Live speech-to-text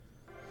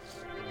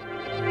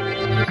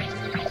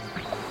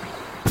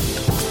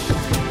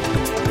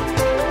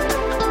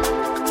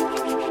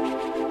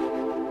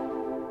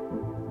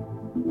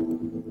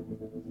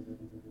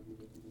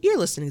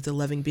listening to the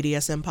Loving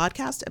BDSM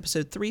podcast,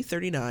 episode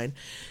 339.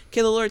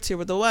 Kayla Lords here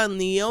with the one,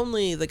 the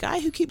only, the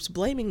guy who keeps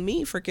blaming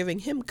me for giving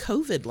him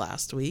COVID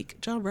last week,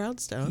 John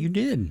Brownstone. You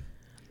did.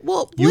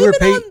 Well, blame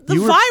it on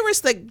the virus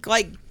that,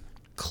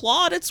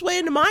 clawed its way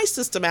into my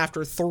system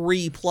after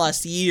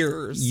 3+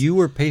 years. You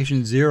were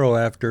patient zero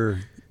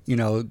after,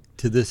 to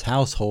this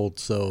household,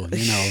 so,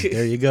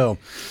 there you go.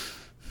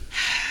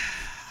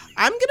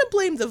 I'm going to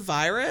blame the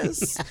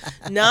virus,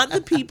 not the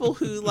people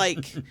who,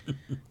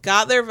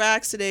 got their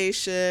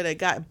vaccination and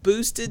got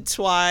boosted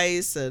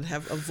twice and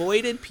have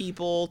avoided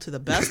people to the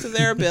best of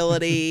their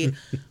ability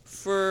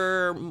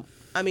for,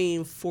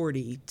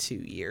 42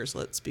 years,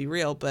 let's be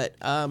real, but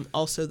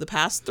also the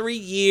past 3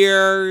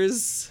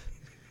 years.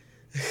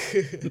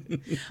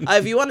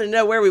 If you want to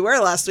know where we were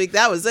last week,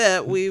 that was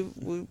it.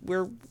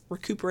 We're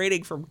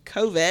recuperating from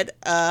COVID.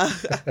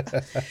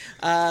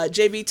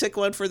 JB took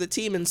one for the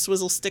team and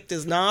swizzle sticked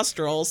his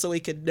nostril so he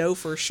could know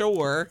for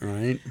sure.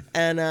 Right.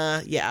 And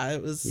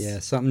it was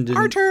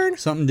our turn.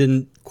 Something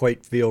didn't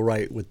quite feel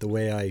right with the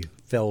way I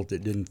felt.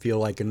 It didn't feel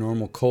like a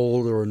normal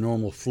cold or a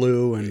normal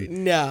flu.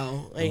 And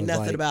no, ain't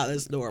nothing about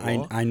this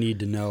normal. I need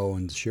to know,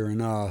 and sure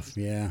enough,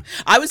 yeah.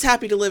 I was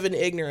happy to live in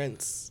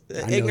ignorance.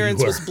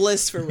 Ignorance was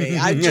bliss for me.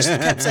 I just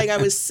kept saying I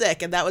was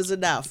sick, and that was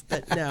enough.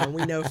 But no,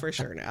 we know for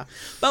sure now.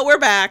 But we're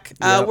back.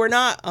 Yep. We're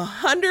not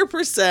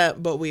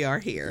 100%, but we are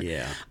here.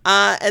 Yeah.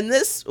 And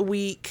this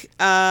week,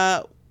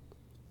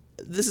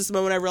 this is the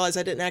moment I realized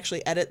I didn't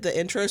actually edit the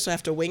intro, so I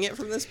have to wing it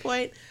from this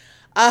point.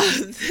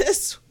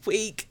 This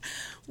week,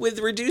 with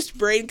reduced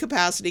brain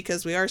capacity,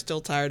 because we are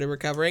still tired and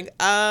recovering,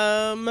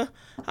 I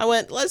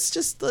went, let's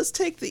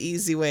take the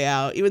easy way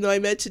out. Even though I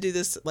meant to do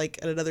this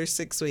in another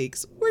 6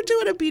 weeks, we're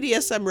doing a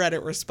BDSM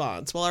Reddit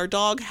response while our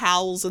dog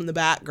howls in the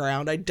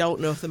background. I don't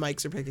know if the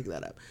mics are picking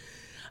that up.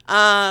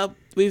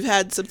 We've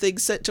had some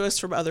things sent to us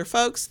from other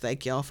folks.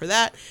 Thank y'all for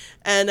that.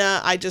 And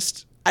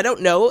I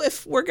don't know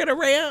if we're going to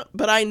rant,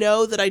 but I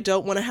know that I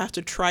don't want to have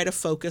to try to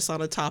focus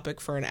on a topic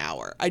for an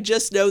hour. I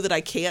just know that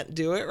I can't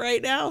do it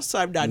right now, so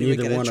I'm not even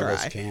going to try. Neither one of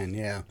us can,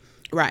 yeah.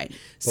 Right.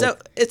 So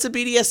it's a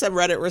BDSM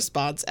Reddit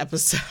response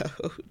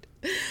episode.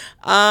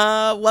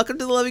 Welcome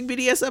to the Loving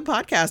BDSM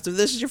podcast. If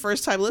this is your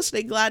first time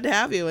listening, glad to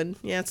have you. And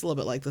yeah, it's a little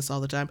bit like this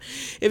all the time.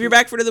 If you're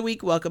back for another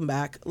week, welcome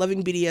back.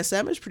 Loving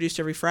BDSM is produced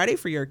every Friday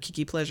for your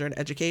kiki pleasure and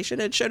education,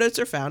 and show notes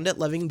are found at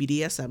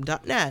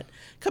lovingbdsm.net.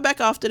 Come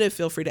back often and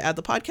feel free to add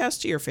the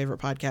podcast to your favorite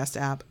podcast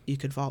app. You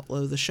can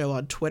follow the show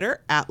on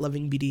Twitter at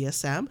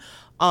lovingbdsm,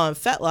 on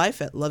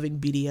FetLife at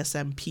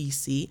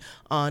lovingbdsmpc,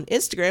 on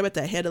Instagram at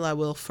that handle I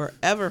will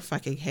forever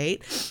fucking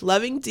hate,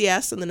 lovingds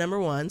and the number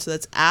 1, so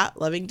that's at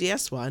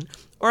lovingds1,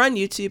 or on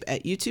YouTube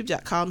at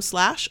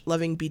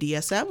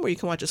youtube.com/lovingbdsm, where you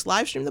can watch us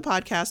live stream the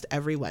podcast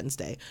every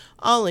Wednesday.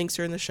 All links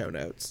are in the show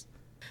notes.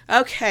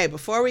 Okay,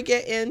 before we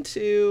get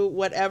into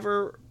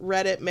whatever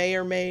Reddit may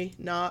or may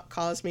not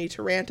cause me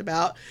to rant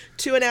about,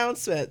 2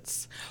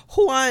 announcements.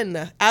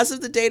 1, as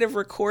of the date of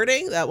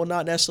recording, that will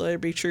not necessarily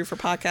be true for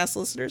podcast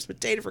listeners, but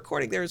date of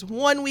recording, there is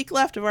 1 week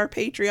left of our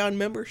Patreon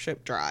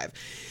membership drive.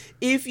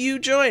 If you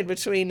join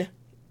between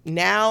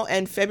now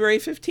and February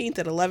 15th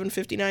at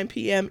 11:59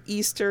 p.m.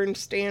 Eastern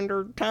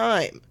Standard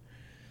Time,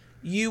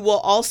 you will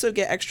also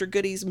get extra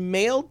goodies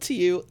mailed to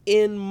you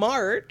in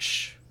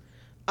March,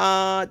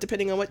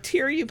 depending on what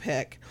tier you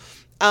pick.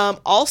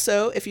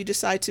 Also, if you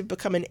decide to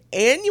become an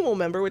annual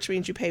member, which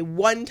means you pay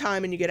one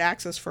time and you get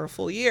access for a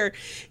full year,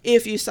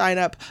 if you sign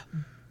up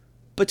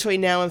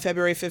between now and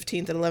February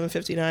 15th at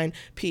 11:59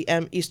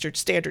 p.m. Eastern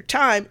Standard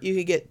Time, you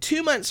can get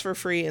 2 months for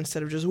free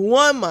instead of just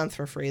 1 month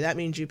for free. That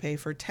means you pay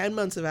for 10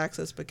 months of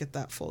access but get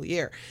that full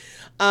year.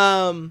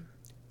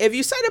 If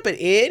you sign up at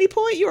any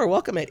point, you are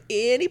welcome at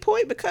any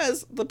point,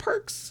 because the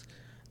perks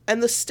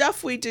and the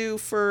stuff we do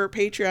for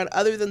Patreon,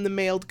 other than the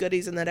mailed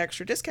goodies and that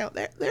extra discount,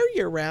 they're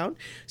year-round.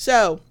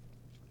 So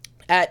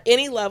at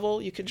any level,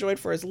 you can join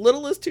for as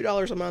little as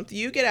 $2 a month.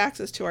 You get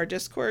access to our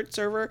Discord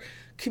server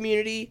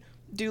community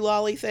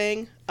doolally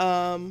thing,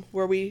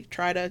 where we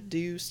try to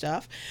do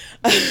stuff.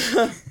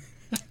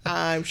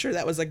 I'm sure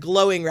that was a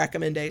glowing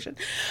recommendation.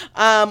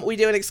 We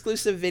do an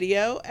exclusive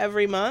video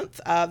every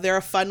month. They're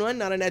a fun one,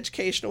 not an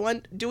educational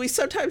one. Do we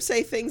sometimes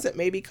say things that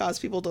maybe cause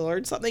people to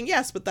learn something?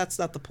 Yes, but that's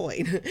not the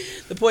point.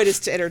 The point is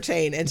to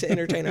entertain and to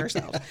entertain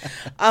ourselves.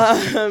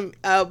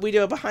 We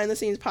do a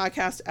behind-the-scenes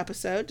podcast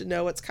episode to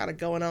know what's kind of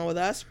going on with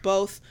us,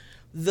 both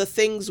the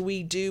things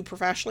we do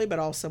professionally, but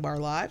also our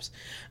lives.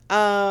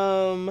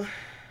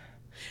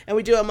 And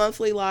we do a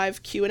monthly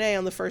live Q&A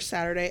on the first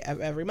Saturday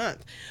of every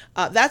month.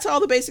 That's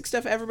all the basic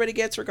stuff everybody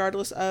gets,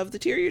 regardless of the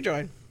tier you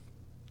join.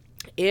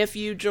 If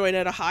you join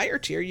at a higher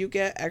tier, you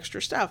get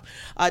extra stuff.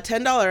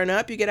 $10 and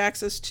up, you get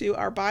access to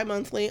our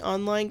bi-monthly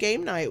online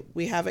game night.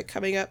 We have it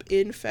coming up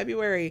in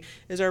February.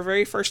 Is our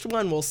very first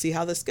one. We'll see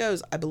how this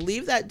goes. I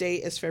believe that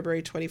date is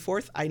February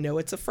 24th. I know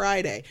it's a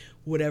Friday.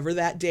 whatever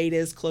that date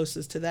is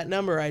closest to that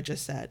number I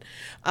just said.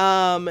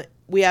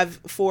 We have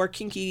for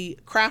kinky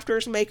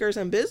crafters, makers,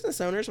 and business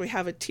owners, we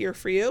have a tier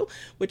for you,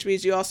 which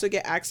means you also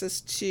get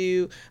access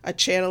to a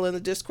channel in the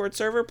Discord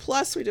server.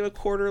 Plus, we do a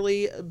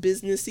quarterly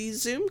businessy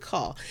Zoom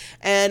call.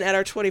 And at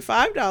our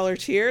 $25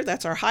 tier,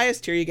 that's our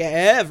highest tier, you get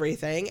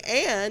everything.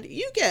 And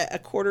you get a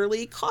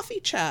quarterly coffee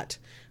chat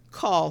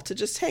call to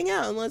just hang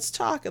out and let's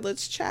talk and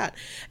let's chat.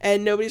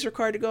 And nobody's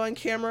required to go on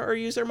camera or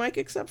use their mic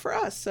except for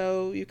us,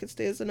 so you can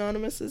stay as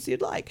anonymous as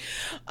you'd like.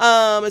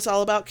 It's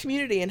all about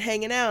community and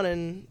hanging out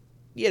and,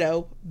 you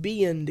know,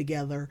 being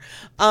together.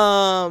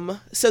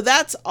 So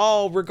that's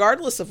all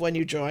regardless of when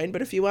you join.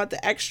 But if you want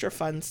the extra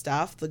fun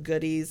stuff, the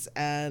goodies,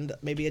 and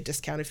maybe a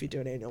discount if you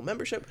do an annual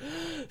membership,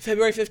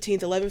 February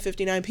 15th,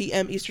 11:59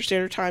 p.m. Eastern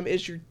Standard Time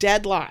is your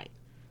deadline.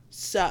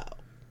 So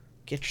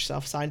get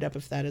yourself signed up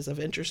if that is of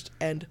interest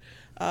and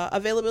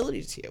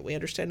availability to you. We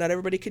understand not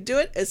everybody could do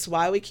it. It's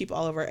why we keep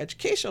all of our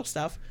educational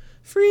stuff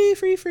free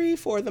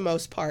for the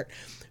most part.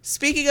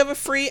 Speaking of a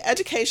free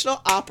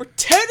educational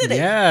opportunity.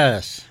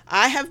 Yes.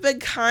 I have been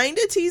kind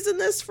of teasing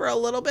this for a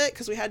little bit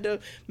because we had to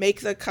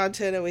make the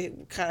content and we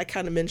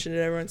kind of mentioned it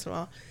every once in a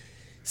while.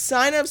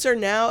 Signups are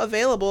now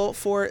available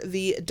for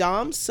the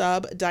Dom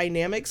Sub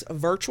Dynamics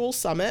Virtual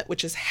Summit,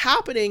 which is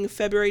happening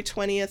February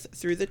 20th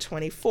through the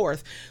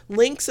 24th.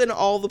 Links in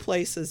all the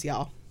places,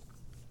 y'all.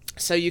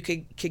 So you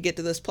could get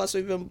to this. Plus,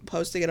 we've been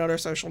posting it on our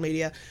social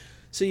media,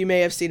 so you may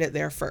have seen it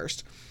there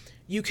first.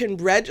 You can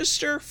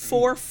register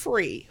for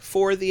free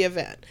for the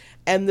event,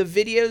 and the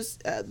videos,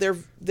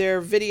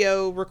 they're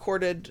video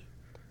recorded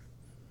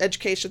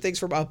education things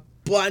from a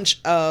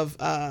bunch of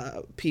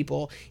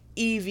people.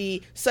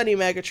 Evie, Sunny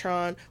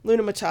Megatron,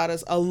 Luna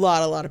Matatas, a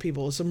lot of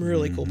people, some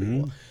really cool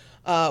people.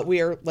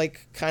 We are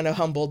like kind of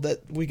humbled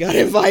that we got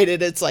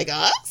invited. It's like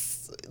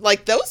us?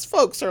 Like those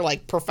folks are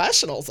like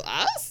professionals,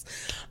 us?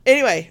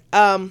 Anyway,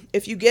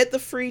 if you get the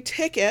free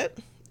ticket,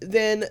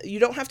 then you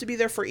don't have to be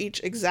there for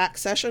each exact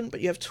session, but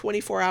you have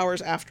 24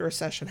 hours after a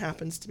session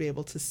happens to be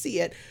able to see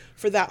it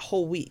for that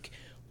whole week.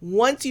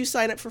 Once you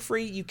sign up for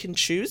free, you can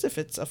choose, if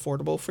it's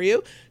affordable for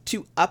you,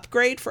 to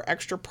upgrade for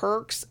extra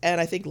perks and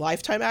I think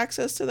lifetime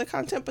access to the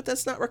content, but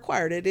that's not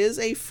required. It is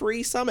a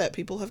free summit.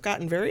 People have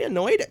gotten very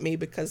annoyed at me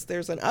because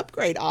there's an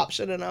upgrade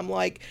option, and I'm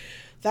like,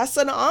 that's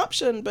an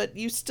option, but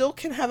you still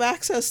can have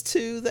access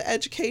to the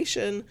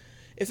education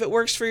if it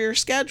works for your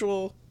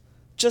schedule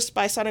just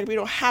by signing up. You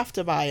don't have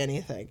to buy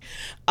anything.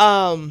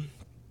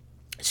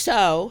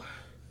 So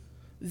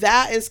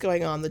that is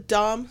going on. The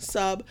Dom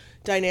Sub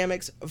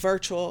Dynamics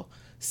Virtual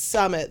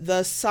Summit.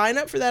 The sign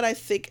up for that, I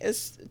think,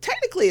 is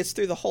technically it's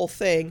through the whole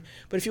thing,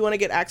 but if you want to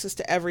get access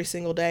to every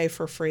single day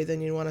for free,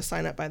 then you want to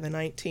sign up by the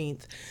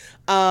 19th.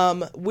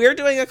 We're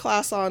doing a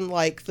class on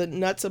like the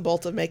nuts and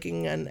bolts of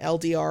making an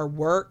LDR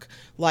work,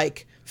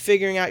 like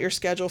figuring out your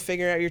schedule,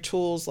 figuring out your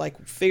tools, like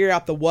figuring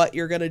out what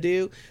you're going to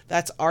do.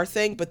 That's our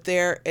thing. But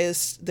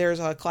there's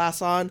a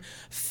class on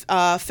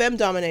femme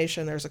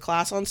domination. There's a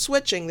class on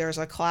switching. There's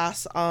a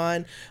class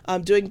on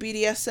doing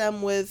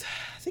BDSM with,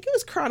 I think it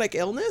was chronic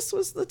illness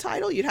was the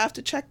title. You'd have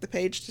to check the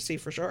page to see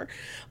for sure.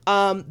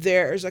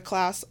 There's a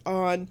class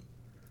on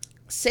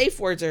safe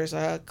words. There's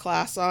a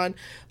class on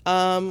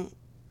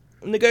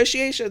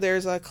negotiation.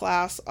 There's a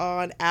class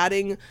on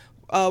adding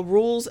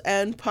rules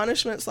and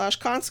punishment /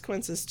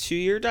 consequences to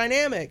your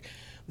dynamic.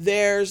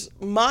 There's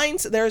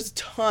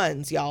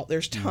tons, y'all.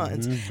 There's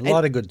tons. A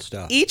lot of good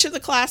stuff. Each of the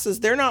classes,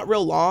 they're not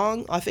real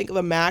long. I think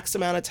the max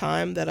amount of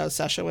time that a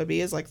session would be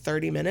is like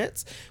 30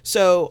 minutes.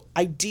 So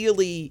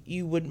ideally,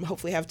 you would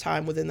hopefully have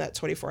time within that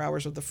 24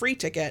 hours with the free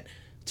ticket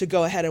to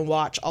go ahead and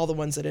watch all the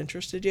ones that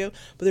interested you.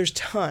 But there's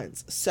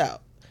tons. So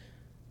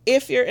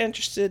if you're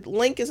interested,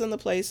 link is in the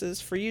places.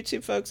 For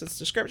YouTube folks, it's the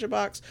description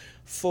box.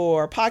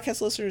 For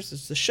podcast listeners,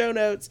 it's the show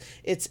notes.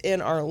 It's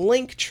in our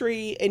link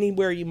tree,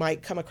 anywhere you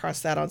might come across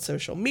that on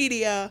social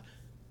media.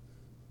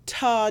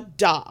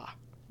 Ta-da!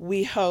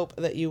 We hope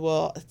that you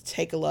will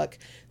take a look,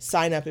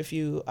 sign up if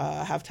you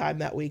have time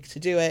that week to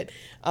do it.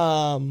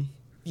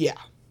 Yeah,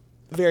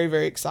 very,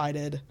 very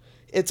excited.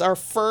 It's our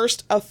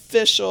first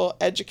official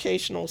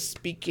educational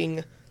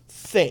speaking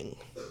thing.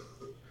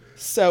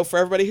 So for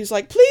everybody who's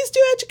like, please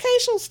do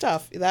educational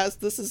stuff,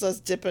 this is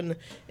us dipping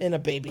in a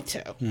baby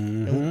toe.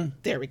 And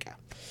there we go.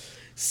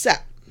 So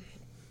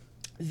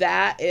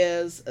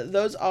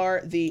those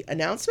are the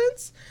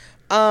announcements.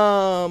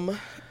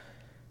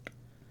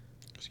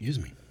 Excuse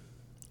me.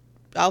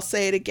 I'll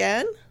say it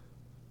again.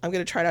 I'm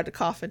going to try not to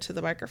cough into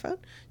the microphone.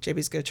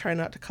 JB's going to try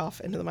not to cough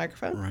into the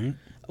microphone. Right.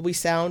 We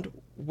sound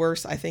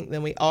worse, I think,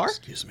 than we are.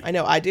 Excuse me. I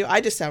know I do.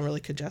 I just sound really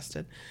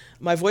congested.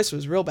 My voice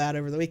was real bad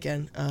over the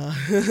weekend.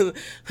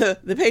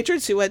 The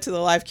patrons who went to the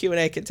live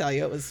Q&A can tell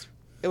you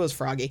it was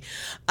froggy.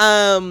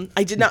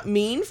 I did not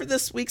mean for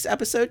this week's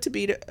episode to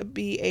be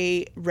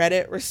a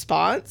Reddit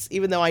response,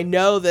 even though I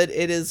know that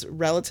it is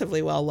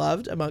relatively well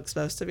loved amongst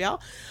most of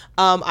y'all.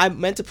 I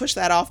meant to push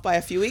that off by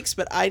a few weeks,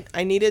 but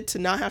I needed to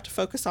not have to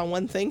focus on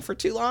one thing for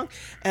too long,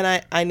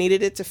 and I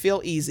needed it to feel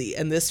easy,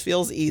 and this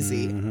feels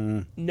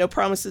easy. No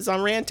promises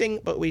on ranting,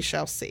 but we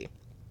shall see.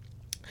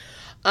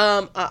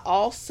 I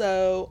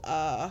also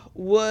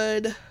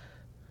would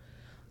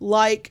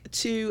like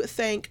to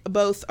thank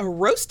both a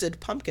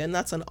Roasted Pumpkin,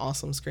 that's an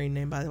awesome screen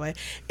name by the way,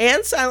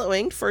 and Silent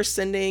Winged for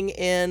sending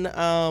in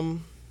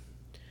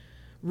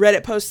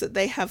Reddit posts that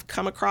they have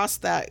come across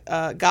that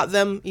got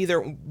them either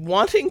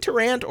wanting to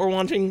rant or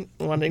wanting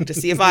to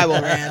see if I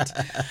will rant.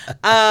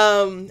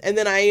 And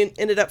then I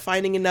ended up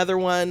finding another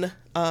one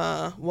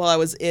while I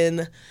was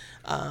in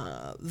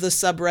the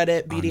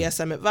subreddit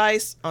BDSM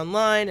Advice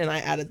online, and I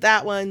added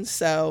that one.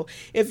 So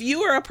if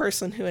you are a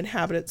person who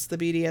inhabits the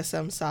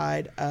BDSM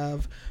side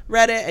of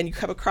Reddit and you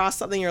come across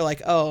something you're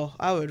like, oh,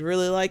 I would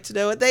really like to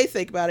know what they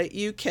think about it,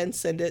 you can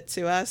send it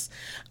to us.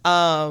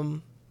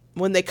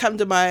 When they come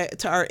to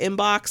our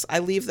inbox, I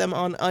leave them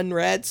on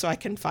unread so I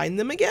can find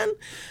them again.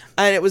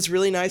 And it was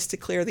really nice to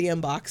clear the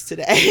inbox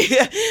today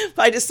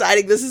by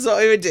deciding this is what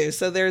we would do.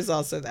 So there's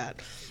also that.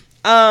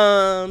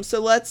 So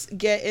let's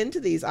get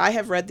into these. I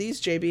have read these,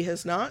 JB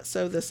has not,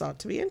 so this ought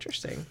to be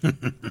interesting.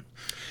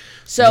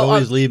 So you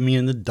always leave me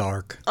in the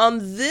dark. On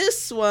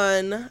this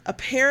one,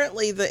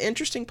 apparently the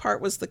interesting part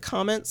was the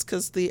comments,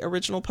 because the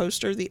original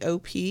poster, the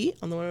OP,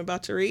 on the one I'm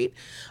about to read,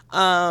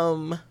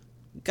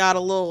 got a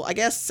little, I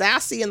guess,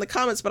 sassy in the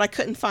comments, but I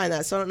couldn't find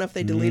that, so I don't know if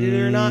they deleted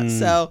it or not.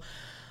 So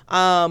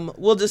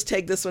we'll just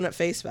take this one at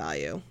face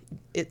value.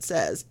 It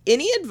says,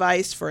 any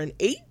advice for an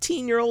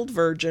 18-year-old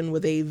virgin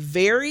with a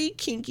very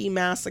kinky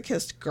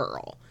masochist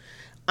girl?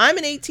 I'm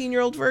an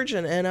 18-year-old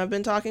virgin, and I've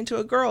been talking to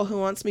a girl who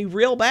wants me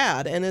real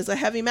bad and is a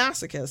heavy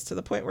masochist to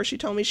the point where she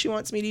told me she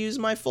wants me to use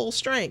my full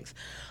strength.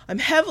 I'm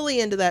heavily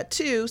into that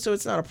too, so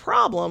it's not a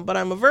problem, but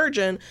I'm a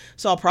virgin,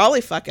 so I'll probably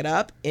fuck it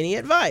up. Any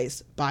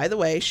advice? By the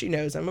way, she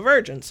knows I'm a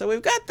virgin. So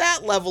we've got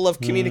that level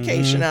of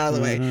communication out of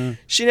the way.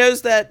 She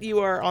knows that you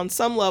are on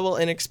some level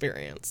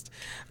inexperienced.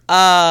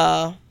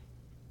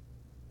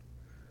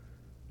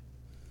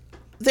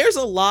 There's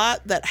a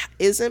lot that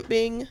isn't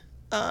being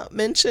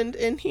mentioned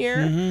in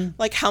here,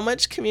 like how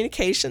much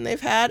communication they've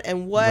had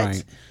and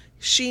what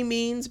she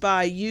means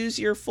by use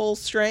your full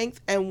strength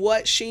and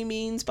what she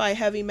means by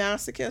heavy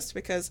masochist,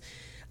 because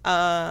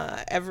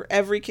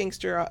every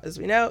kinkster, as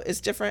we know, is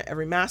different.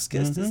 Every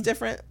masochist is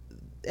different.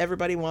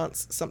 Everybody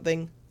wants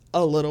something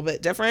a little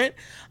bit different.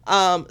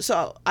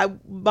 So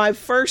my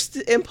first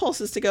impulse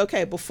is to go,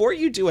 okay, before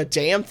you do a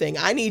damn thing,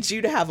 I need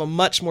you to have a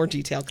much more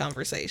detailed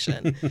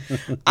conversation.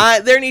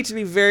 There need to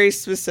be very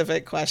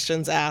specific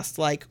questions asked,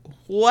 like,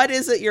 what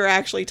is it you're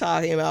actually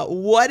talking about?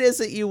 What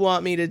is it you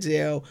want me to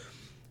do?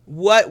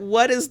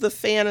 What is the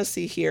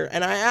fantasy here?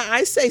 And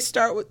I say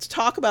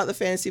talk about the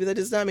fantasy, but that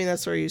does not mean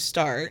that's where you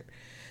start.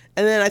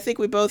 And then I think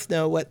we both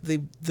know what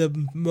the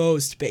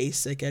most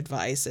basic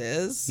advice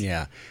is.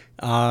 Yeah.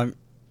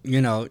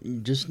 You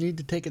just need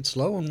to take it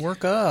slow and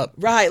work up.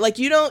 Right. Like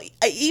you don't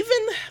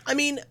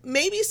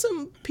maybe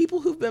some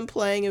people who've been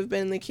playing, have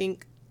been in the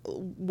kink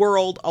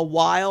world a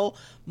while,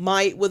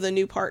 might with a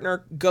new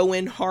partner go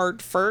in hard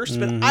first,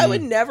 but I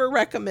would never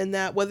recommend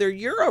that, whether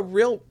you're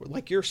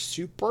you're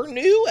super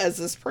new, as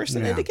this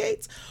person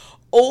indicates,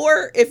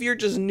 or if you're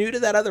just new to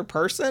that other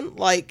person.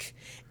 Like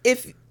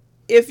if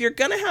you're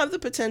going to have the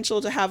potential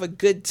to have a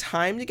good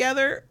time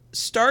together,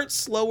 start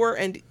slower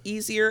and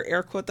easier,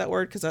 air quote that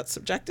word because that's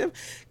subjective.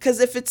 Because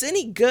if it's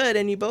any good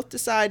and you both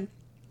decide,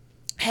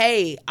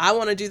 hey, I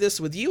want to do this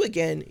with you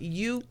again,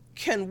 you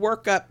can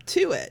work up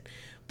to it.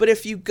 But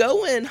if you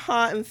go in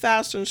hot and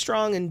fast and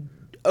strong and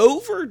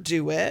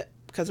overdo it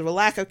because of a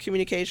lack of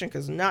communication,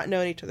 because not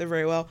knowing each other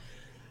very well,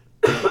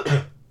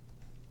 then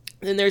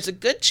there's a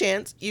good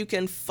chance you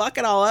can fuck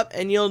it all up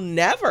and you'll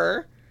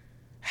never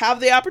have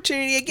the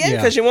opportunity again,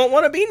 because you won't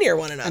want to be near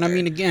one another. And I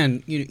mean,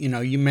 again,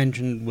 you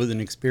mentioned with an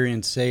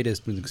experienced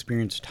sadist, with an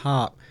experienced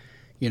top,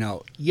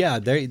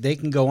 they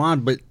can go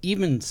on, but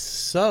even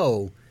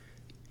so,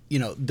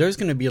 there's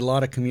going to be a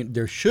lot of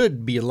there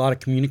should be a lot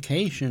of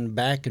communication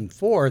back and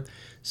forth,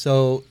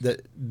 so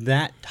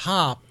that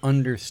top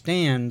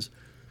understands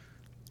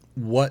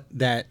what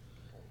that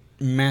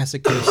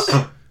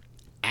masochist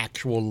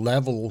actual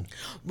level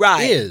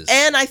is.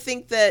 And I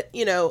think that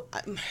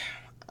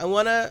I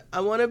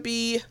want to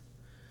be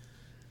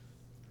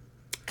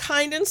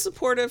kind and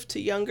supportive to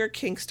younger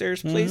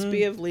kinksters. Please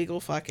be of legal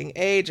fucking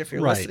age if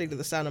you're listening to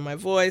the sound of my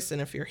voice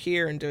and if you're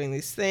here and doing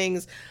these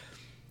things.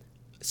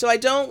 So I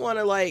don't want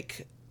to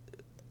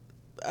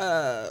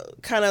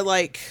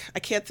I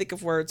can't think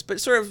of words, but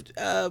sort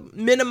of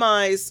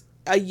minimize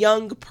a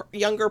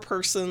younger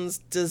person's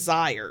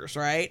desires,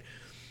 right?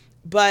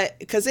 But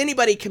because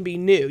anybody can be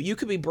new. You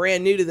could be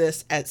brand new to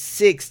this at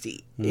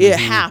 60. It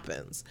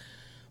happens.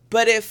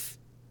 But if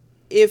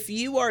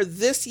you are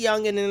this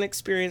young and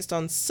inexperienced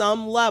on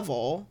some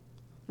level,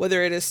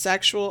 whether it is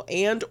sexual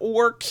and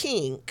or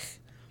kink,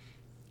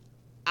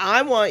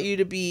 I want you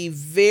to be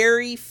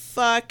very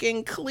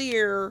fucking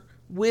clear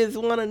with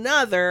one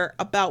another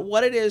about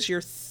what it is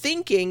you're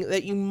thinking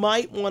that you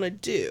might want to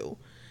do.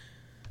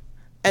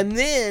 And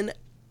then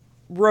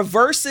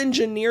reverse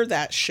engineer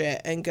that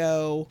shit and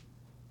go,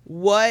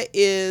 what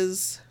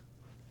is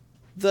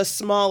the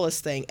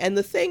smallest thing. And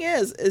the thing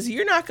is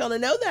you're not going to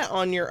know that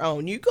on your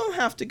own. You're going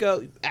to have to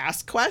go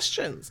ask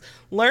questions,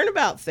 learn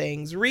about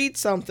things, read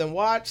something,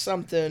 watch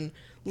something,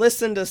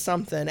 listen to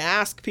something,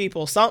 ask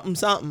people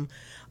something.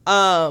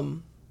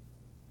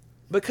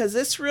 Because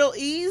it's real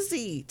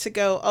easy to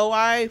go, oh,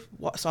 I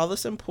saw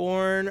this in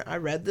porn. I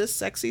read this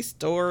sexy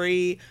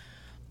story.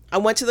 I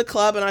went to the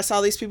club and I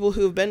saw these people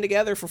who have been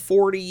together for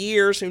 40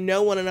 years who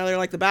know one another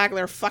like the back of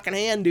their fucking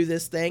hand do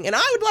this thing. And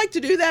I would like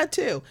to do that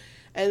too.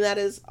 And that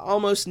is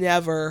almost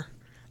never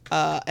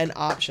an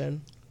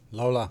option.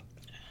 Lola.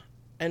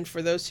 And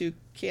for those who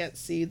can't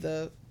see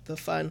the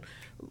fun,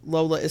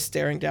 Lola is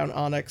staring down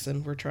Onyx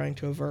and we're trying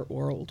to avert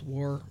World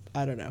War,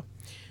 I don't know,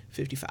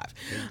 55.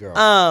 Good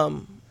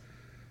girl.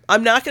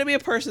 I'm not going to be a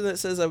person that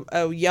says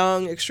a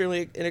young,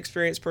 extremely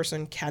inexperienced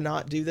person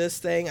cannot do this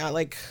thing.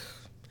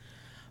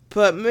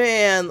 But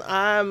man,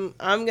 I'm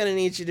going to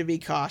need you to be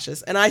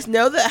cautious. And I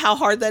know that how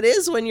hard that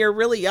is when you're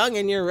really young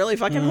and you're really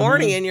fucking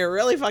horny and you're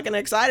really fucking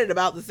excited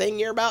about the thing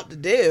you're about to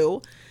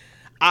do.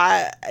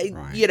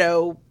 You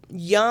know,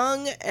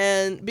 young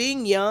and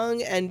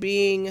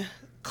being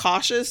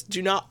cautious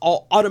do not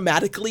all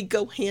automatically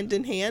go hand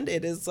in hand.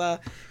 It is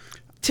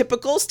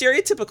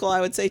stereotypical,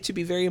 I would say, to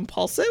be very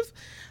impulsive.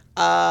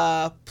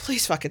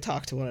 Please fucking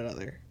talk to one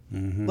another.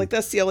 Like,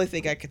 that's the only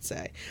thing I could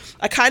say.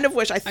 I kind of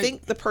wish, I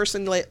think the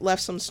person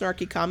left some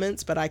snarky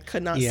comments, but I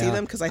could not see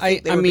them because I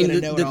think they were going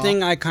to know it all. The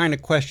thing I kind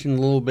of question a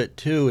little bit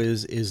too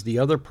is the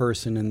other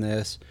person in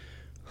this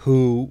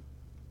who,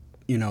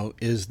 you know,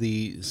 is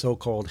the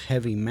so-called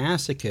heavy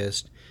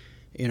masochist,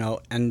 you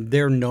know, and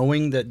they're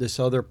knowing that this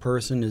other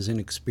person is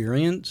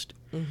inexperienced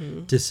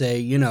to say,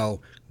 you know,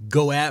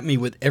 go at me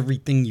with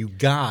everything you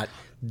got.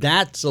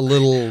 That's a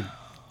little...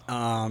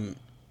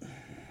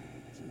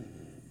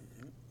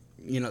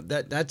 you know,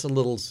 that's a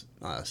little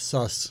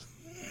sus,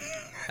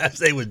 as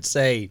they would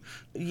say.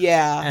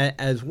 Yeah.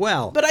 As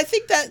well. But I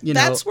think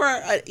that's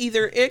where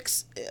either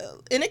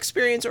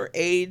inexperience or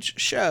age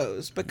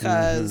shows,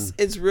 because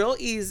it's real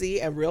easy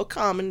and real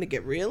common to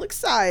get real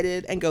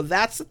excited and go,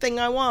 that's the thing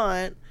I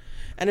want,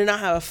 and to not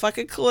have a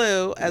fucking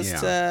clue as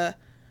to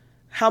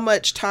how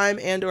much time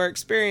and or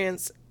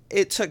experience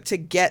it took to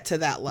get to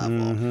that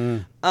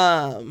level.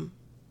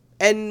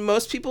 And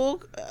most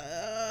people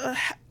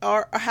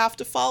have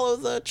to follow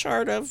the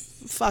chart of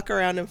fuck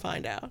around and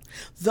find out.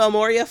 The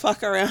more you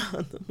fuck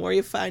around, the more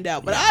you find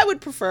out. But I would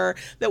prefer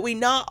that we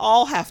not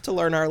all have to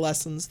learn our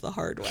lessons the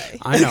hard way.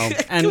 I know.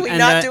 Can we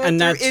not do it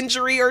through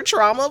injury or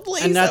trauma,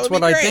 please? And that's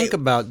what I think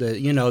about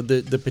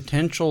the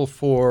potential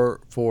for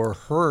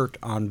hurt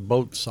on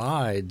both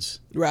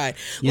sides. Right.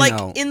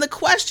 Like, in the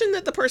question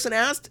that the person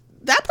asked,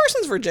 that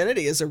person's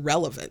virginity is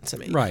irrelevant to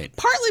me. Right.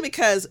 Partly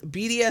because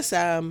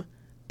BDSM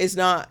is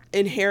not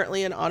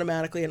inherently and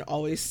automatically and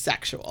always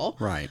sexual.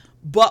 Right.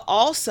 But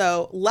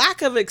also,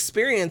 lack of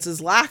experience is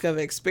lack of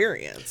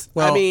experience.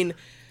 Well, I mean,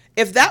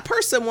 if that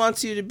person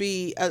wants you to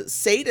be a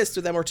sadist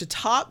with them or to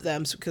top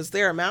them because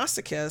they're a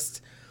masochist,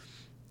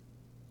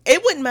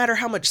 it wouldn't matter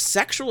how much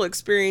sexual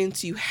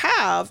experience you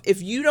have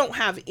if you don't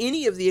have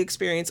any of the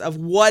experience of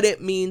what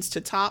it means to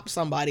top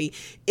somebody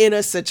in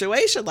a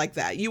situation like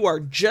that. You are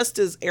just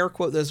as, air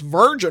quote this,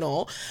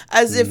 virginal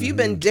as if you've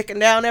been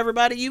dicking down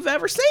everybody you've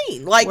ever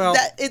seen. Like,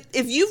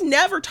 if you've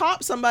never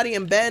topped somebody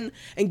and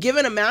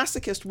given a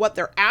masochist what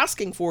they're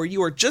asking for,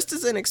 you are just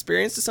as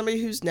inexperienced as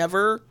somebody who's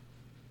never,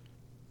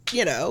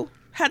 you know,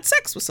 had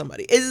sex with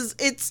somebody.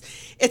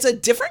 It's a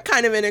different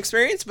kind of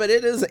inexperience, but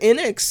it is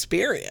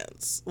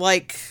inexperience.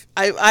 Like,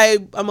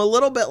 I'm a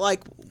little bit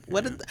like,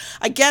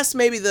 I guess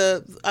maybe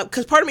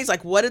because part of me is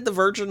like, what did the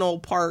virginal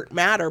part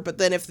matter? But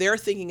then if they're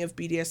thinking of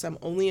BDSM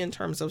only in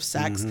terms of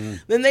sex,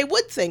 then they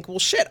would think, well,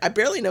 shit, I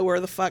barely know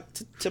where the fuck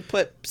to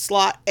put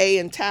slot A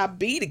and tab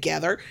B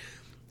together.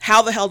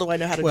 How the hell do I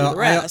know how to do the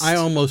rest? I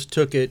almost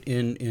took it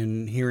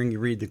in hearing you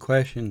read the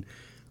question.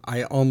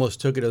 I almost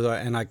took it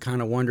and I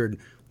kind of wondered,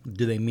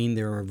 do they mean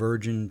they're a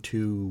virgin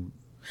to,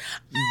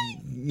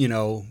 you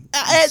know,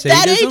 at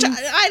sadism? that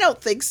age? I don't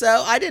think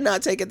so. I did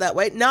not take it that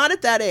way. Not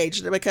at that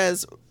age,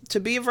 because to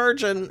be a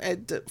virgin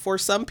for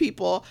some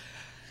people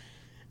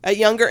at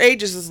younger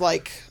ages is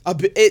like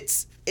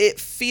it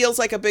feels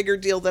like a bigger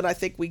deal than I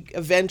think we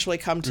eventually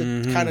come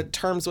to kind of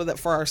terms with it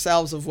for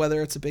ourselves of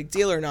whether it's a big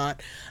deal or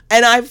not.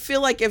 And I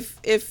feel like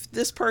if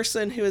this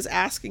person who is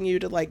asking you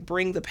to like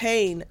bring the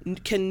pain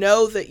can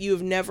know that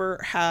you've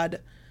never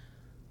had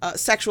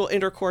sexual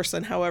intercourse,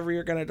 and however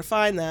you're going to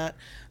define that,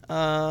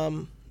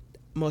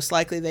 most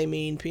likely they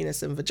mean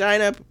penis and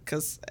vagina,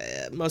 because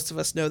most of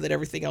us know that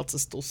everything else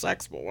is still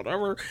sex, but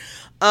whatever.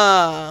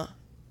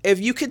 If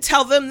you could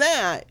tell them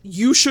that,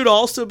 you should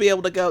also be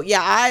able to go,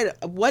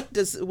 what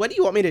do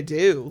you want me to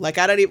do? Like,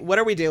 what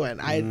are we doing?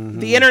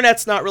 The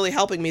internet's not really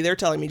helping me. They're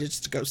telling me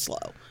just to go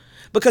slow,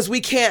 because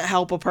we can't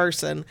help a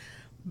person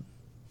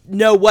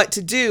know what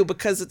to do,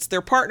 because it's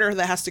their partner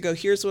that has to go,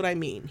 here's what I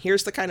mean.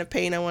 Here's the kind of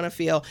pain I want to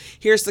feel.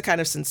 Here's the kind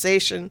of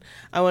sensation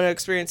I want to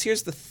experience.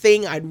 Here's the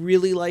thing I'd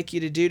really like you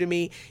to do to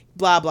me.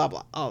 Blah, blah,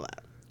 blah. All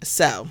that.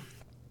 So,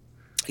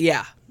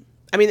 yeah.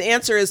 I mean, the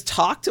answer is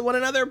talk to one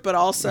another, but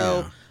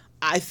also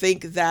I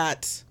think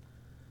that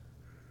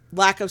the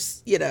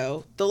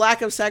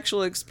lack of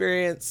sexual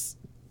experience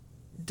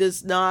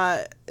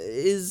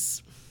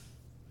is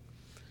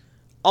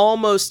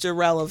almost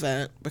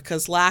irrelevant,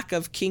 because lack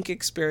of kink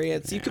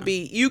experience, you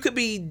could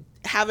be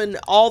having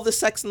all the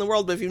sex in the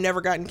world, but if you've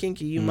never gotten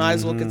kinky, you might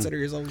as well consider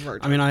yourself a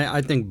virgin. I mean,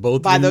 I think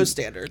both by of them, those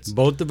standards,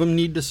 both of them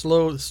need to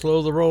slow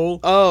the roll.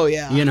 Oh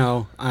yeah. You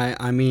know,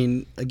 I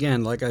mean,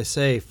 again, like I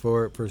say,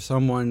 for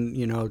someone,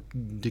 you know,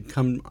 to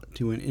come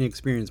to an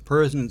inexperienced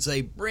person and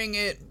say, bring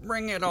it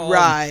on,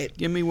 right,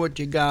 give me what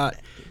you got.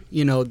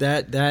 You know,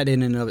 that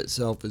in and of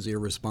itself is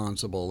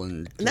irresponsible,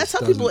 and that's how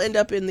people end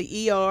up in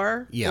the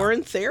ER or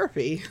in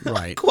therapy.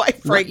 Right.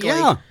 Quite frankly.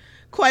 Yeah.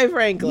 Quite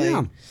frankly.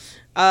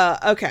 Yeah.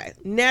 Okay.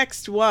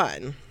 Next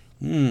one.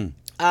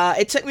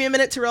 It took me a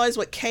minute to realize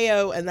what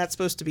KO, and that's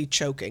supposed to be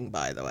choking,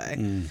 by the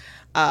way.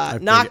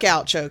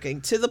 Knockout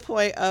choking to the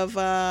point of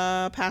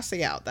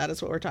passing out. That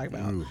is what we're talking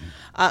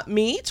about.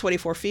 Me,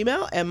 24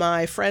 female, and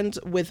my friends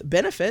with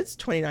benefits,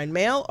 29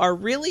 male, are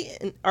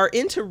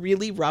into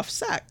really rough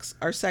sex.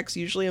 Our sex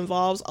usually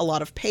involves a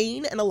lot of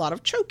pain and a lot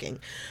of choking,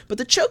 but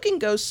the choking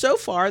goes so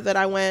far that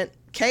I went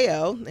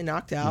KO, they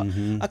knocked out,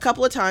 a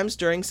couple of times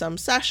during some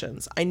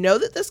sessions. I know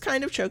that this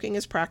kind of choking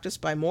is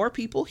practiced by more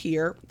people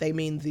here, they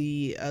mean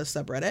the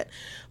subreddit,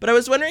 but I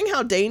was wondering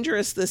how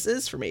dangerous this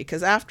is for me,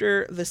 because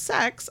after the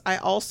sex, I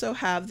also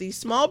have these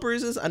small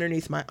bruises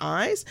underneath my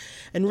eyes,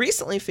 and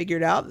recently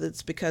figured out that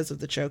it's because of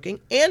the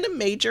choking, and a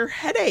major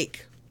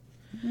headache.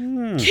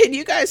 Can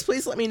you guys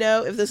please let me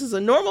know if this is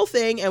a normal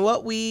thing, and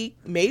what we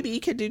maybe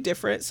could do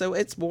different so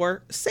it's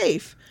more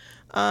safe?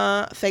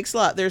 Thanks a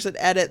lot. There's an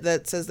edit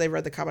that says they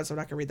read the comments, so I'm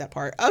not gonna read that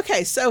part.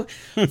 Okay, so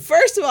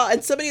first of all,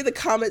 and somebody in the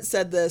comments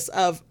said this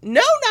of,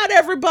 no, not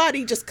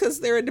everybody just because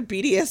they're into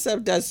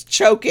BDSM does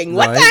choking.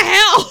 What the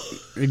hell?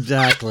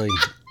 Exactly.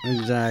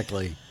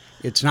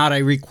 It's not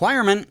a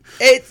requirement.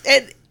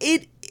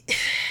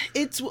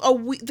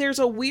 There's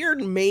a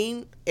weird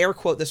air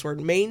quote this word,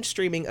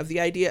 mainstreaming of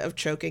the idea of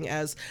choking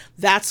as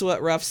that's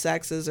what rough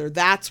sex is, or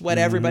that's what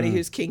everybody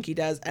who's kinky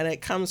does, and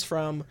it comes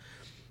from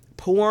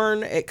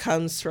porn, it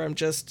comes from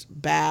just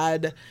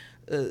bad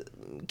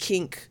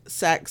kink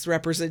sex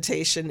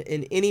representation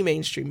in any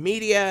mainstream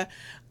media.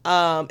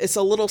 It's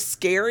a little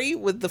scary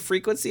with the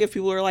frequency of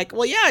people who are like,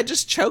 well, yeah, I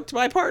just choked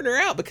my partner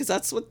out because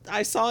that's what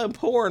I saw in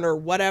porn or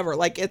whatever.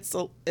 Like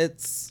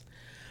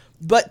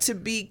but to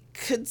be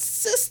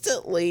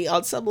consistently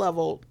on some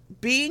level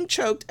being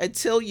choked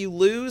until you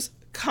lose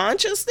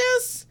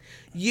consciousness,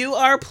 you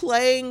are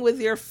playing with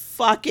your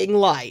fucking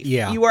life.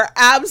 Yeah. You are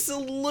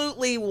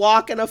absolutely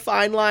walking a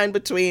fine line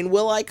between,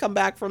 will I come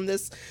back from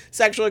this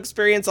sexual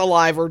experience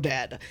alive or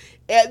dead?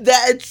 And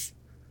that's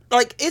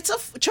like,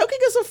 choking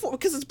is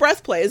because it's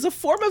breath play, is a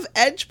form of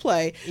edge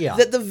play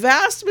that the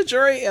vast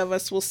majority of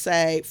us will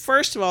say,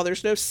 first of all,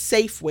 there's no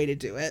safe way to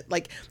do it.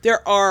 Like,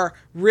 there are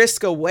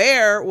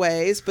risk-aware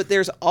ways, but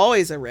there's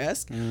always a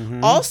risk.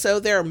 Also,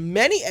 there are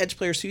many edge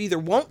players who either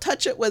won't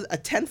touch it with a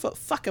 10-foot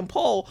fucking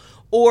pole,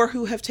 or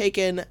who have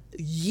taken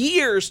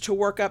years to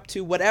work up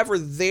to whatever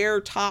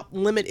their top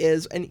limit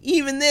is, and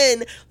even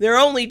then, they're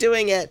only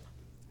doing it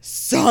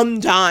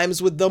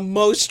sometimes with the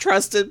most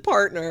trusted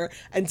partner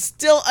and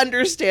still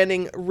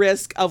understanding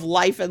risk of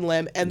life and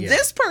limb. And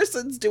this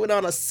person's doing it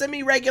on a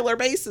semi-regular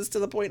basis to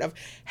the point of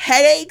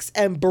headaches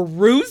and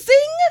bruising?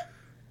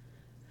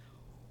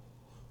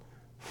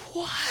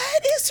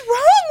 What is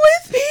wrong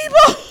with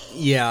people?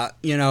 Yeah,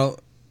 you know,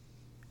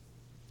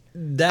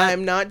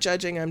 I'm not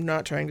judging. I'm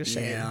not trying to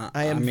shame. Yeah,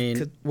 I am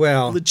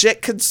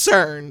legit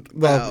concerned.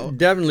 Well,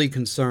 definitely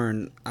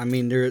concerned. I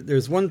mean,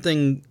 there's one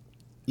thing,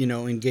 you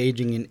know,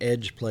 engaging in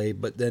edge play,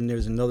 but then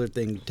there's another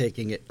thing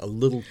taking it a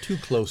little too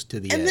close to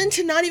the edge. And then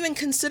to not even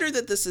consider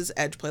that this is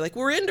edge play. Like,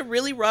 we're into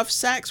really rough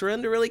sex. We're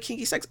into really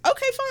kinky sex.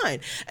 Okay,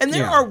 fine. And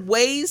there are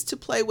ways to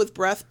play with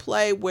breath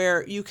play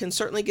where you can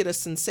certainly get a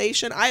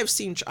sensation.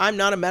 I'm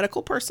not a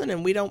medical person,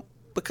 and we don't,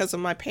 because of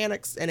my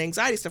panics and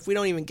anxiety stuff, we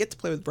don't even get to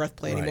play with breath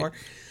play anymore.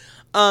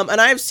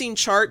 And I've seen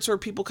charts where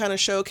people kind of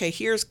show, okay,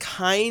 here's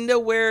kind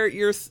of where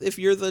if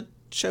you're the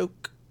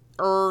choker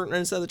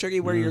instead of the turkey,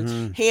 where your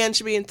hand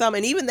should be and thumb.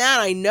 And even that,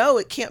 I know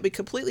it can't be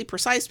completely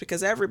precise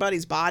because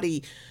everybody's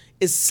body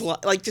is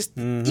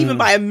even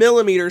by a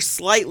millimeter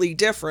slightly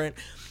different.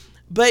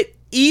 But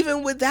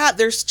even with that,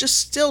 there's just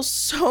still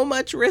so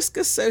much risk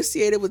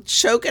associated with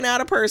choking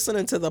out a person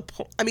and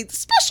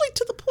especially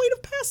to the point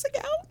of passing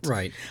out.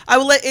 Right. I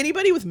will let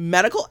anybody with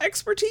medical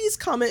expertise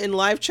comment in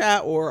live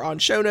chat or on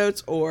show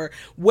notes or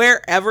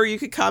wherever you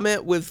could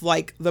comment with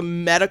like the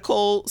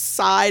medical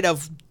side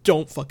of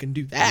don't fucking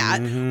do that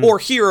or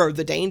here are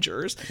the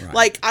dangers.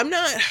 Right. I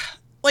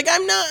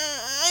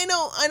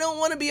don't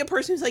want to be a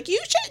person who's like, you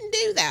shouldn't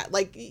do that.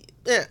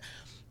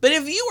 But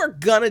if you are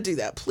gonna do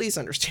that, please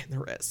understand the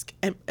risk.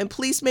 And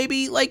please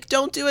maybe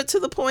don't do it to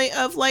the point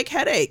of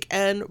headache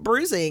and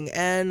bruising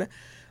and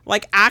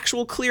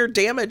actual clear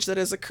damage that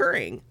is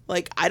occurring.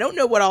 I don't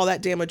know what all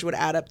that damage would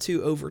add up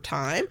to over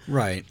time.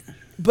 Right.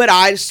 But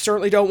I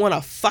certainly don't want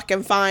to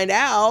fucking find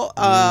out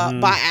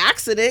by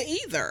accident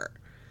either.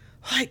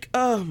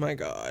 Oh my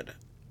God.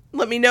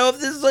 Let me know if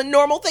this is a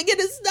normal thing. It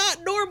is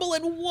not normal,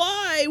 and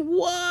why?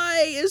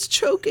 Why is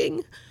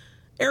choking,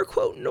 air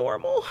quote,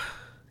 normal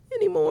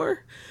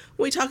anymore?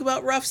 When we talk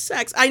about rough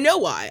sex, I know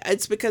why.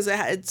 It's because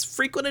it's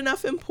frequent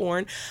enough in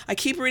porn. I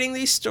keep reading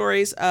these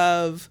stories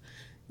of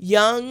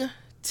young,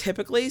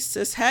 typically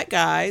cishet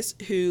guys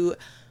who,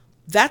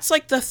 that's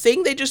like the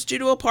thing they just do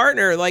to a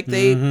partner. Like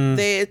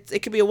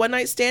it could be a one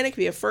night stand, it could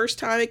be a first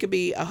time, it could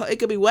be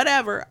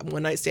whatever.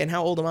 One night stand,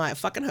 how old am I? A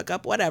fucking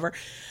hookup, whatever.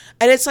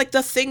 And it's like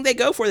the thing they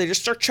go for. They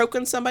just start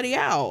choking somebody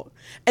out.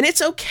 And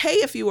it's okay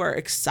if you are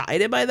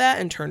excited by that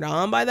and turned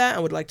on by that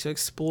and would like to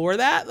explore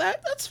that.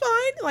 That's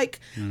fine. Like,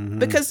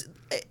 because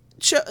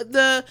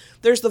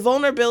there's the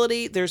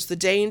vulnerability, there's the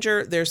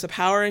danger, there's the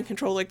power and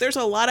control. Like, there's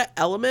a lot of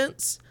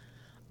elements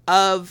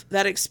of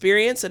that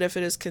experience that, if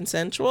it is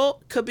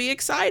consensual, could be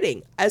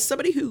exciting. As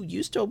somebody who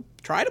used to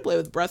try to play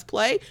with breath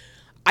play,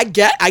 I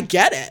get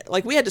it.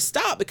 Like, we had to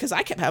stop because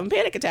I kept having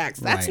panic attacks.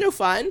 That's no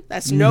fun.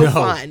 That's no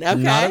fun. Okay,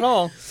 not at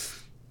all.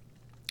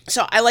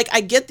 So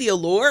I get the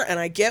allure and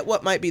I get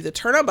what might be the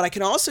turn on, but I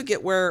can also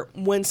get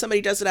when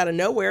somebody does it out of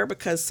nowhere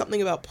because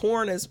something about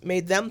porn has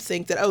made them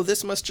think that, oh,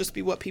 this must just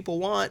be what people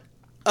want.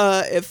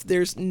 If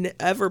there's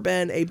ever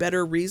been a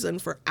better reason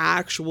for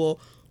actual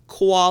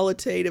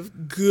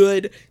qualitative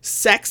good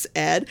sex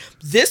ed,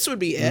 this would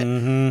be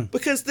it.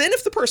 Because then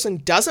if the person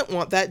doesn't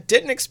want that,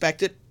 didn't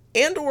expect it,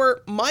 and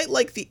or might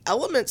like the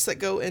elements that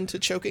go into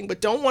choking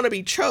but don't want to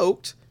be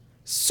choked,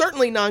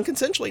 certainly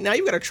non-consensually, now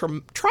you've got a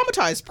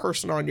traumatized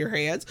person on your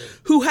hands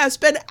who has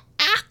been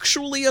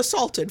actually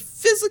assaulted,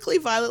 physically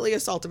violently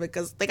assaulted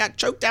because they got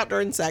choked out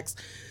during sex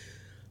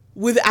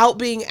without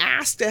being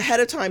asked ahead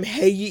of time,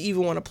 hey, you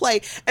even want to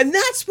play? And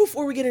that's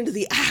before we get into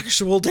the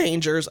actual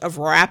dangers of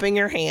wrapping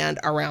your hand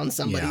around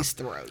somebody's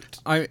throat.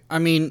 I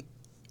mean,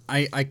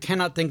 I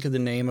cannot think of the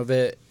name of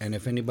it, and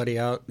if anybody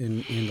out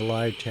in the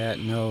live chat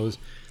knows,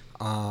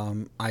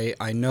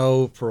 I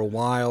know for a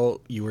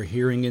while you were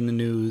hearing in the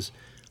news,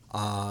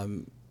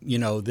 there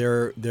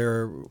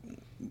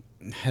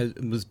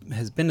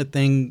has been a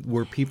thing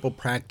where people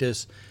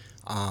practice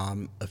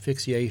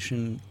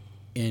asphyxiation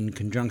in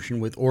conjunction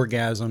with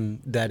orgasm,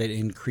 that it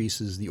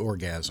increases the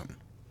orgasm.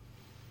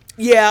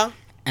 Yeah.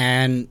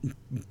 And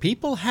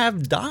people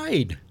have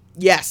died.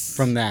 Yes.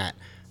 From that.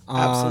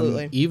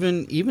 Absolutely.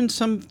 Even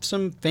some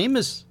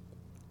famous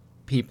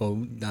people.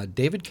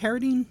 David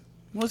Carradine,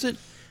 was it?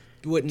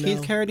 Wouldn't Keith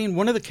know. Carradine?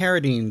 One of the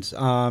Carradines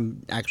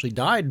actually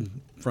died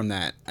from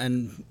that.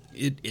 And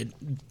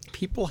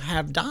people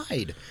have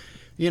died.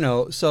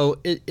 So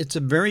it's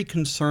a very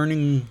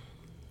concerning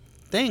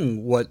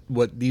thing what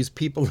these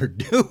people are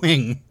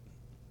doing.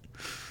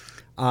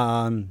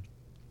 The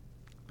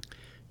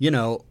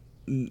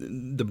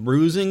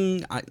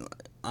bruising,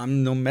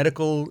 I'm no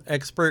medical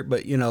expert,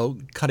 but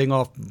cutting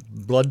off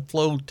blood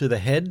flow to the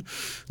head.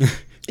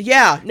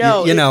 Yeah,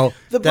 no,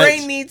 the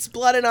brain needs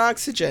blood and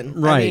oxygen.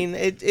 Right. I mean,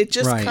 it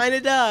just kind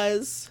of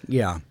does.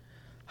 Yeah.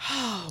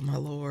 Oh my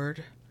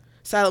Lord.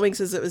 Silent Wing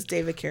says it was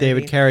David Carradine.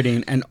 David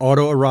Carradine, and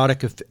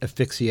autoerotic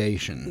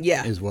asphyxiation.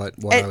 Yeah. Is what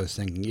I was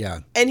thinking. Yeah.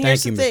 And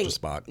here's Thank the you, thing. Mr.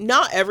 Spot.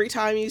 Not every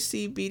time you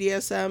see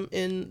BDSM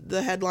in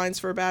the headlines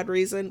for a bad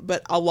reason,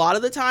 but a lot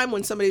of the time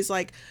when somebody's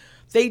like,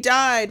 they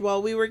died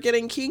while we were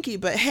getting kinky,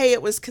 but hey,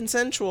 it was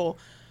consensual.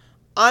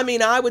 I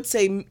mean, I would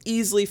say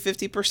easily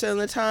 50% of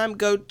the time,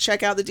 go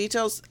check out the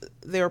details,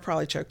 they were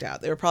probably choked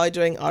out. They were probably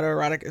doing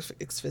autoerotic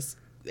asphyxiation.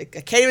 I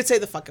can't even say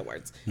the fucking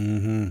words.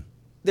 Mm-hmm.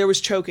 There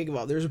was choking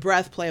involved. There was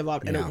breath play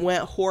involved, and it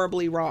went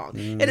horribly wrong.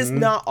 Mm-hmm. It is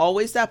not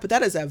always that, but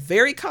that is a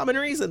very common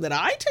reason that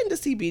I tend to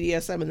see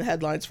BDSM in the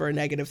headlines for a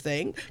negative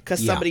thing,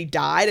 because somebody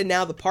died, and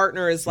now the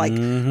partner is like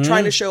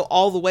trying to show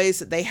all the ways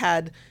that they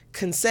had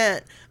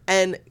consent.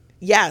 And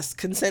yes,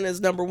 consent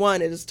is number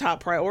one. It is top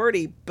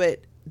priority,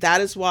 but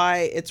that is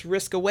why it's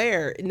risk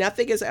aware.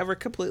 Nothing is ever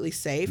completely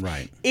safe.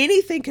 Right.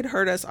 Anything can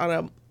hurt us on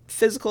a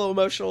physical,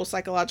 emotional,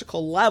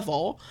 psychological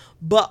level,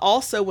 but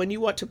also when you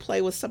want to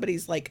play with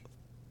somebody's like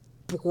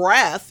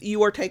breath,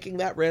 you are taking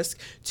that risk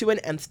to an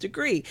nth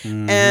degree.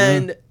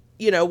 And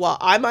while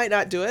I might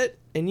not do it,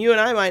 and you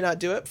and I might not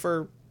do it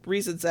for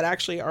reasons that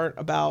actually aren't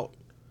about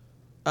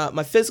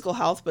my physical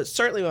health, but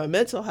certainly my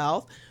mental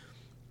health,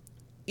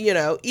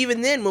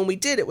 even then when we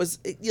did, it was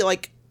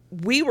like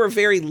we were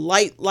very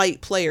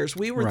light players.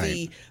 We were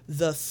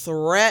the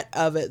threat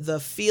of it, the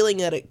feeling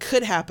that it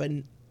could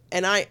happen.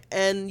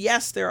 And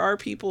yes, there are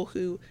people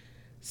who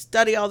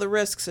study all the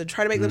risks and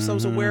try to make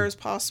themselves aware as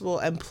possible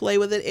and play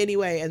with it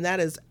anyway. And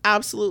that is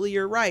absolutely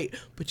your right.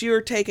 But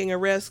you're taking a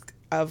risk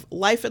of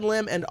life and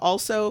limb, and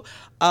also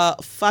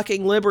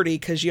fucking liberty,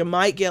 because you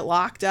might get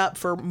locked up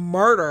for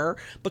murder,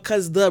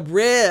 because the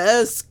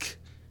risk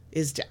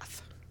is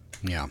death.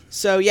 Yeah.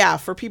 So yeah,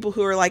 for people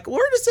who are like,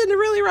 we're just into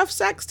really rough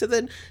sex, to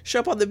then show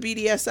up on the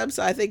BDSM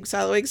side, I think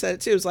Silent Wing said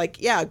it too. It's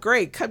like, yeah,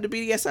 great, come to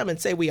BDSM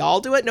and say we all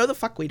do it. No, the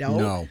fuck we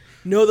don't.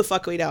 No, the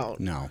fuck we don't.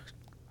 No.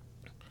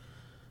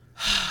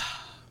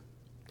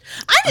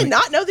 I did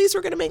not know these were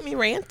going to make me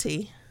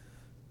ranty.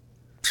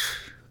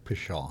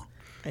 Pshaw.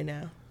 I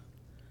know.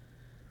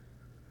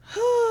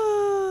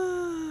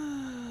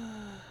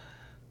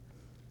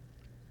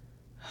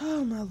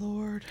 Oh, my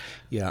Lord.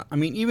 Yeah, I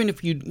mean, even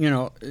if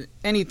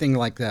anything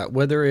like that,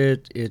 whether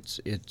it's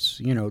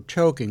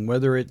choking,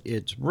 whether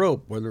it's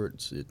rope, whether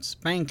it's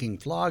spanking,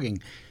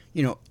 flogging,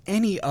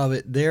 any of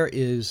it, there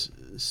is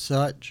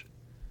such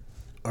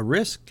a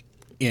risk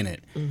in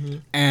it. Mm-hmm.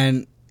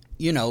 And,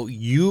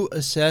 you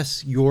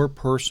assess your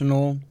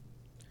personal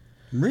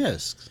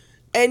risks.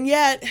 And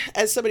yet,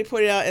 as somebody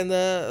pointed out in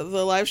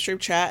the live stream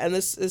chat, and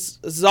this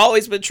has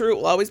always been true, it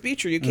will always be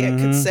true, you can't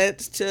consent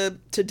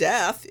to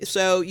death.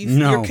 So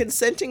you're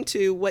consenting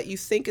to what you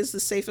think is the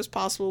safest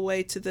possible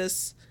way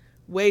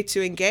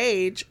to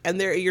engage,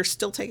 and you're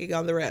still taking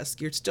on the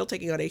risk. You're still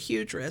taking on a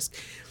huge risk.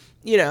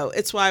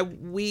 It's why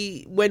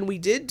when we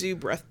did do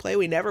breath play,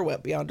 we never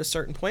went beyond a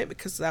certain point,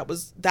 because that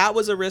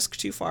was a risk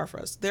too far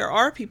for us. There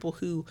are people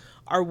who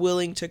are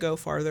willing to go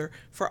farther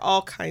for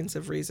all kinds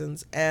of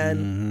reasons,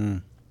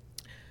 and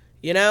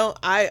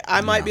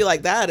I might be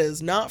like, that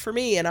is not for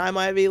me. And I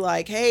might be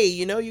like, hey,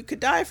 you could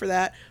die from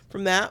that.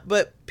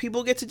 But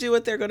people get to do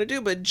what they're going to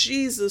do. But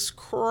Jesus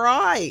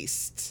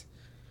Christ,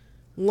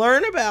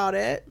 learn about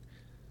it,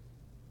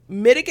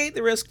 mitigate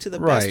the risk to the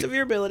best of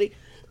your ability.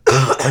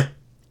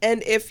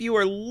 And if you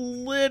are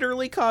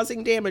literally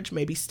causing damage,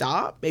 maybe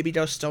stop. Maybe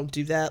just don't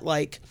do that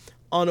like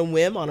on a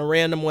whim on a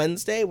random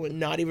Wednesday. We're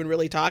not even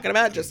really talking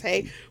about it. Just,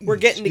 hey, we're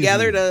getting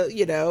together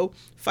to,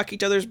 fuck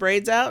each other's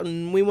brains out,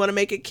 and we want to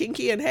make it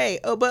kinky, and hey,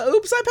 but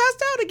oops, I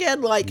passed out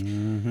again. Like,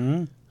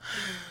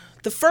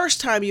 the first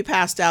time you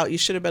passed out, you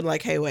should have been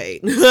like, hey,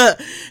 wait,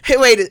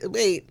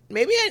 maybe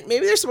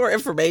there's some more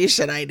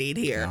information I need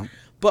here. Yeah.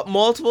 But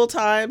multiple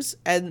times,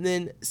 and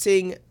then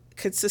seeing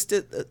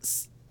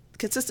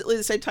consistently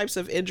the same types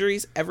of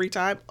injuries every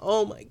time.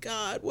 Oh my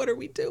God, what are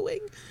we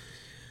doing?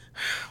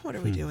 What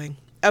are we doing?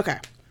 Okay.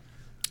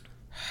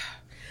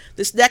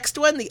 This next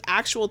one, the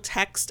actual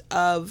text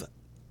of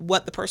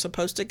what the person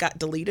posted got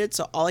deleted,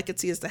 so all I could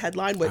see is the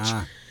headline, which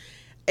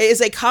is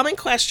a common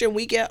question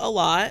we get a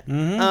lot.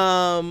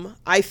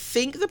 I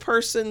think the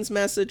person's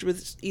message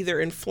was either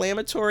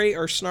inflammatory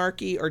or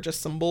snarky or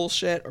just some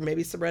bullshit or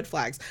maybe some red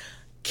flags.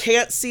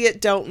 Can't see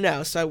it, don't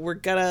know. So we're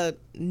gonna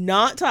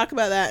not talk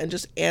about that and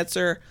just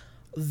answer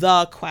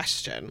the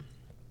question.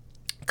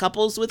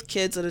 Couples with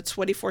kids in a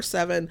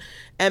 24/7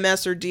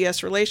 MS or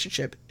DS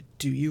relationship.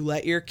 Do you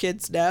let your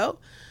kids know?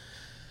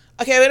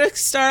 Okay, I'm going to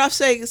start off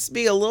saying this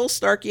being a little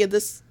snarky, and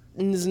this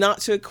is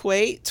not to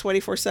equate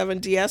 24/7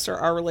 DS or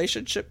our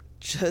relationship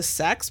to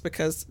sex,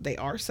 because they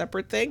are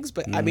separate things.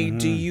 But I mean,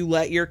 do you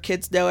let your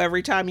kids know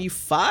every time you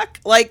fuck?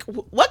 Like,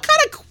 what kind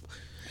of...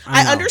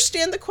 I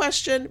understand the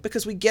question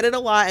because we get it a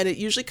lot, and it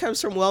usually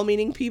comes from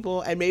well-meaning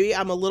people, and maybe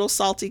I'm a little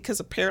salty because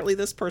apparently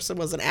this person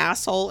was an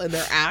asshole in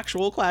their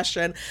actual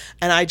question,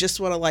 and I just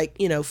want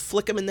to,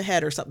 flick them in the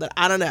head or something.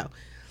 I don't know.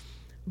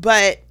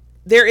 But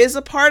there is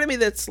a part of me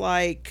that's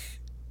like,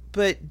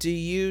 but do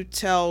you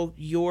tell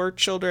your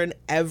children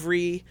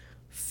every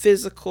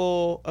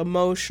physical,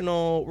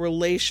 emotional,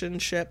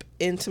 relationship,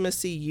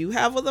 intimacy you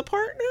have with a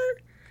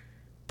partner?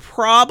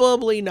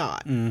 Probably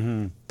not.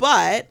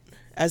 But...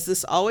 as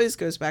this always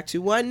goes back to,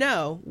 one,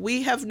 no,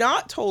 we have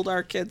not told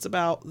our kids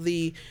about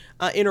the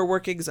inner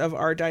workings of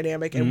our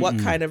dynamic and what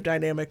kind of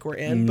dynamic we're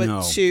in.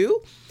 But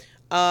two,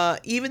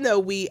 even though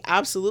we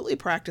absolutely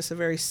practice a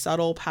very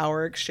subtle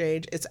power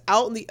exchange, it's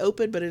out in the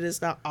open, but it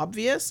is not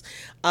obvious.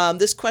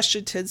 This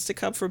question tends to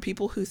come from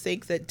people who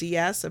think that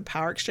DS and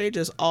power exchange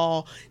is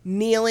all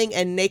kneeling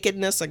and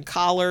nakedness and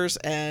collars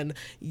and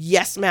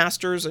yes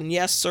masters and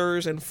yes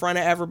sirs in front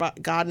of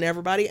everybody, God and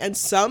everybody. And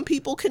some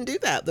people can do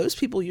that. Those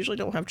people usually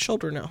don't have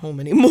children at home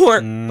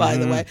anymore, by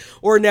the way,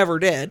 or never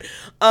did.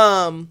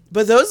 But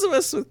those of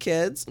us with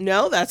kids,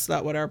 no, that's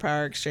not what our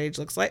power exchange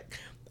looks like.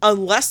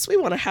 Unless we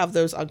want to have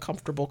those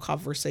uncomfortable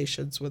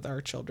conversations with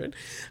our children.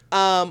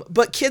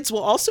 But kids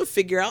will also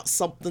figure out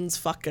something's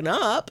fucking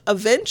up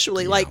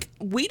eventually. Yeah. Like,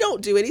 we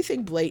don't do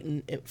anything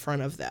blatant in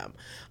front of them.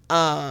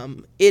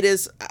 It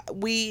is,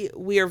 we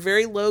are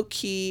very low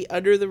key,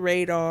 under the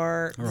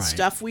radar. Right. The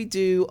stuff we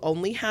do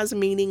only has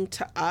meaning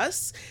to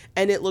us,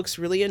 and it looks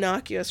really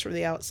innocuous from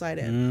the outside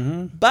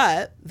in.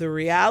 But the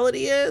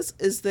reality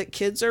is that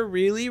kids are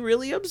really,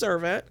 really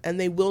observant, and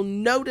they will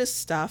notice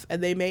stuff,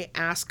 and they may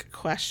ask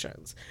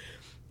questions.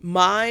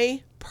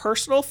 My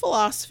personal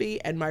philosophy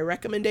and my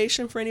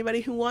recommendation for anybody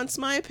who wants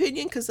my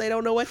opinion because they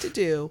don't know what to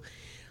do,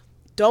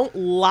 don't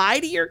lie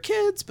to your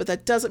kids, but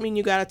that doesn't mean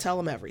you got to tell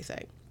them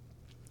everything.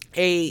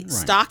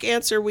 Stock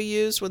answer we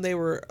used when they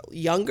were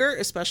younger,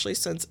 especially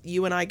since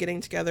you and I getting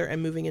together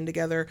and moving in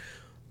together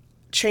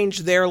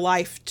changed their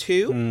life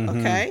too,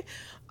 okay?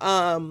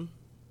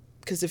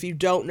 Because if you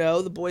don't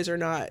know, the boys are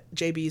not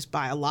JB's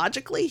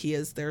biologically. He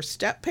is their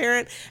step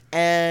parent,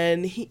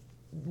 and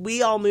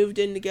we all moved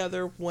in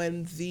together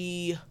when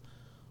the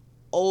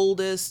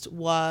oldest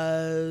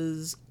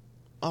was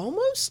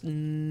almost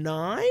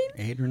 9?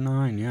 8 or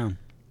 9, yeah.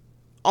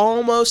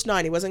 Almost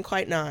 9. He wasn't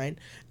quite 9.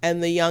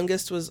 And the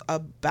youngest was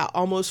about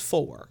almost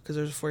 4, because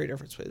there's a 4-year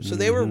difference. So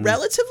they were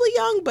relatively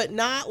young, but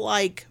not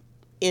like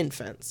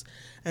infants.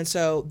 And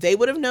so they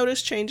would have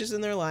noticed changes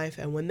in their life.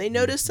 And when they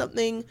noticed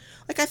something,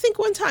 like I think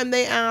one time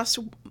they asked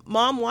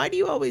Mom, why do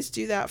you always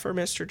do that for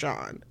Mr.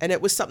 John? And it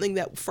was something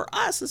that for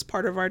us is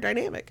part of our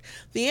dynamic.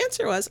 The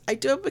answer was, I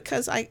do it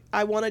because I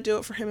want to do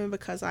it for him and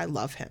because I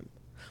love him.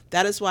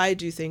 That is why I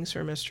do things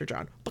for Mr.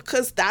 John,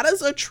 because that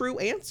is a true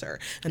answer.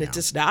 And it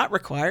does not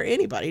require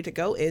anybody to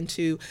go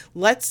into,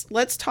 let's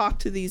talk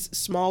to these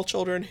small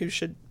children who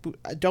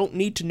don't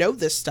need to know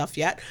this stuff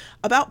yet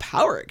about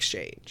power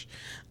exchange.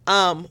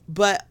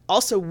 But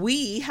also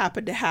we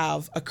happen to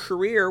have a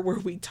career where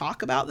we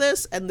talk about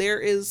this, and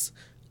there's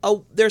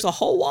a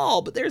whole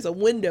wall, but there's a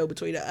window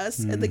between us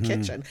and the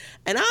kitchen.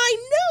 And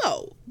I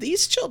know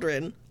these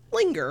children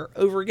linger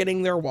over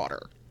getting their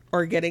water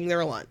or getting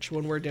their lunch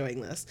when we're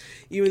doing this,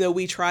 even though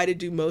we try to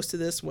do most of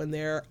this when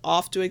they're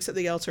off doing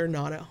something else or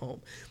not at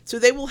home. So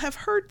they will have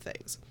heard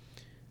things.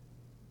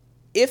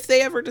 If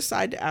they ever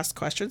decide to ask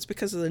questions,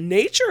 because of the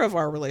nature of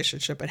our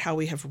relationship and how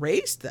we have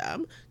raised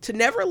them, to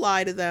never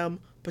lie to them,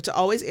 but to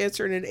always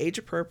answer in an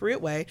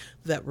age-appropriate way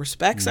that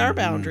respects our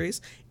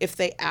boundaries. If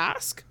they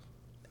ask,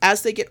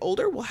 as they get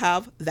older, we'll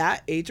have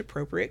that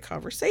age-appropriate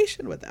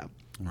conversation with them.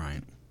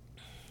 Right.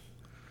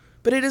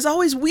 But it is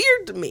always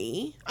weird to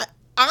me.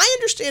 I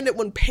understand it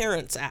when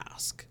parents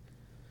ask.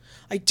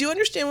 I do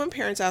understand when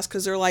parents ask,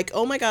 because they're like,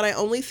 oh my God, I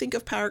only think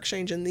of power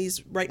exchange in these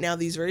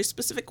very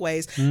specific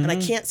ways, and I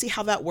can't see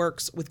how that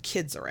works with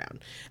kids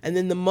around. And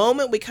then the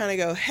moment we kind of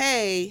go,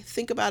 hey,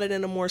 think about it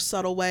in a more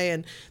subtle way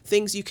and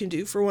things you can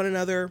do for one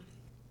another,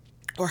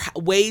 or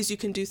ways you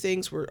can do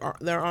things where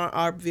there aren't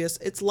obvious,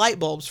 it's light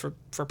bulbs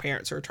for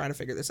parents who are trying to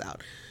figure this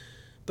out.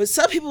 But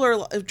some people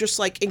are just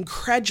like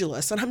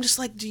incredulous. And I'm just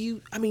like, do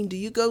you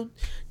go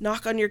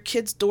knock on your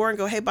kid's door and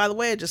go, hey, by the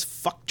way, I just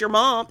fucked your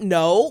mom?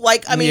 No.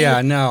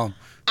 Yeah, no.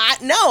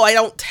 I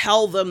don't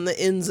tell them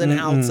the ins and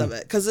outs of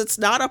it because it's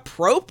not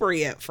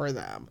appropriate for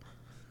them.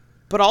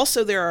 But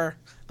also there are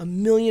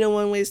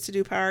 1,000,001 ways to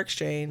do power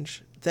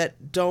exchange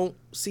that don't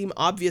seem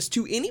obvious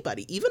to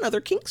anybody, even other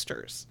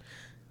kinksters.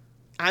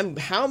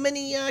 How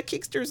many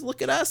kinksters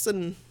look at us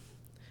and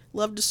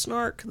love to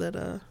snark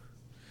that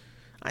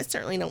I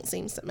certainly don't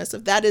seem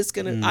submissive. That is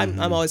going to,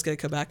 I'm always going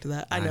to come back to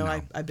that. I know.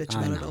 I bitch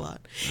about it a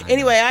lot.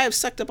 Anyway, I have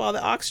sucked up all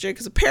the oxygen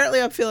because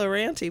apparently I'm feeling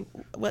ranty.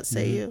 What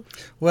say you?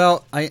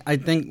 Well, I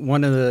think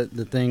one of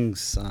the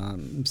things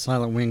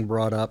Silent Wing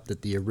brought up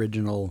that the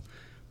original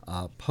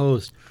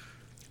post,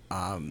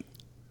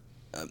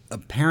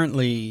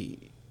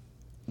 apparently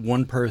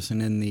one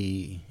person in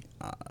the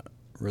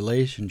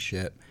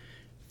relationship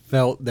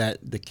felt that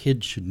the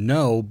kid should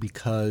know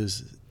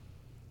because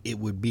it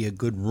would be a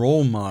good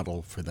role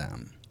model for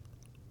them.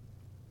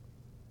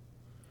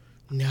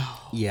 No.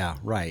 Yeah,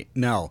 right.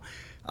 No.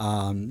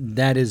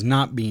 That is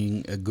not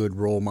being a good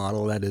role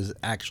model. That is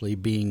actually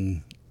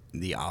being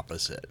the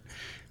opposite.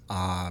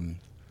 I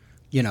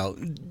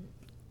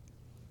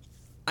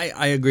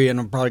agree, and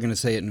I'm probably going to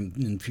say it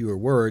in fewer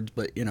words,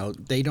 but,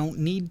 they don't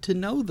need to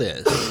know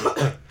this.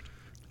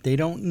 They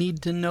don't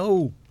need to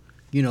know,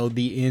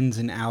 the ins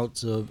and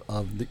outs of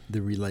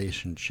the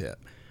relationship.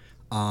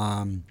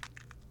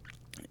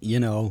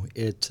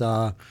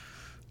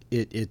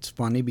 It's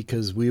funny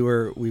because we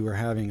were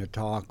having a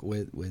talk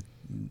with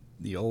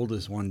the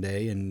oldest one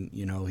day, and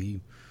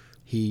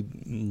he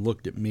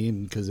looked at me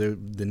because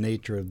of the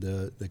nature of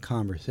the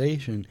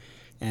conversation,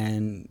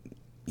 and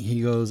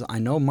he goes, I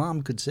know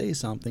Mom could say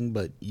something,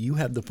 but you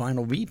have the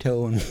final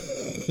veto on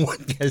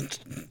what gets.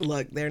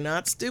 Look, they're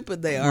not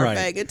stupid. They are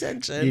paying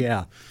attention.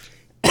 Yeah.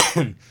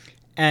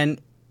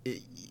 And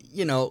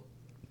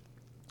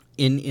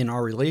in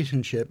our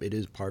relationship, it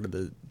is part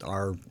of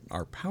our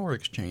power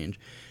exchange.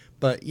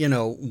 But,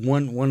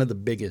 one of the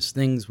biggest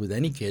things with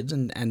any kids,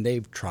 and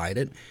they've tried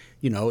it,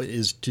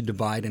 is to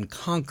divide and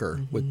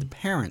conquer with the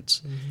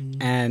parents.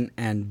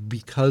 And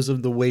because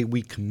of the way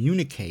we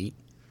communicate.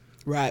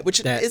 Right,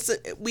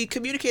 we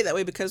communicate that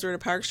way because we're in a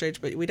power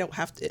exchange, but we don't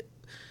have to,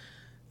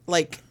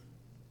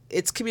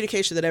 it's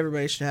communication that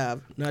everybody should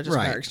have, not just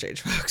power exchange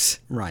folks.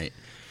 Right.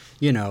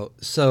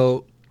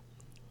 So...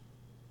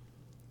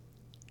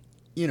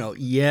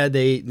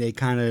 they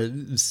kind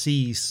of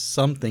see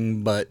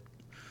something, but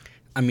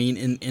I mean,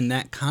 in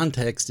that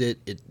context, it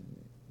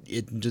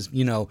just,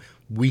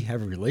 we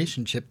have a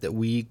relationship that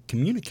we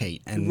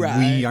communicate, and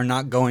we are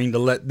not going to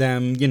let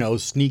them,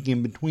 sneak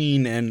in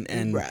between and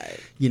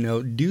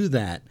do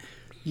that,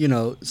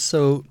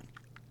 so.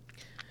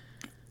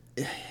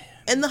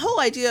 And the whole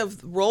idea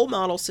of role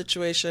model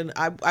situation,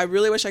 I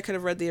really wish I could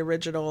have read the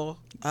original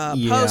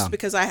post,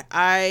 because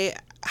I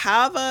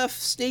have a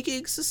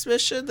sneaking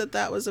suspicion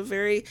that was a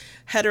very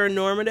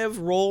heteronormative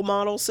role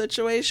model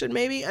situation,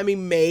 maybe. I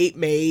mean,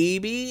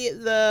 maybe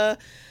there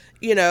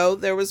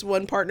was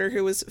one partner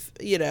who was,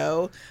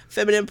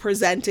 feminine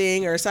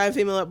presenting or assigned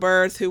female at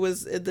birth who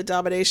was in the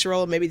domination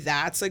role. Maybe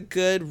that's a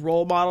good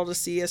role model to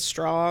see a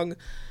strong,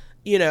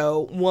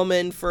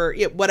 woman for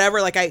whatever.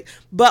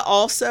 But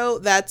also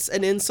that's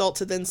an insult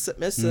to then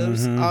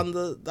submissives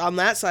on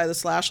that side of the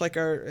slash.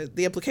 The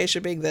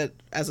implication being that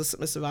as a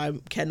submissive, I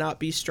cannot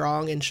be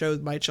strong and show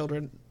my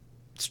children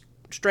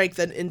strength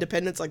and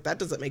independence. That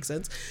doesn't make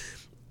sense.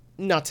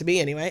 Not to me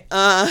anyway,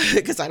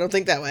 because I don't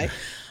think that way.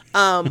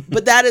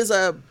 But that is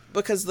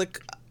because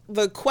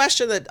the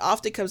question that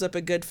often comes up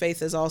in good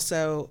faith is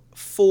also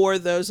for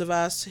those of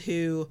us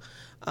who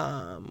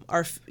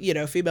are, you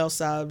know, female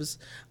subs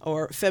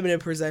or feminine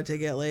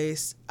presenting at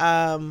least,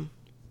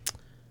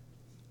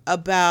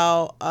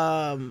 about,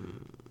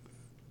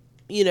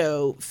 you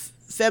know,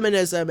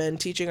 feminism and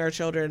teaching our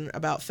children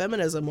about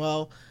feminism.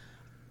 Well,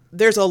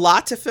 there's a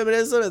lot to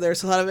feminism, and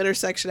there's a lot of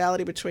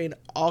intersectionality between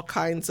all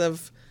kinds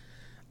of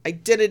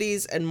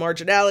identities and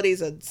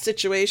marginalities and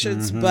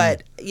situations.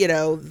 But, you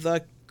know,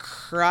 the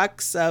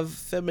crux of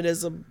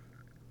feminism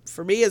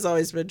for me has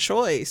always been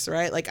choice,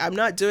 right? Like, I'm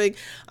not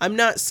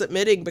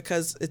submitting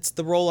because it's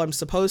the role I'm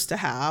supposed to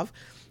have.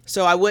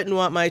 So I wouldn't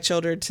want my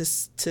children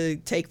to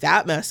take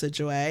that message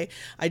away.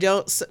 I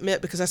don't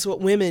submit because that's what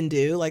women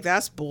do. Like,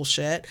 that's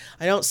bullshit.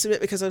 I don't submit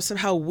because I'm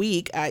somehow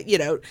weak, you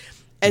know.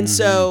 And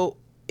so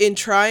in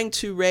trying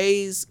to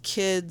raise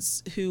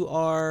kids who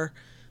are,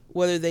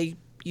 whether they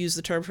use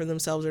the term for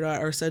themselves or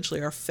not, are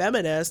essentially are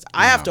feminist,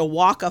 I have to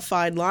walk a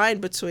fine line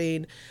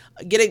between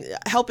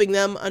helping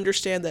them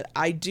understand that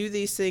I do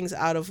these things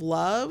out of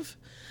love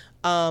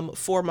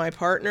for my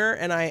partner,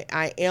 and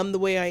I am the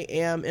way I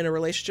am in a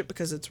relationship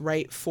because it's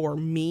right for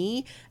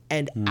me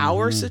and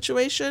our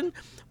situation,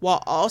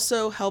 while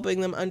also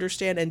helping them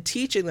understand and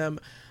teaching them,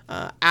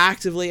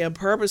 actively and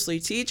purposely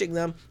teaching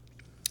them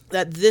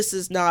that this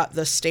is not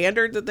the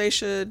standard that they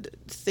should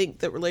think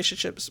that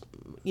relationships,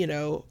 you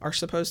know, are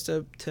supposed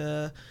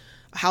to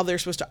how they're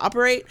supposed to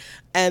operate,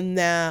 and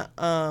that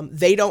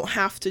they don't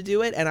have to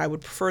do it. And I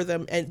would prefer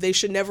them, and they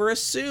should never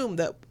assume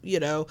that, you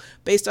know,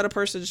 based on a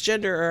person's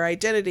gender or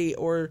identity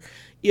or,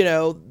 you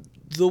know,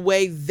 the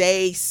way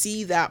they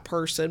see that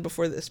person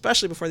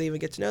especially before they even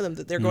get to know them,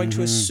 that they're going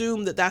to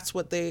assume that that's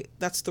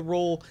the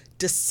role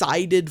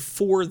decided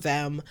for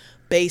them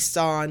based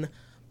on,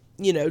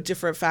 you know,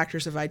 different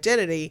factors of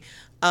identity.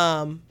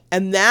 And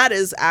that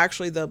is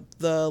actually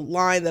the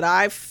line that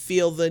I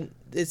feel that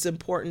it's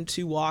important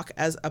to walk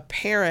as a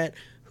parent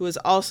who is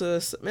also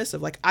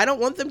submissive. Like, I don't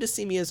want them to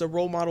see me as a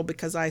role model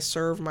because I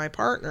serve my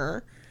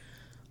partner.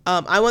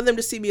 I want them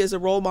to see me as a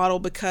role model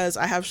because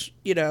I have,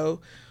 you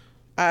know,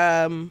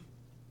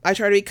 I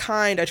try to be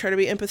kind. I try to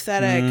be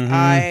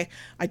empathetic.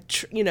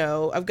 You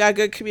know, I've got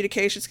good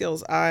communication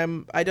skills. I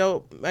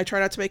try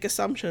not to make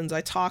assumptions. I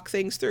talk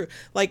things through.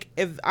 Like,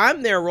 if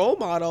I'm their role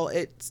model,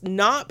 it's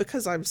not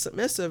because I'm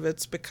submissive.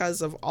 It's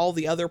because of all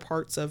the other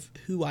parts of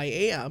who I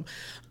am.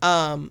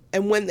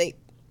 And when they,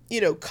 you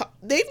know,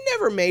 they've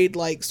never made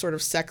like sort of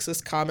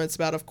sexist comments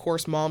about, of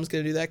course, mom's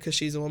going to do that because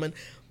she's a woman.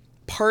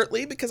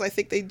 Partly because I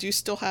think they do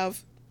still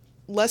have,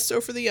 less so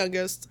for the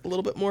youngest, a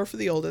little bit more for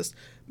the oldest,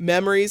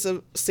 memories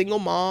of single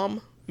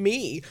mom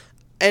me.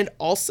 And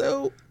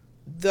also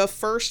the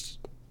first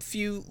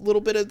few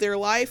little bit of their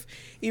life,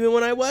 even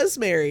when I was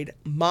married,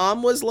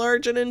 mom was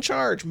large and in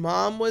charge.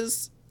 Mom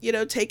was, you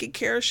know, taking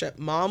care of shit.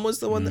 Mom was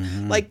the one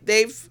that, like,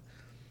 they've,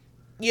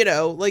 you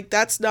know, like,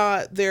 that's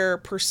not their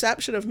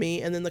perception of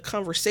me. And then the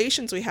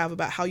conversations we have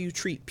about how you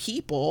treat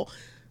people,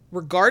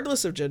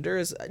 regardless of gender,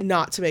 is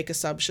not to make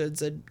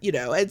assumptions. And, you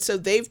know, and so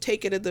they've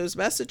taken in those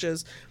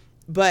messages.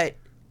 But,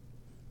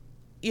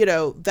 you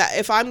know, that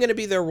if I'm going to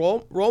be their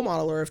role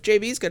model, or if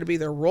JB's going to be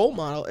their role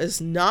model,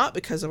 is not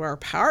because of our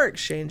power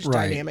exchange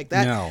dynamic.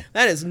 That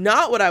is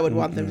not what I would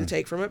want them to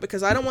take from it,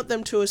 because I don't want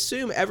them to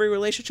assume every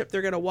relationship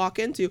they're going to walk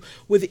into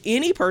with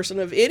any person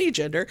of any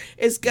gender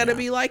is going to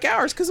be like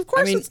ours, because of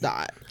course it's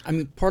not. I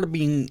mean, part of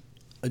being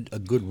a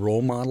good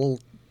role model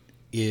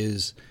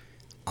is,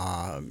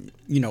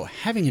 you know,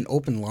 having an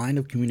open line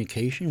of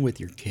communication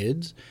with your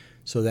kids,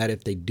 so that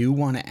if they do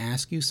want to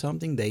ask you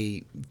something,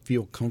 they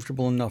feel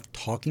comfortable enough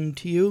talking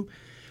to you.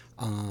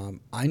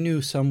 I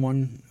knew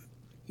someone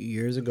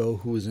years ago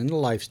who was in the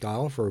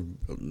lifestyle for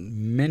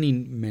many,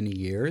 many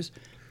years,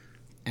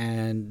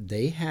 and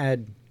they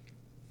had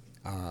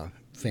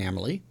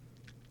family,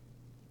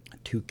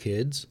 2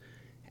 kids,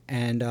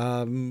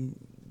 and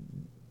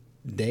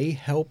they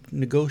helped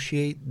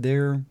negotiate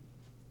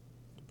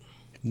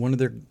one of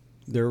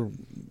their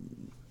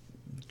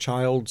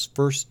child's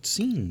first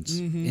scenes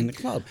in the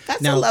club.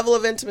 That's a level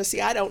of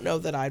intimacy I don't know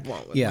that I'd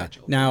want with my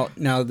children.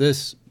 Now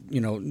this,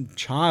 you know,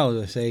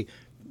 child, I say,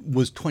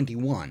 was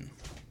 21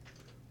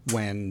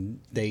 when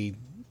they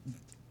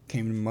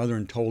came to mother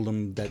and told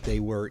them that they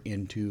were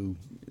into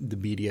the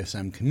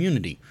BDSM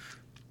community.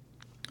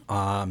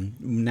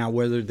 Now,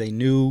 whether they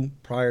knew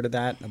prior to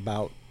that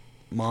about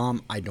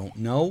mom, I don't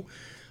know.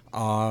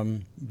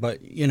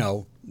 But, you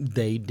know,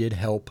 they did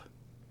help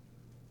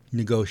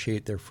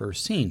negotiate their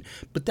first scene.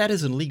 But that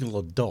is a legal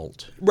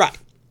adult. Right.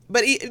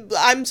 But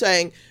I'm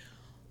saying,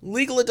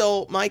 legal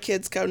adult, my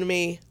kids come to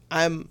me,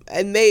 and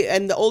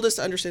the oldest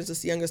understands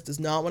this, the youngest does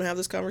not want to have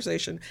this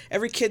conversation.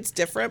 Every kid's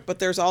different, but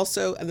there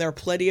are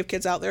plenty of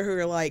kids out there who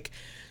are like,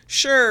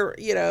 sure,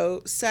 you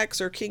know,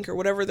 sex or kink or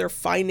whatever they're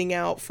finding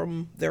out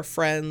from their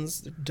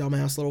friends, their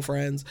dumbass little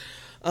friends,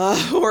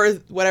 or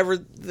whatever,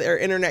 their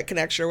internet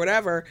connection or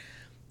whatever,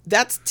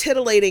 that's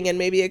titillating and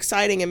maybe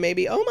exciting and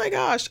maybe, oh my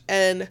gosh,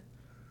 and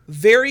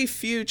very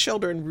few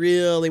children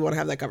really want to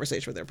have that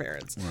conversation with their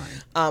parents.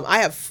 Right.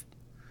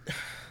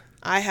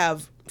 I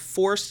have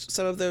forced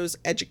some of those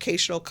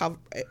educational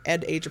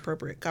and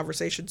age-appropriate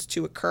conversations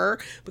to occur,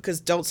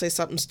 because don't say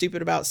something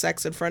stupid about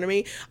sex in front of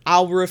me.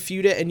 I'll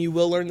refute it, and you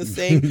will learn the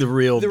thing, the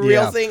real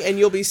thing, and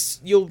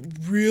you'll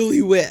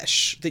really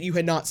wish that you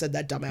had not said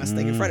that dumbass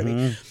thing in front of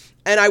me.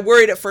 And I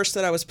worried at first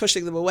that I was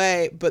pushing them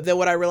away, but then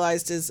what I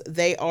realized is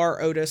they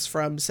are Otis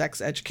from Sex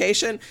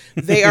Education.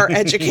 They are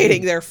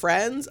educating their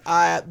friends.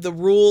 The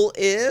rule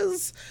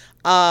is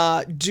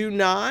do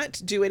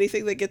not do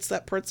anything that gets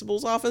that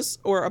principal's office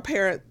or a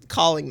parent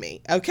calling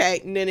me.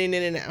 Okay? No.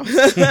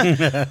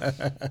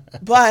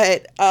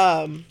 But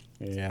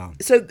yeah.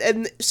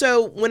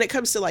 So when it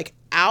comes to like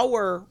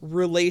our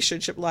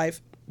relationship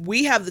life,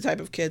 we have the type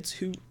of kids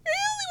who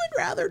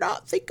rather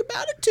not think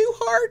about it too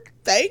hard.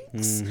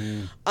 Thanks.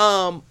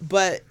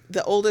 But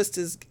the oldest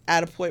is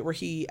at a point where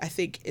he, I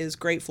think, is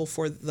grateful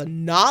for the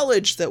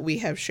knowledge that we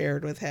have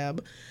shared with him,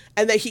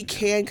 and that he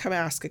can come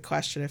ask a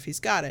question if he's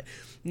got it.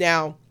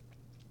 Now,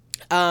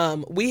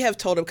 we have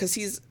told him, because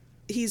he's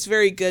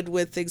very good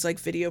with things like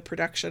video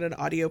production and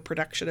audio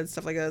production and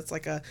stuff like that. It's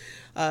like a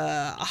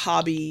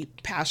hobby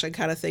passion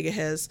kind of thing of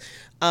his.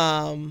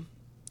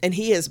 And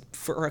he has,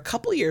 for a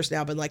couple years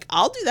now, been like,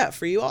 I'll do that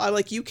for you. I'm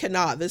like, you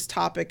cannot. This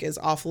topic is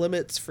off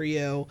limits for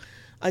you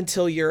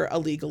until you're a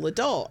legal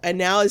adult. And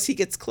now as he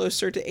gets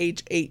closer to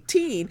age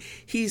 18,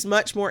 he's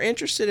much more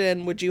interested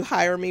in, would you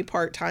hire me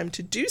part-time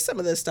to do some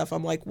of this stuff?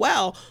 I'm like,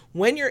 well,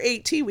 when you're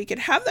 18, we can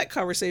have that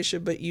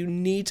conversation, but you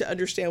need to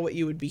understand what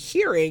you would be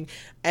hearing,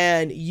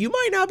 and you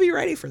might not be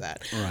ready for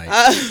that.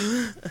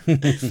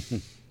 Right.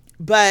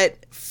 But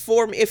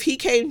for me, if he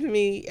came to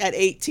me at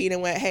 18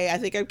 and went, hey, I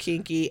think I'm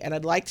kinky and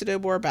I'd like to know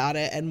more about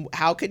it, and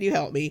how can you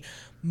help me?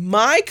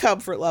 My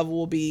comfort level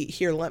will be,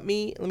 here, let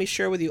me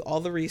share with you all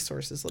the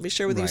resources. Let me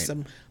share with you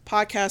some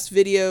podcast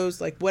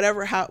videos, like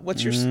whatever,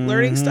 what's your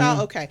learning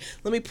style? Okay.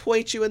 Let me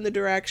point you in the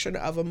direction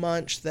of a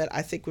munch that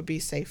I think would be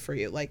safe for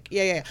you. Like,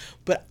 yeah.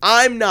 But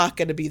I'm not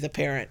going to be the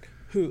parent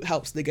who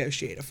helps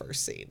negotiate a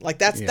first scene. Like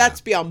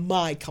that's beyond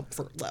my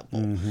comfort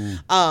level.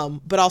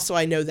 But also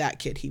I know that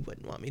kid, he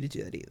wouldn't want me to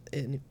do that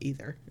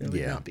either. It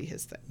would not be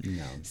his thing.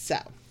 No. So,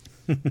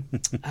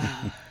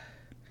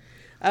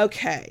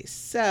 okay.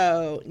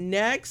 So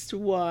next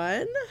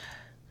one,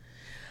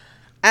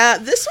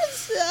 this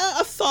one's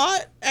a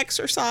thought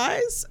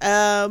exercise.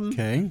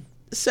 Okay.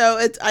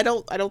 So I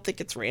don't think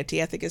it's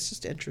ranty. I think it's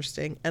just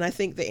interesting. And I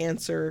think the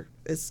answer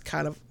is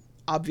kind of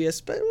obvious,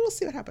 but we'll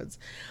see what happens.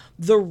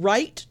 The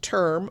right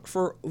term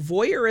for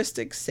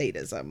voyeuristic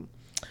sadism.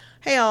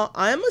 Hey y'all,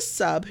 I'm a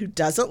sub who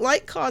doesn't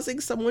like causing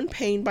someone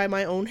pain by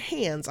my own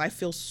hands. I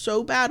feel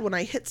so bad when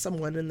I hit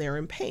someone and they're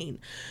in pain.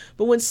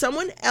 But when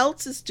someone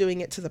else is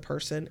doing it to the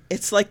person,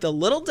 it's like the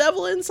little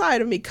devil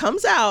inside of me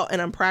comes out,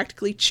 and I'm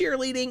practically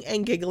cheerleading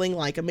and giggling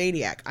like a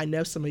maniac. I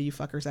know some of you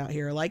fuckers out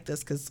here are like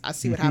this, because I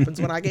see what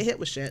happens when I get hit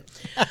with shit.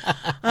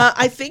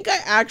 I think I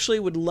actually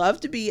would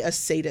love to be a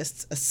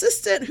sadist's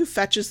assistant who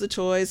fetches the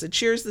toys and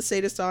cheers the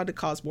sadist on to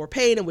cause more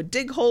pain and would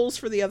dig holes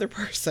for the other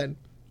person.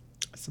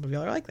 Some of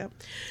y'all are like that.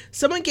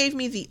 Someone gave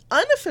me the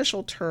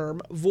unofficial term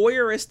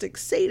voyeuristic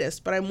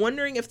sadist, but I'm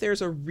wondering if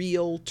there's a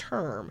real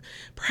term.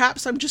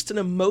 Perhaps I'm just an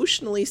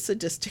emotionally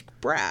sadistic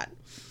brat.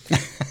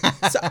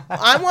 So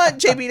I want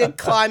JB to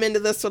climb into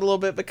this one a little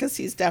bit, because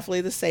he's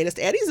definitely the sadist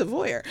and he's a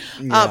voyeur.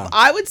 Yeah.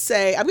 I would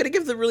say, I'm going to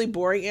give the really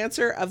boring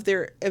answer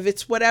if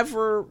it's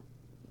whatever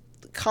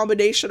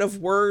combination of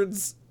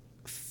words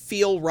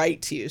feel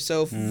right to you.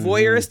 So if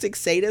voyeuristic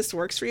sadist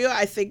works for you,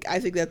 I think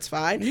that's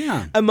fine.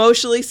 Yeah.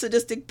 Emotionally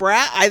sadistic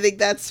brat, I think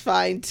that's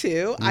fine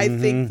too. I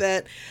think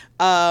that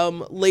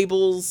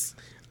labels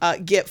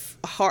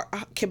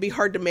can be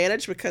hard to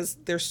manage, because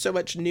there's so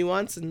much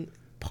nuance, and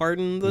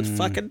pardon the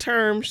fucking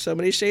term, so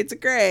many shades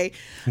of gray.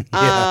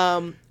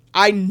 Yeah.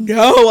 I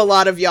know a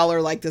lot of y'all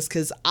are like this,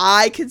 because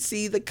I can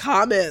see the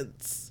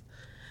comments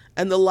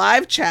and the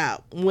live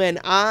chat when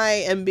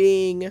I am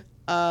being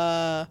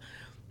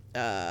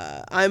I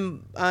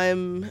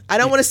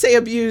don't want to say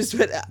abused,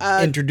 but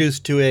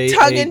introduced to a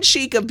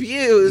tongue-in-cheek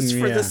abused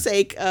for the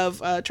sake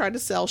of trying to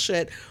sell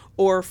shit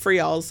or for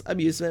y'all's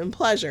amusement and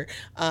pleasure.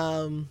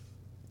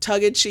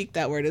 Tongue-in-cheek,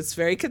 that word, it's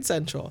very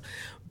consensual.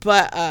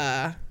 But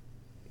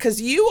because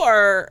every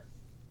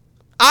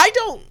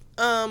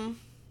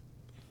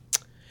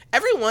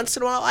once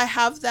in a while I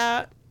have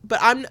that, but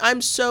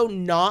I'm so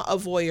not a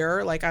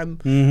voyeur. Like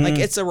like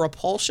it's a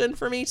repulsion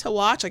for me to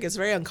watch. Like it's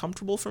very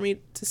uncomfortable for me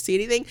to see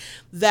anything,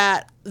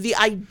 that the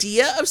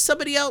idea of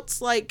somebody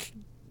else like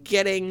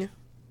getting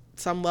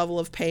some level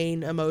of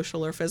pain,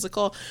 emotional or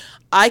physical,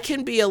 I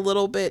can be a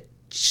little bit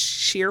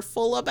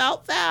cheerful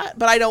about that,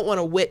 but I don't want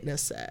to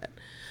witness it.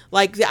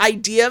 Like the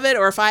idea of it,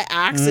 or if I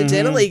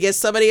accidentally get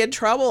somebody in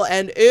trouble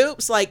and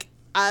oops, like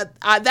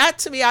that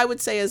to me, I would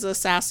say is a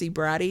sassy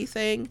bratty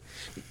thing.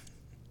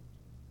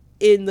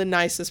 In the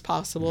nicest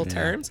possible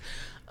terms.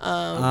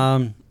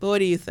 But what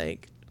do you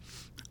think?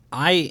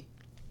 I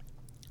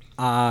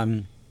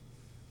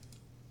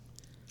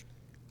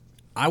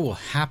will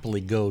happily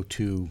go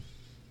to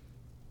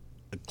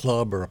a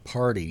club or a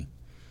party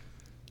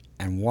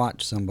and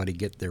watch somebody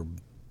get their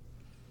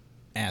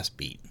ass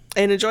beat.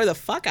 And enjoy the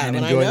fuck out and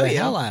of it. enjoy I know the you.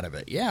 hell out of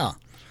it. Yeah.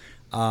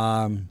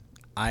 I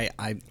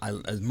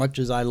as much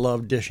as I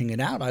love dishing it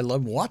out, I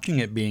love watching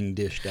it being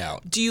dished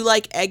out. Do you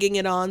like egging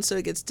it on so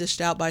it gets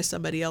dished out by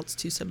somebody else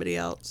to somebody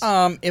else?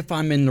 If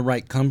I'm in the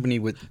right company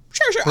with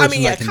Sure. I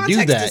mean, yeah, can do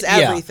context that, is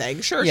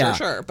everything. yeah.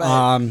 Sure. But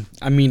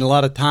I mean, a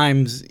lot of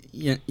times,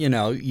 you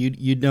know,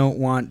 you don't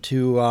want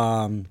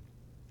to,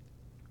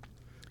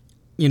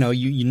 you know,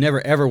 you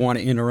never ever want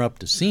to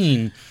interrupt a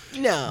scene.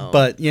 no.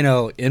 But, you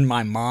know, in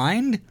my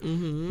mind,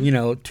 you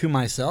know, to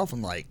myself,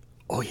 I'm like,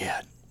 oh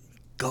yeah,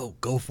 go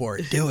for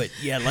it, do it.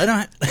 Yeah, let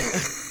on.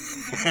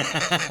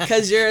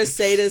 Because you're a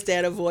sadist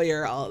and a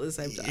voyeur all at the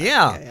same time.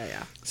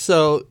 Yeah.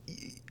 So,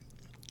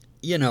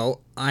 you know,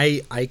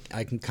 I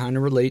can kind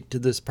of relate to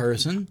this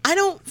person. I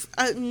don't.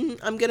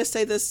 I'm gonna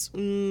say this.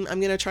 I'm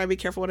gonna try and be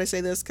careful when I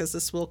say this because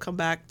this will come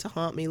back to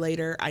haunt me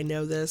later. I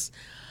know this.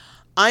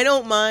 I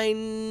don't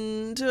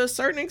mind to a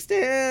certain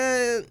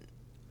extent.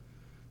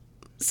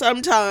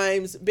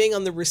 Sometimes being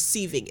on the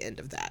receiving end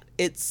of that,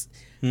 it's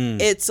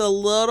a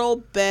little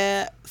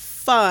bit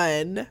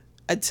fun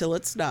until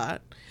it's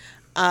not.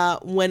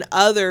 When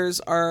others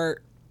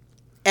are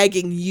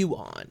egging you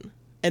on,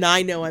 and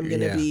I know I'm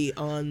going to be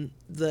on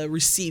the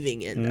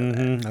receiving end of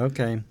it.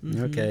 Okay.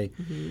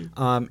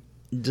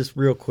 Just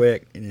real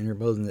quick, and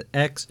interposing the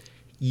X.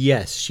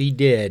 Yes, she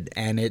did,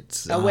 and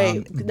it's. Oh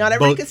wait, not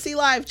everybody can see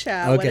live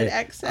chat. Okay. What did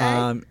X say?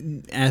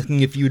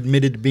 Asking if you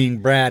admitted to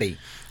being bratty,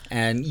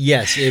 and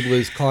yes, it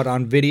was caught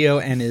on video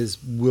and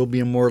will be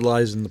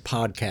immortalized in the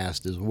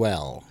podcast as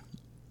well.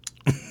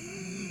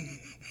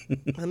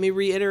 Let me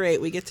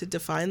reiterate: we get to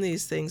define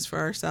these things for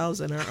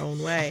ourselves in our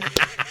own way,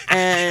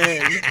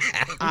 and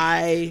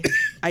I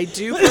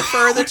do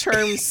prefer the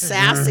term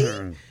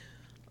sassy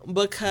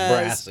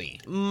because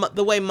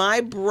the way my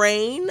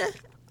brain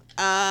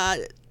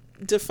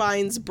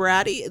defines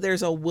bratty,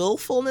 there's a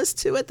willfulness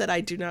to it that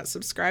I do not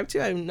subscribe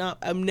to.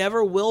 I'm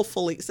never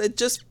willfully. So it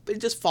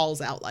just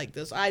falls out like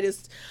this.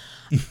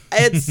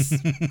 It's.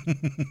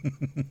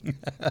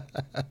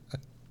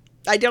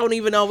 I don't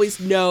even always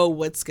know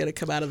what's going to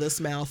come out of this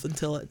mouth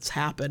until it's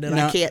happened, and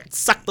I can't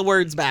suck the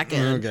words back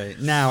in. Okay.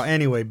 Now,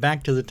 anyway,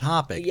 back to the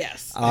topic.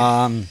 Yes.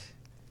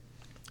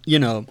 You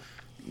know,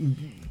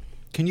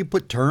 can you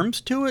put terms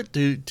to it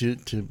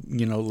to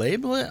you know,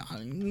 label it?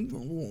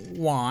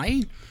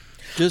 Why?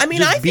 Just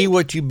be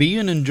what you be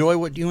and enjoy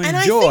what you enjoy. And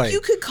I think you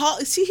could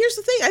here's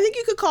the thing. I think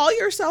you could call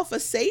yourself a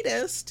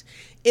sadist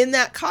in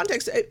that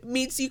context. It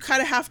means you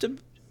kind of have to,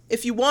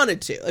 if you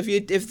wanted to,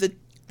 if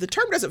the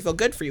term doesn't feel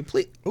good for you,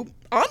 please.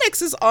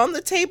 Onyx is on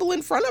the table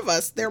in front of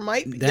us. There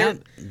might be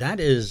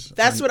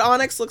that's what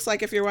Onyx looks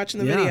like if you're watching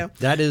the video.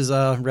 That is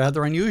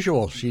rather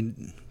unusual.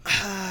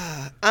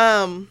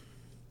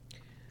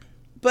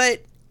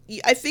 But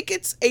I think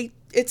it's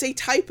a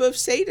type of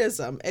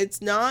sadism.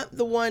 It's not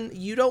the one,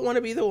 you don't want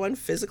to be the one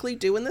physically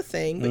doing the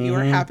thing, but you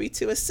are happy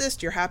to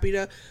assist. You're happy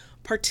to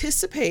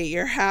participate.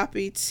 You're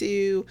happy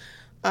to,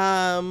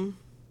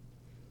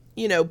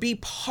 you know, be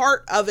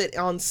part of it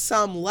on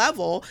some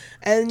level.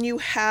 And you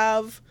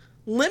have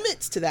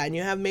limits to that. And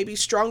you have maybe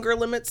stronger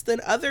limits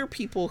than other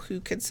people who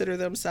consider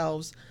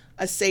themselves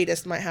a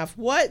sadist might have.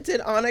 What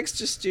did Onyx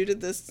just do to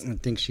this? I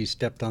think she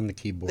stepped on the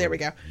keyboard. There we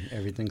go.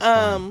 Everything's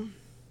fine.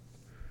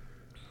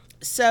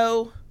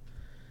 So,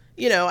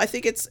 you know, I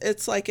think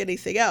it's like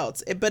anything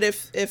else. But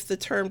if the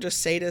term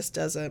just sadist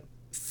doesn't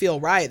feel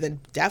right, then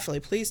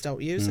definitely please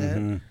don't use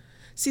it.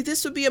 See,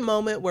 this would be a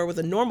moment where with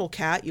a normal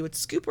cat, you would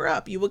scoop her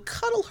up. You would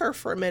cuddle her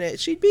for a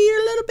minute. She'd be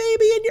your little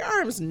baby in your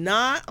arms,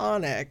 not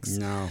Onyx.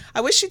 No.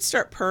 I wish she'd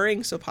start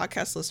purring so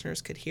podcast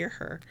listeners could hear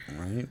her.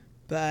 Right.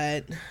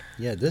 But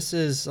yeah, this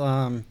is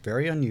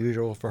very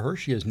unusual for her.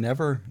 She has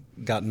never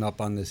gotten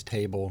up on this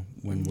table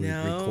when we've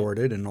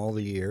recorded in all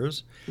the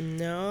years.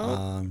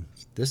 No.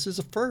 This is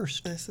a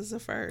first. This is a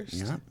first.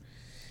 Yeah.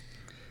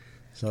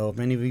 So if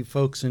any of you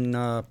folks in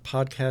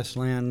podcast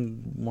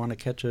land want to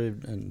catch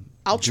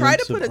I'll try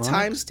to put a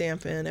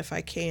timestamp in if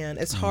I can.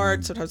 It's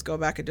hard sometimes to go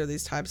back and do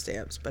these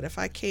timestamps, but if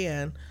I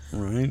can.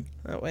 Right.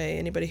 That way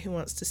anybody who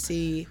wants to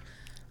see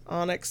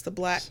Onyx the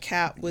black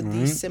cat with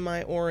the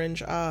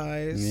semi-orange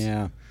eyes.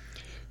 Yeah.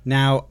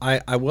 Now,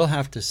 I will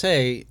have to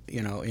say,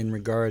 you know, in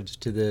regards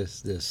to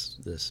this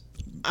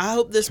I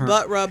hope this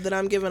butt rub that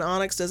I'm giving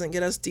Onyx doesn't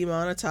get us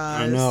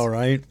demonetized. I know,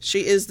 right?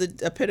 She is the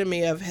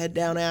epitome of head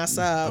down, ass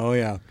up. Oh,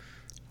 yeah.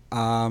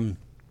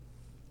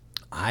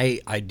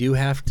 I do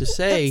have to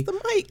say, that's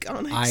the mic,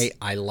 Onyx.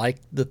 I like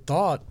the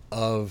thought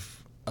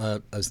of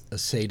a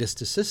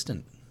sadist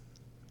assistant.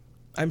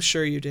 I'm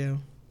sure you do.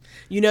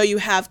 You know, you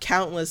have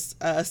countless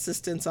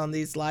assistants on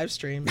these live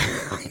streams.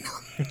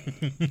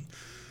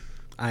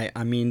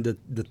 I mean,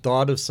 the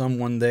thought of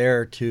someone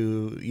there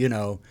to, you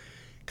know,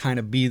 kind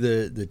of be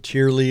the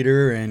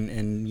cheerleader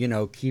and you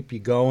know, keep you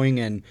going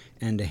and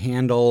to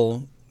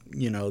handle,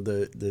 you know,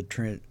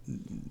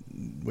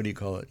 what do you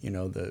call it? You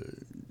know, the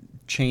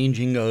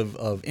changing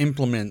of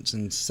implements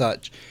and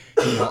such.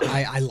 You know,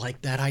 I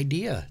like that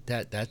idea.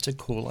 That's a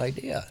cool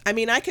idea. I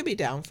mean, I could be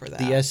down for that.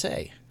 The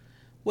SA.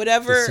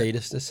 Whatever. The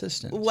sadist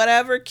assistant.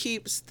 Whatever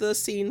keeps the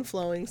scene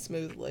flowing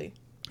smoothly.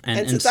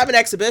 And since I'm an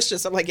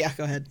exhibitionist, I'm like, yeah,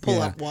 go ahead,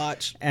 pull up,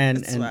 watch.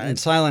 And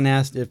Silent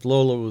asked if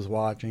Lola was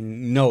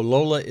watching. No,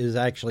 Lola is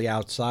actually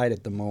outside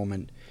at the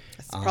moment.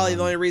 That's probably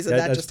the only reason that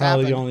just happened. That's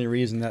probably the only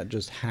reason that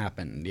just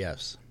happened.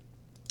 Yes.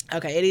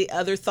 Okay. Any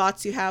other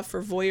thoughts you have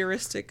for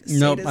voyeuristic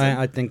sadism? Nope.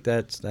 I think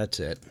that's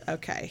it.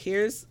 Okay.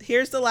 Here's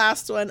the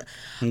last one.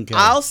 Okay.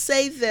 I'll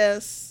say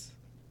this.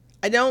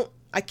 I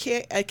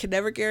can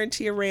never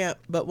guarantee a rant,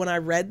 but when I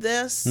read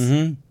this,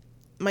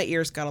 my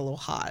ears got a little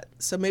hot.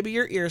 So maybe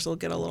your ears will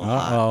get a little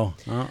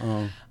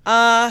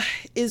hot.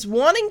 Is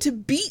wanting to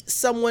beat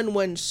someone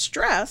when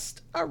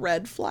stressed a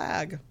red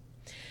flag?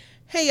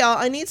 Hey y'all,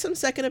 I need some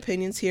second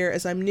opinions here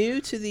as I'm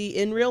new to the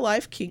in real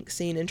life kink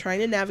scene and trying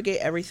to navigate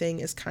everything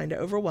is kind of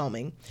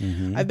overwhelming.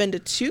 I've been to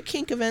 2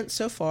 kink events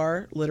so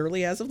far,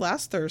 literally as of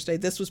last Thursday.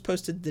 This was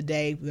posted the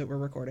day that we're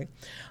recording.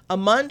 A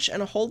munch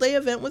and a whole day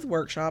event with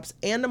workshops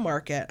and a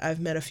market.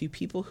 I've met a few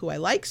people who I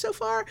like so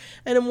far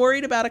and I'm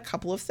worried about a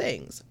couple of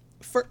things.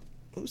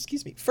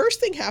 First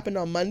thing happened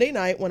on Monday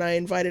night when I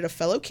invited a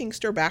fellow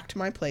kinkster back to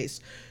my place.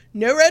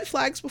 No red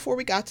flags before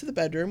we got to the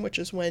bedroom, which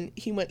is when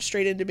he went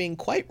straight into being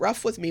quite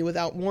rough with me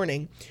without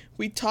warning.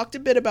 We talked a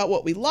bit about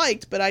what we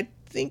liked, but I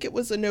think it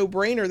was a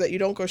no-brainer that you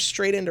don't go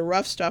straight into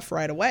rough stuff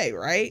right away,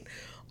 right?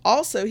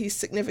 Also, he's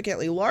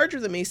significantly larger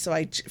than me, so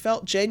I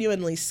felt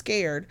genuinely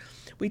scared.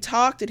 We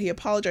talked and he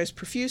apologized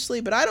profusely,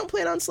 but I don't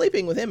plan on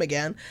sleeping with him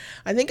again.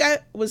 I think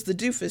I was the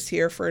doofus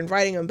here for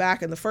inviting him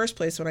back in the first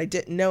place when I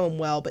didn't know him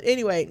well, but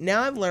anyway,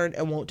 now I've learned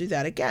and won't do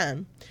that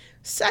again.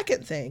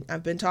 Second thing,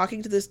 I've been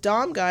talking to this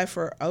Dom guy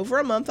for over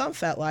a month on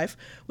FetLife,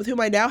 with whom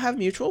I now have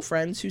mutual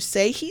friends who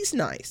say he's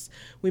nice.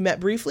 We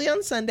met briefly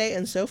on Sunday,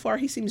 and so far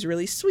he seems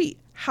really sweet.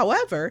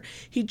 However,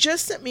 he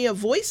just sent me a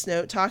voice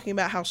note talking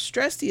about how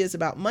stressed he is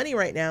about money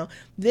right now,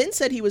 then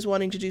said he was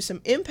wanting to do some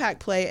impact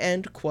play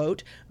and,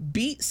 quote,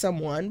 beat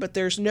someone, but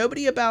there's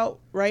nobody about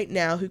right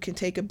now who can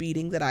take a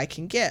beating that I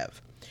can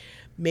give.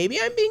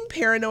 Maybe I'm being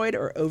paranoid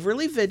or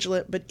overly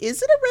vigilant, but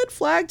is it a red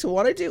flag to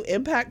want to do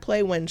impact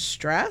play when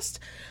stressed?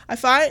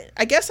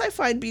 I guess I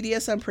find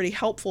BDSM pretty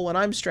helpful when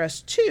I'm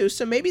stressed too,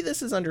 so maybe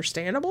this is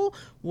understandable.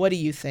 What do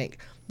you think?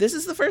 This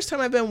is the first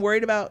time I've been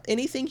worried about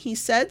anything he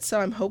said,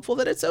 so I'm hopeful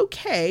that it's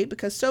okay,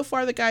 because so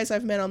far the guys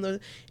I've met on the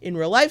in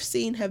real life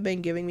scene have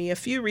been giving me a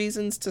few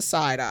reasons to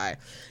side-eye.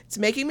 It's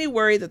making me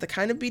worry that the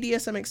kind of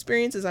BDSM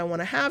experiences I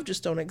want to have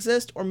just don't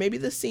exist, or maybe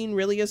the scene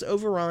really is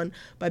overrun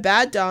by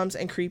bad doms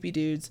and creepy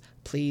dudes.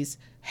 Please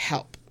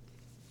help.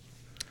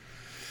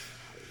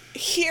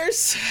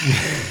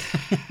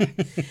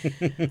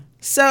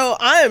 So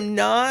I am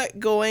not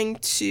going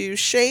to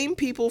shame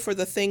people for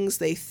the things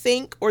they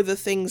think or the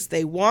things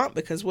they want,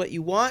 because what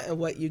you want and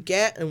what you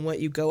get and what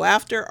you go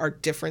after are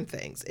different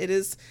things.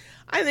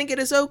 I think it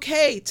is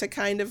okay to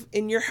kind of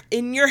in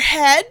your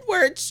head,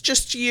 where it's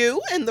just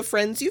you and the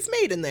friends you've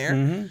made in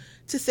there,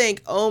 to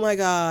think, oh my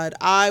God,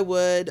 I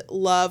would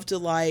love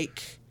to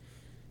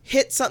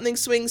hit something,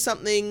 swing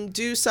something,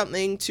 do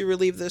something to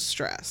relieve this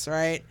stress,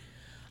 right?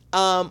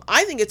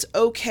 I think it's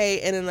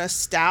okay in an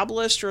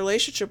established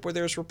relationship where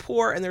there's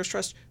rapport and there's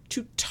trust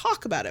to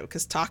talk about it,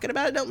 because talking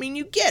about it don't mean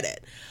you get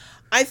it.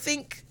 I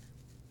think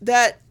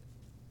that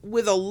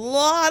with a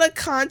lot of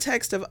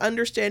context of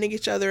understanding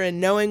each other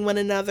and knowing one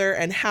another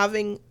and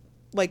having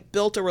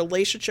built a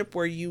relationship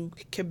where you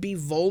can be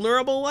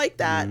vulnerable like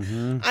that,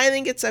 I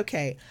think it's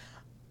okay.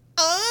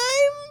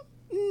 I'm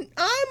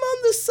on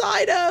the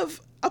side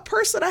of a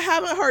person I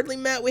haven't hardly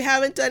met. We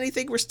haven't done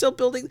anything. We're still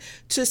building.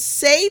 To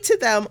say to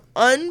them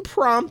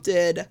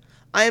unprompted,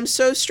 I am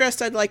so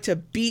stressed I'd like to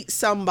beat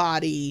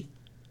somebody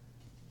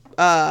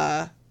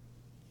who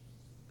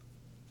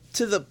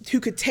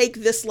could take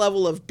this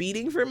level of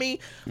beating for me.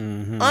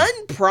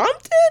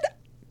 Unprompted?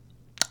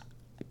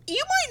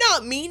 You might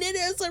not mean it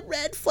as a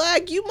red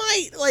flag. You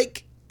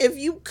might, if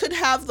you could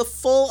have the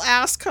full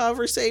ass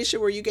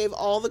conversation where you gave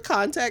all the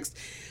context,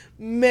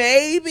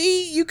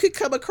 maybe you could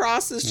come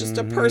across as just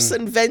a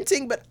person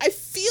venting, but I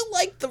feel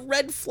like the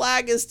red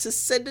flag is to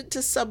send it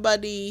to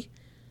somebody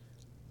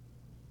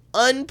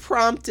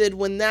unprompted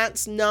when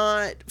that's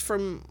not,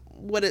 from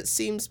what it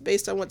seems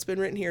based on what's been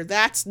written here,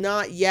 that's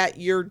not yet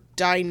your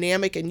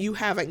dynamic and you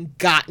haven't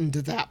gotten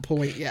to that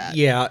point yet.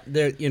 Yeah,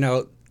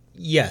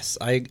 yes,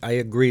 I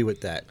agree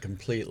with that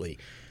completely.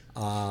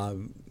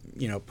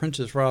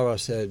 Princess Rava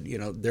said,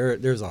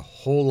 there's a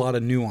whole lot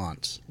of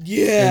nuance in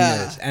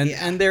this.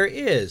 And there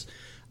is.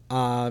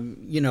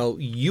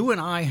 You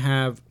and I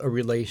have a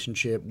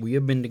relationship. We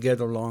have been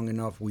together long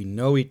enough. We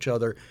know each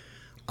other.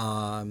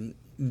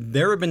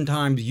 There have been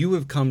times you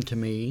have come to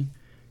me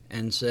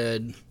and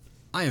said,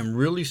 I am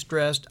really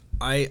stressed.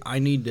 I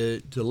need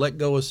to let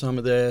go of some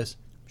of this.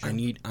 Sure.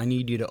 I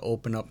need you to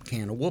open up a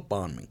can of whoop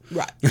on me.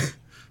 Right.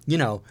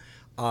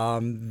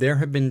 There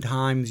have been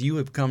times you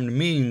have come to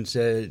me and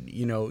said,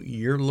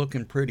 you're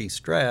looking pretty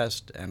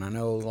stressed and I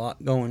know a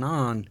lot going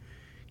on.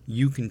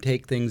 You can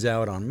take things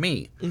out on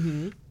me.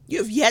 Mm-hmm. You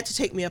have yet to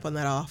take me up on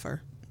that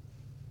offer.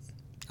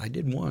 I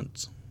did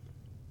once.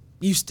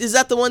 Is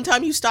that the one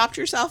time you stopped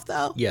yourself,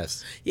 though?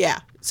 Yes. Yeah.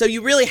 So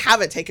you really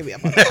haven't taken me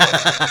up on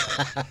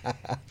that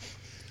offer.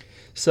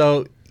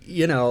 So,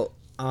 you know,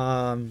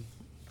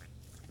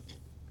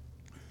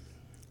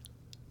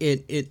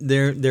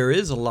 there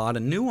is a lot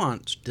of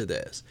nuance to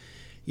this.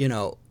 You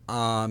know,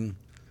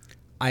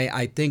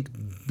 I think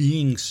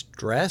being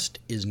stressed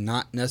is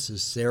not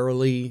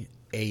necessarily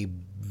a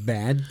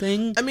bad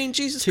thing. I mean,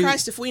 Jesus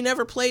Christ, if we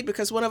never played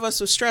because one of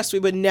us was stressed, we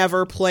would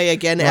never play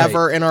again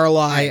ever in our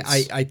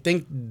lives. I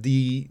think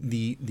the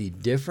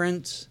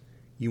difference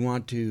you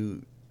want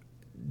to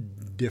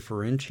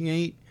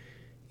differentiate,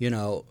 you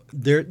know,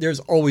 there's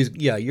always,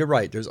 yeah, you're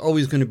right. There's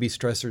always going to be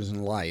stressors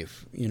in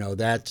life. You know,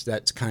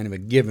 that's kind of a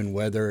given,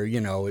 whether,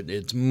 you know,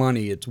 it's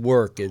money, it's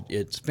work,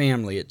 it's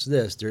family, it's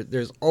this.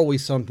 There's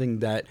always something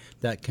that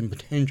can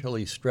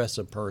potentially stress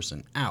a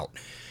person out.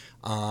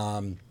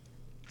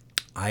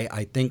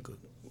 I think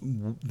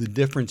the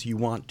difference you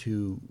want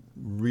to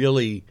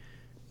really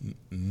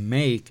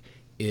make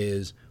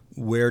is,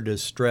 where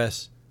does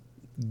stress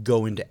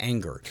go into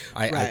anger?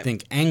 I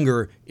think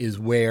anger is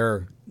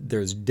where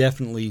there's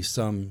definitely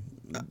some,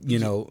 you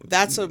know...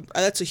 That's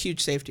a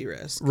huge safety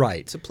risk.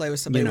 Right. To play with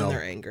somebody when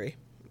they're angry.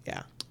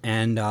 Yeah.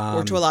 And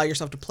or to allow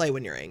yourself to play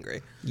when you're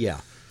angry. Yeah.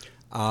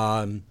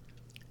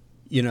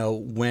 You know,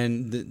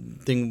 when the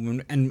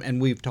thing...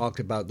 And we've talked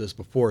about this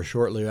before,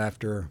 shortly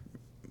after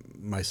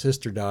my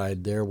sister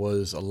died, there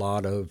was a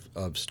lot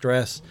of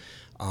stress.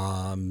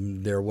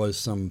 There was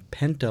some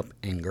pent-up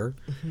anger,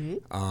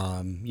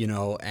 you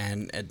know,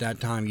 and at that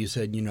time you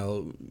said, you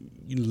know,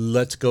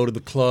 let's go to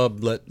the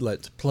club,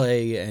 let's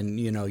play, and,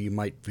 you know, you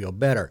might feel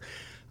better.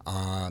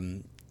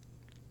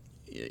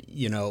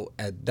 You know,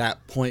 at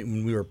that point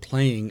when we were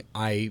playing,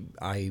 I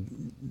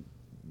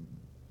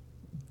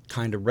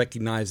kind of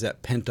recognized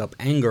that pent-up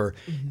anger,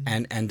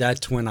 and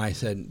that's when I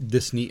said,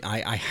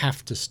 I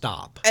have to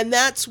stop. And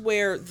that's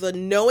where the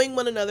knowing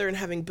one another and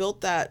having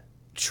built that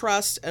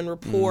trust and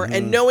rapport,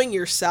 and knowing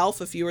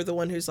yourself, if you are the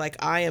one who's like,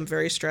 I am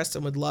very stressed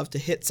and would love to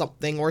hit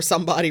something or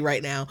somebody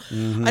right now,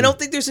 I don't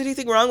think there's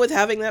anything wrong with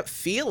having that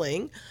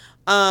feeling.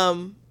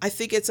 I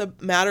think it's a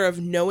matter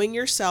of knowing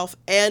yourself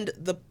and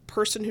the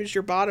person who's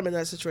your bottom in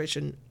that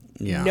situation,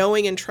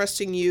 knowing and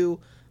trusting you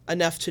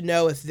enough to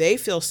know if they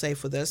feel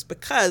safe with this,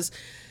 because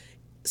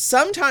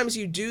sometimes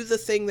you do the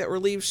thing that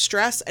relieves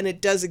stress and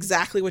it does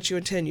exactly what you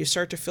intend. You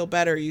start to feel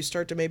better. You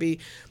start to maybe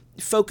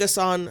focus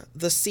on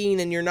the scene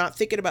and you're not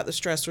thinking about the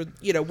stress, or,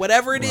 you know,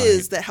 whatever it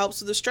is that helps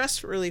with the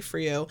stress relief for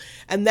you.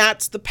 And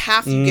that's the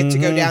path you get to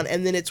go down.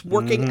 And then it's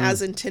working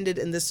as intended.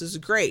 And this is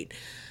great.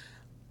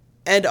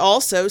 And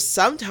also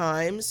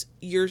sometimes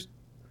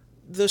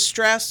the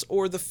stress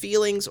or the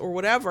feelings or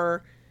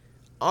whatever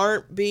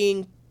aren't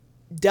being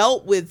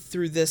dealt with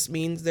through this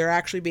means, they're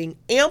actually being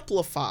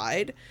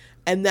amplified.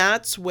 And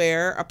that's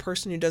where a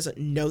person who doesn't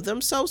know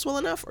themselves well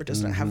enough, or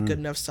does not have good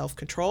enough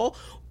self-control,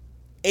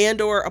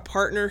 and or a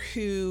partner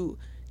who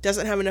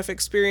doesn't have enough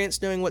experience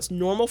knowing what's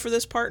normal for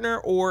this partner,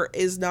 or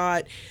is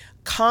not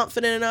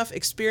confident enough,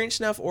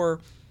 experienced enough,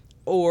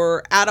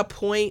 or at a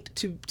point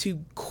to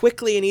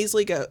quickly and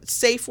easily go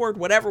safe word,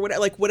 whatever,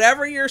 like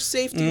whatever your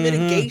safety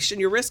mitigation,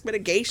 your risk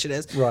mitigation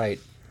is. Right.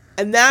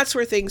 And that's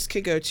where things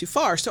can go too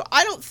far. So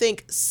I don't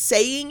think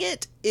saying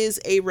it is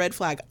a red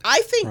flag.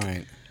 I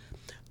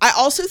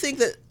also think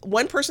that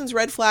one person's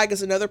red flag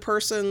is another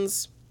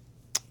person's,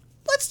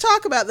 let's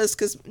talk about this,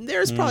 because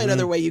there's probably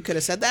another way you could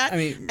have said that. I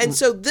mean, and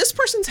so this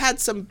person's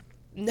had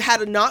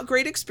a not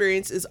great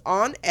experience, is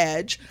on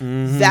edge.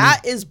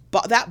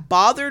 That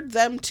bothered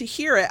them to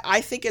hear it.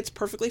 I think it's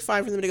perfectly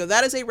fine for them to go,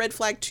 that is a red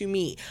flag to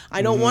me.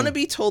 I don't want to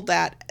be told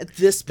that at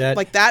this point.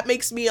 Like, that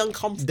makes me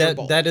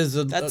uncomfortable.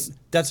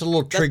 That's a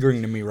little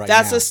triggering to me right now.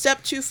 That's a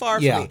step too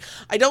far for me.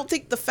 I don't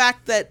think the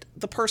fact that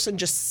the person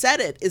just said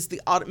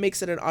it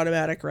makes it an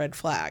automatic red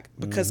flag,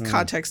 because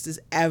context is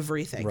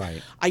everything.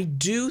 Right. I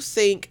do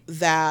think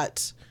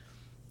that,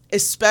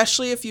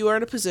 especially if you are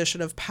in a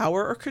position of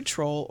power or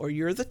control, or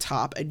you're the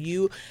top and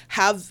you're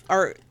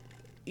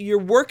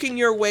working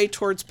your way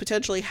towards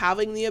potentially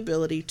having the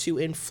ability to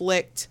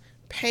inflict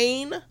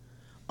pain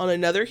on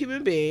another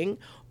human being,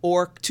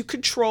 or to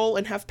control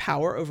and have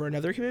power over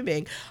another human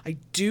being, I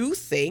do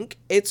think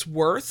it's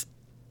worth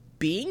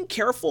being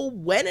careful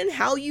when and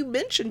how you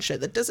mention shit.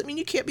 That doesn't mean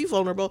you can't be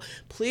vulnerable.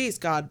 Please,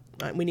 God,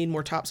 we need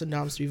more tops and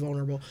noms to be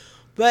vulnerable.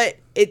 But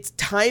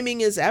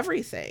timing is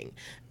everything.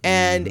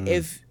 And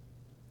if,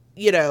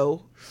 you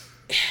know,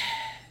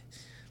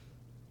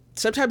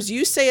 sometimes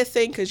you say a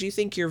thing because you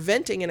think you're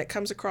venting, and it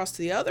comes across to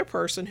the other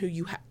person who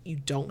you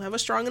don't have a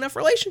strong enough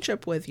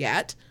relationship with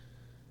yet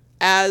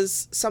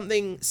as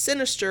something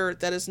sinister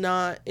that is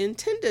not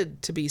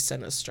intended to be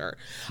sinister.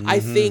 I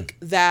think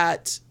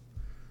that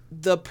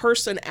the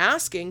person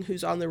asking,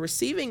 who's on the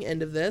receiving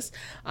end of this,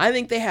 I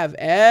think they have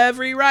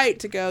every right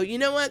to go, you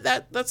know what,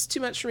 that's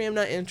too much for me. I'm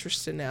not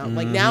interested now.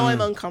 Like, now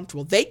I'm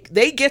uncomfortable. They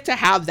get to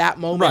have that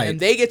moment, and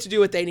they get to do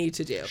what they need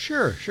to do.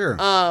 Sure.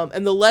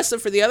 And the lesson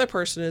for the other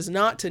person is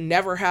not to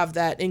never have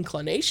that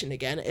inclination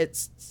again.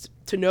 It's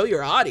to know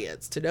your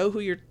audience, to know who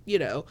you're, you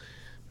know,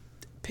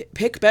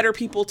 pick better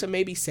people to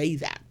maybe say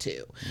that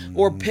to,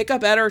 or pick a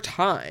better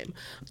time.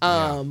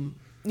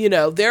 You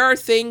know, there are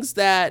things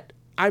that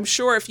I'm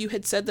sure if you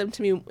had said them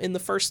to me in the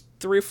first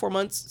 3 or 4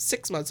 months,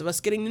 6 months of us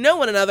getting to know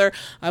one another,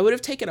 I would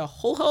have taken a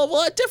whole hell of a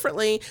lot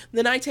differently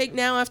than I take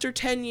now after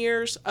 10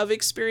 years of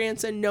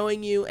experience and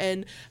knowing you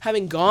and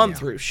having gone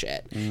through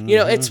shit. You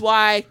know, it's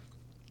why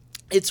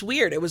it's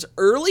weird. It was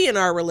early in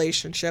our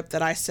relationship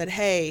that I said,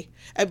 hey,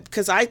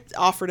 because I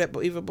offered it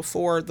even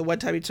before the one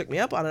time he took me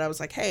up on it. I was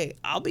like, hey,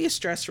 I'll be a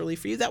stress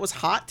relief for you. That was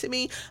hot to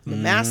me. I'm a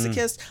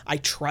masochist. I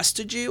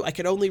trusted you. I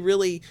could only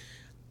really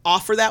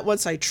offer that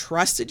once I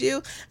trusted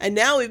you. And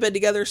now we've been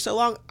together so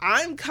long,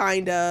 I'm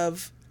kind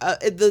of,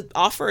 the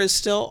offer is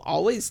still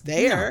always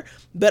there,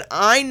 but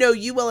I know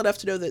you well enough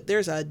to know that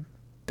there's a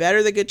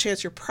better than good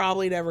chance you're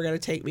probably never going to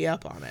take me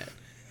up on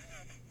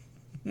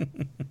it.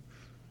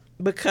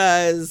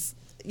 Because,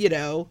 you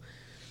know,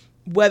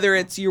 whether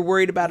it's you're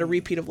worried about a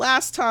repeat of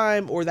last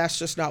time, or that's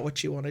just not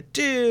what you want to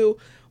do,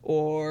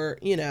 or,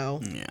 you know,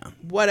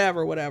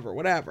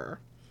 whatever.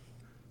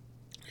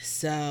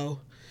 So,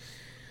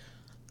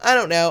 I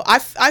don't know.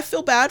 I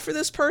feel bad for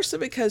this person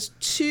because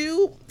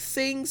 2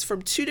 things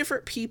from 2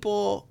 different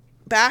people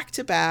back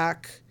to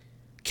back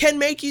can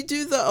make you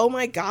do the, oh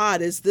my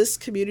God, is this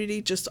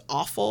community just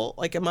awful?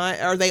 Like,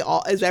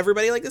 is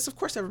everybody like this? Of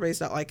course everybody's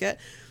not like it.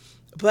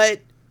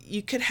 But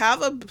you could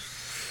have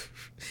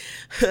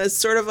a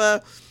sort of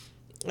a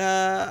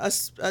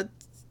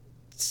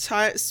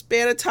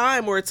span of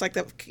time where it's like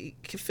that, you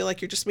can feel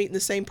like you're just meeting the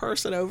same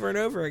person over and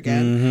over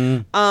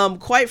again.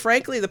 Quite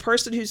frankly, the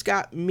person who's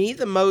got me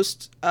the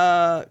most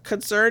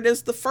concerned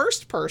is the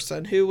first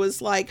person, who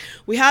was like,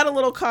 we had a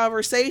little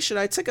conversation,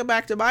 I took them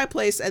back to my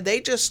place, and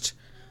they just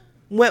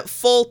went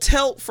full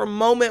tilt from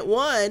moment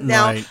one.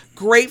 Now,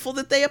 grateful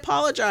that they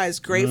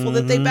apologized, grateful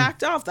that they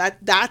backed off.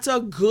 That's a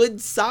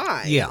good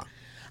sign. Yeah.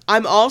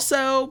 I'm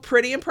also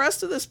pretty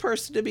impressed with this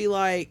person to be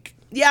like,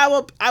 yeah,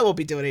 I won't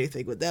be doing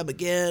anything with them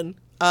again.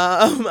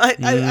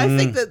 I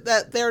think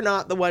that they're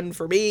not the one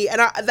for me,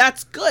 and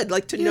that's good.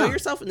 Like, to know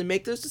yourself and to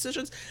make those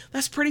decisions,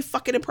 that's pretty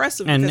fucking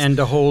impressive. And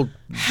to hold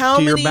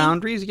to your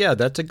boundaries,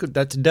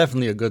 that's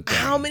definitely a good thing.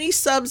 How many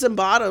subs and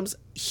bottoms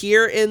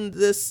here in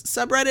this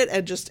subreddit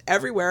and just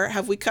everywhere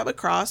have we come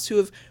across who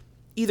have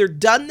either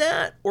done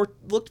that or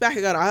looked back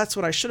and gone, oh, that's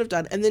what I should have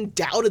done, and then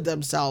doubted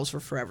themselves for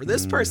forever.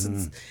 This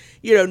person's,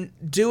 you know,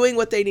 doing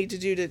what they need to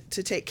do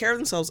to take care of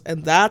themselves,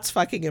 and that's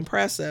fucking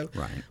impressive.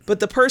 Right. But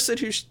the person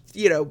who,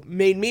 you know,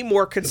 made me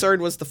more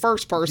concerned was the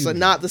first person,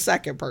 not the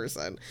second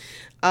person.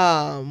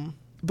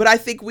 But I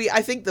think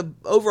the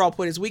overall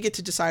point is we get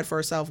to decide for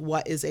ourselves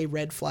what is a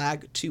red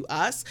flag to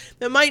us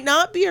that might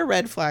not be a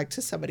red flag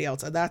to somebody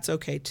else, and that's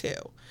okay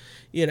too,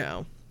 you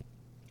know.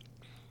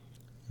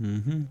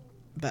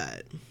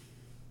 But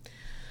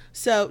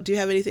so, do you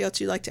have anything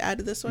else you'd like to add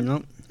to this one?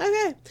 Nope.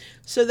 Okay.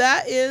 So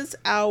that is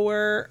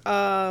our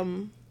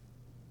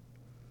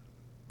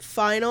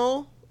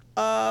final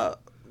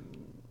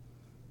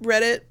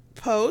Reddit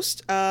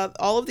post.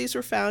 All of these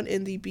were found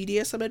in the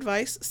BDSM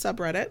Advice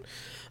subreddit.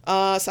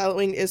 Silent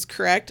Wing is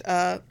correct.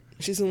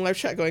 She's in the live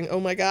chat going, oh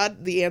my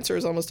God, the answer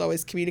is almost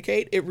always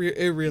communicate. It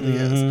really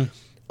is.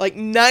 Like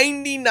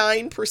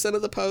 99%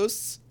 of the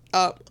posts,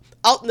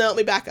 let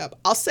me back up.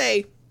 I'll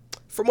say,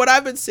 from what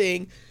I've been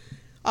seeing,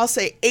 I'll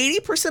say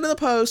 80% of the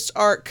posts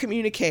are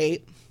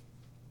communicate,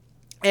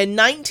 and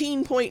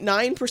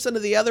 19.9%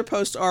 of the other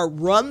posts are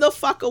run the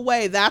fuck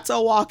away. That's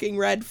a walking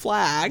red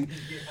flag.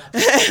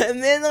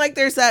 And then, like,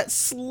 there's that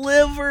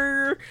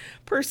sliver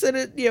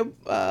percentage, you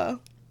know,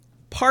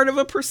 part of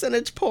a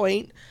percentage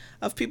point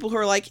of people who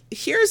are like,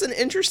 here's an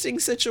interesting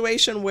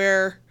situation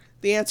where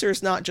the answer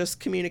is not just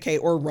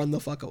communicate or run the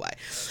fuck away.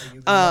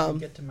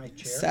 Get to my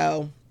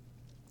chair?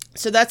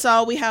 So that's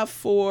all we have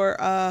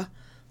for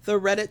the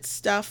Reddit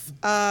stuff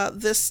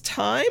this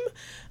time.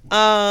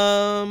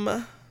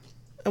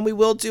 And we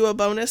will do a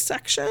bonus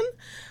section.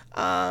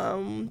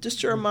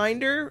 Just a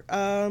reminder,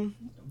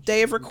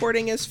 day of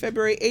recording is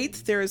February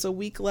 8th. There is a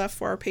week left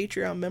for our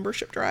Patreon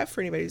membership drive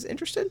for anybody who's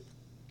interested.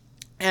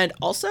 And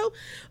also,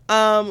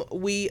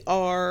 we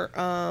are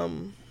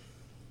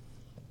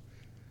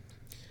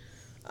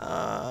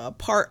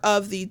part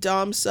of the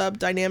Dom Sub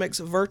Dynamics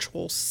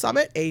Virtual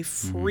Summit, a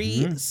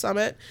free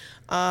summit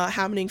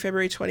happening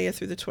February 20th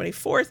through the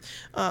 24th.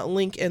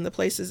 Link in the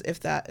places if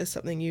that is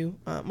something you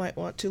might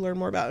want to learn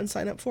more about and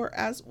sign up for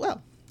as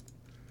well.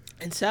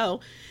 And so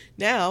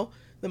now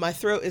that my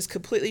throat is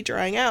completely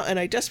drying out and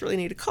I desperately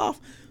need a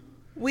cough,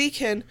 we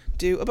can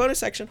do a bonus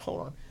section.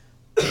 Hold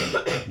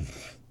on.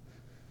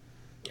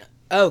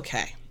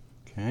 Okay.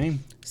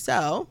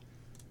 So.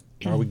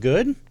 Are we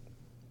good?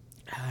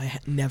 I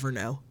never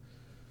know.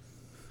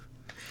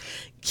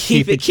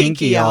 Keep it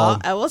kinky, y'all.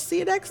 I will see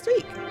you next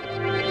week.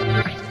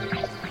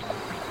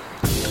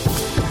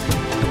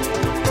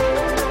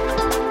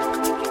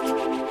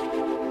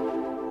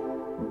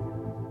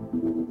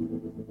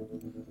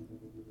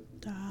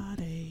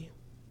 Daddy.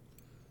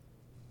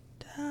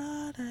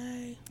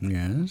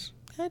 Yes?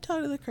 Can I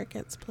talk to the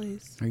crickets,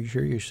 please? Are you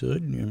sure you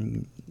should?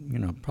 You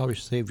know, probably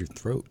save your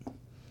throat.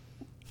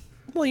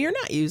 Well, you're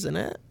not using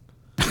it.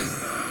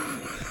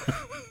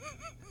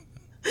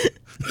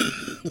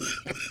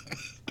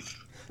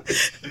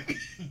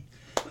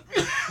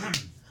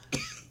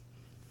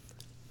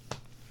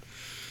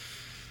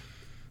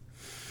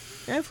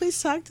 Can I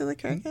please talk to the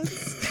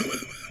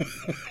crickets?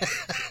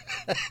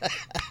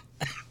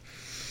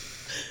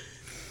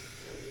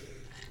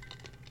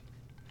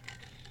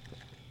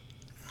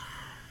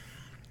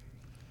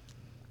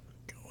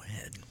 Go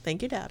ahead.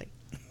 Thank you, Daddy.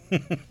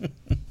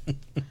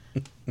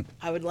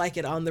 I would like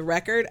it on the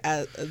record.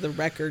 As the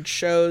record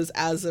shows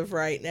as of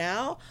right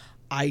now,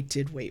 I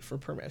did wait for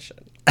permission.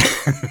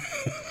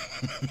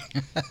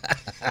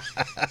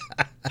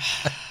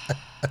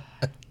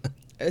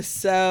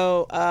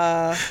 So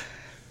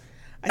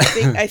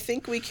I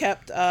think we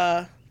kept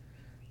the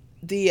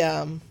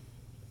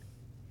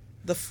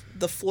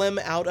phlegm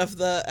out of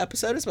the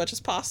episode as much as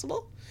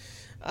possible.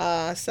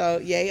 So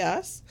yay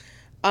us.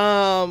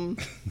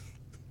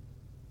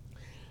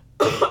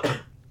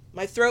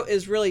 My throat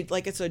is really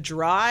like it's a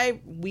dry,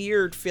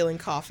 weird feeling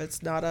cough.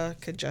 It's not a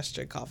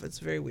congestion cough. It's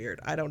very weird.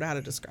 I don't know how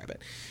to describe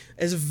it.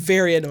 It's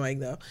very annoying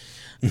though.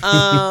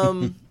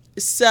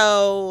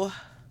 So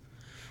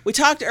we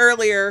talked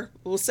earlier.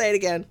 We'll say it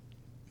again.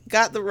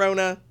 Got the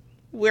Rona.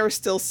 We're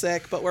still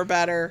sick, but we're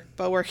better.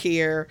 But we're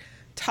here.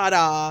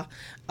 Ta-da.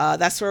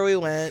 That's where we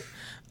went.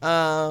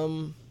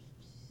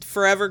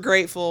 Forever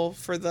grateful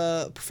for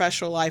the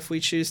professional life we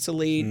choose to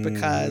lead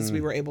because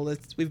we've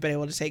been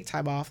able to take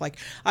time off. Like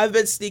I've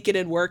been sneaking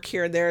in work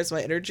here and there as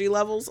my energy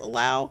levels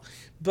allow,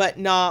 but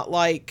not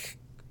like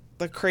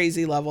the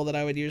crazy level that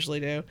I would usually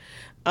do.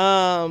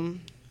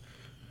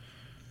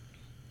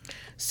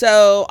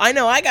 So I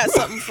know I got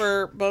something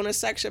for bonus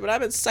section, but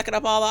I've been sucking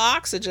up all the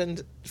oxygen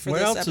for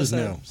this episode. What else is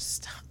new?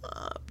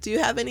 Stop. Do you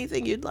have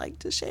anything you'd like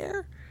to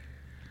share?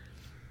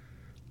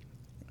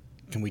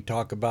 Can we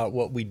talk about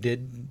what we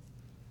did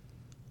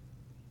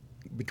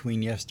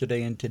between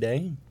yesterday and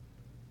today?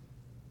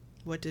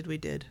 What did we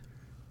did?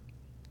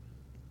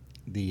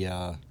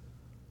 The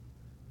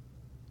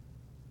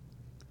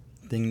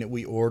thing that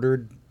we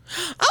ordered.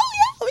 Oh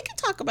yeah, we can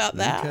talk about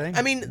that. Okay.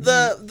 I mean,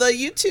 the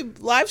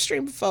YouTube live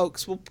stream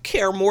folks will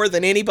care more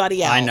than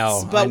anybody else. I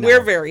know, but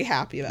we're very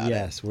happy about it.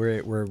 Yes,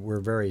 we're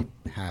very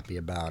happy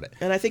about it.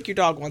 And I think your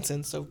dog wants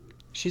in, so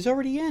She's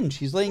already in.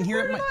 She's laying here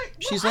at my.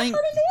 She's laying. I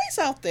heard a noise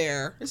out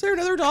there. Is there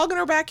another dog in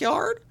our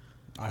backyard?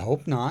 I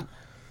hope not.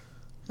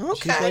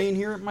 Okay. She's laying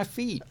here at my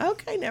feet.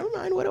 Okay, never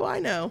mind. What do I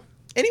know?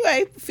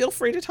 Anyway, feel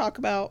free to talk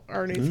about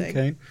our new thing.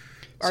 Okay.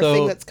 Our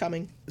thing that's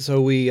coming.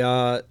 So we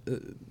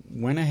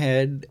went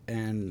ahead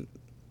and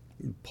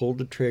pulled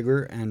the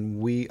trigger,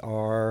 and we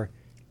are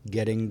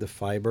getting the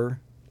fiber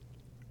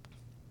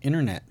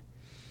internet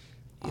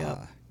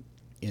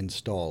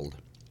installed.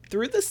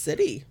 Through the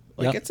city.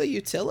 Like, Yep. it's a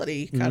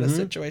utility kind of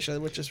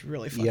situation, which is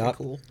really fucking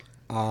cool.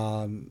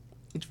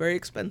 It's very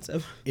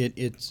expensive.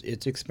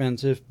 It's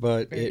expensive,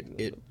 but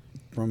it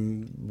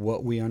from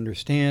what we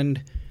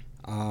understand,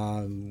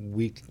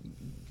 we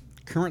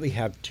currently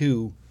have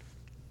two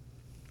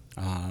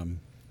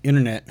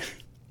internet.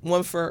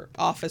 One for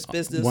office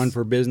business. One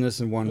for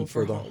business and one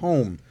for the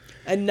home.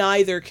 And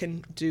neither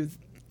can do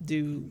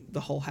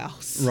the whole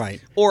house.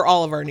 Right. Or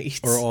all of our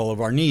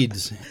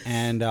needs.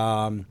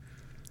 And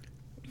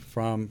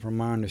from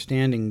my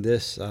understanding,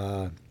 this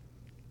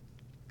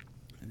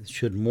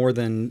should more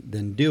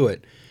than do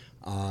it.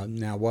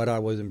 Now, what I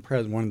was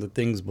impressed, one of the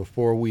things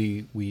before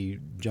we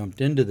jumped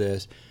into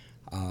this,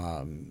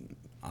 Kayla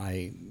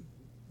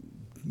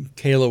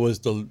was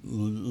the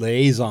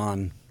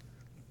liaison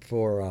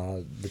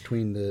for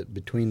between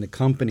the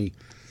company,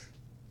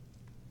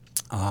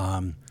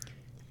 and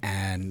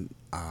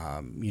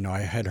I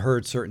had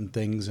heard certain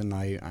things, and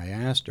I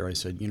asked her. I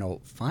said,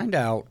 find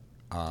out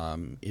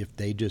if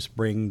they just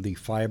bring the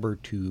fiber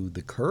to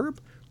the curb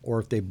or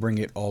if they bring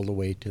it all the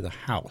way to the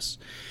house.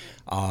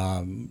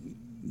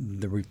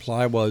 The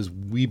reply was,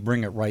 we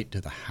bring it right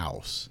to the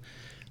house.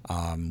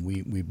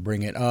 We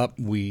bring it up.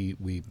 We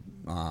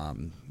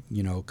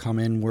come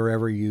in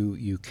wherever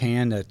you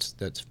can.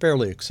 That's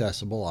fairly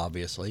accessible,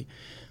 obviously,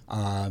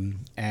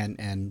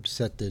 and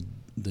set the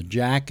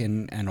jack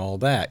and all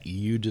that.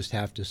 You just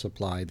have to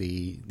supply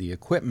the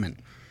equipment,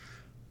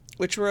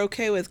 which we're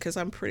okay with because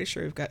I'm pretty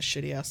sure we've got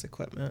shitty ass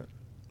equipment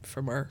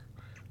from our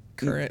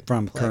current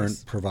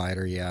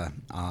provider. Yeah,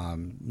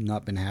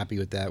 not been happy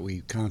with that.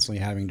 We constantly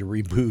having to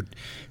reboot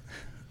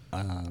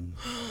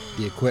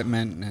the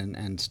equipment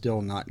and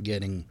still not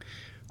getting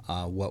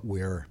what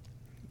we're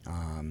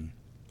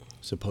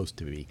supposed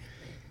to be.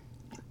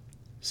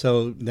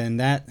 So then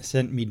that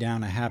sent me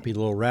down a happy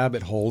little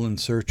rabbit hole in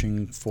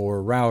searching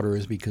for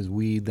routers, because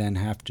we then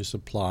have to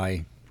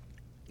supply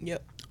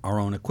our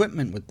own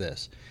equipment with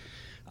this.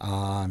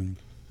 And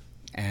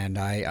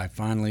I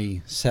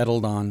finally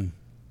settled on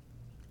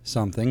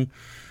something.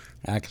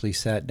 I actually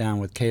sat down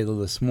with Kayla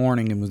this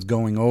morning and was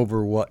going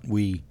over what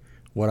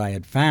I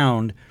had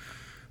found.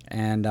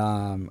 And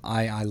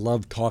I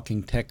love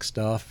talking tech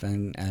stuff,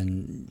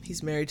 and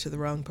he's married to the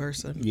wrong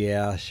person.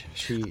 Yeah,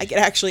 I get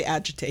actually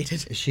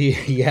agitated. She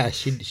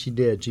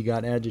did. She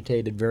got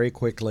agitated very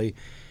quickly,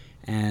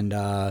 and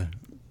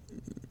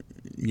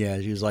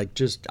she was like,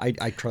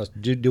 I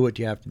trust. Do what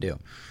you have to do.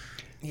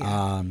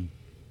 Yeah.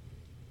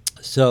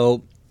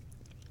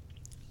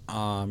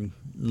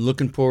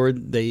 looking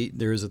forward.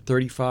 There's a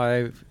 30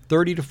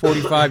 to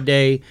 45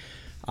 day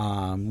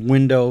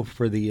window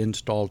for the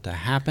install to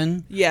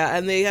happen. Yeah,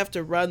 and they have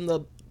to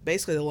run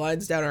basically the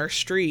lines down our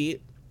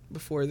street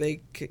before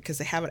because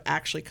they haven't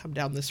actually come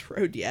down this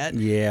road yet.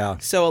 Yeah.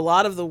 So a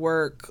lot of the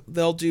work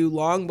they'll do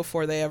long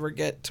before they ever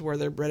get to where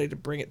they're ready to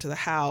bring it to the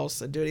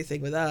house and do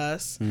anything with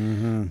us.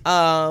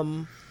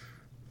 Mm-hmm.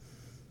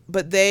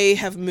 But they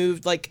have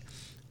moved, like,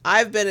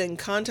 I've been in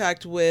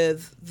contact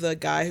with the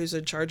guy who's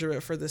in charge of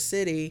it for the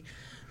city,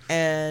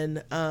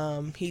 and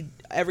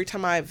every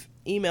time I've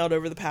emailed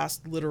over the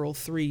past literal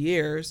 3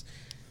 years,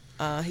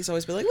 he's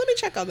always been like, let me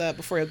check on that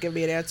before he'll give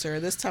me an answer.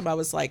 And this time I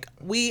was like,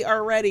 we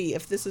are ready.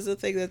 If this is a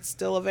thing that's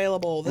still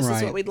available, this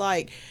is what we'd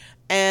like.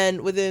 And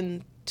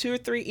within 2 or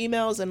 3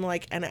 emails in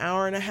like an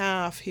hour and a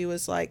half, he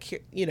was like,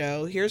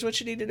 here's what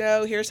you need to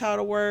know. Here's how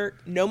it'll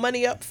work. No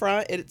money up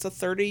front. It's a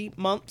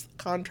 30-month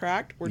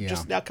contract. We're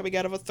just now coming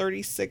out of a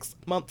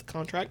 36-month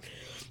contract.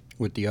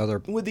 With the other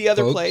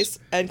folks. Place.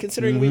 And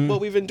considering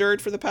what we've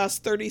endured for the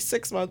past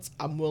 36 months,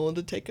 I'm willing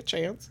to take a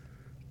chance.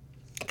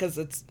 Because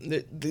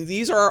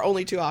these are our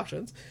only 2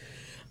 options.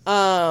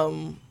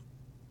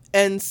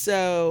 And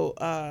so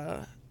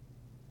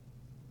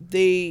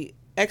we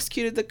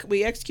executed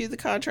the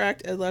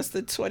contract in less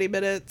than 20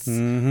 minutes.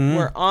 Mm-hmm.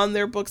 We're on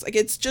their books. Like,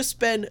 it's just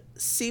been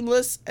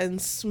seamless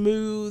and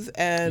smooth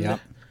and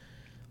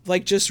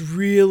like just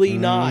really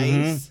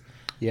nice.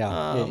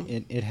 Yeah,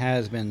 it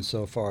has been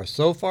so far.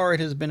 So far, it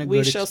has been a good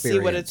experience. We shall see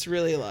what it's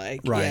really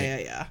like.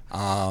 Right. Yeah.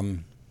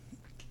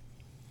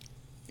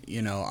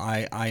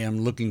 I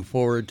am looking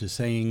forward to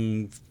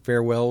saying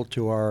farewell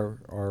to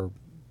our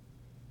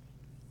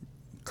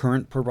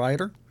current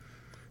provider.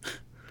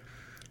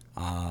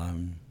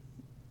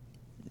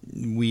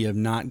 We have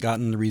not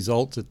gotten the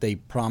results that they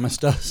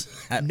promised us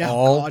at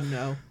all. God,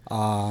 no.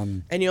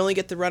 And you only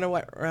get the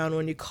runaround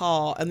when you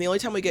call. And the only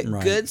time we get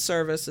good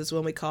service is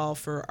when we call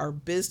for our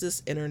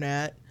business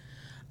internet.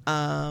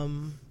 But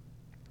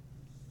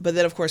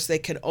then, of course, they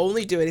can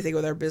only do anything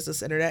with our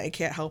business internet and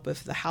can't help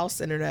if the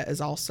house internet is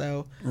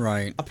also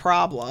a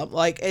problem.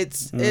 Like,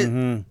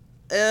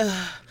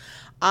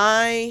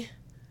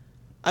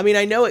 I mean,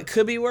 I know it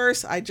could be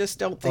worse. I just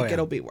don't think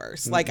it'll be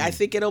worse. Mm-hmm. Like, I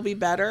think it'll be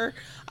better.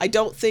 I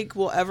don't think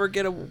we'll ever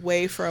get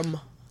away from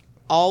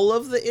all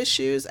of the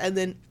issues. And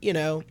then,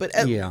 but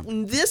at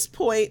this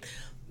point,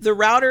 the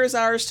router is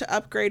ours to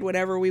upgrade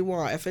whenever we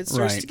want. If it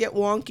starts to get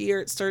wonky or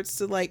it starts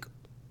to, like,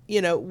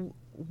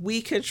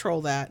 we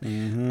control that.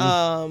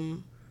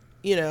 Mm-hmm.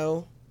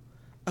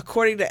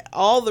 According to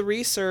all the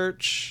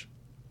research,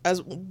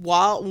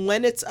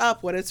 when it's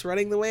up, when it's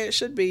running the way it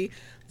should be,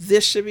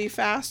 this should be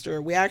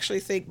faster. We actually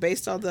think,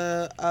 based on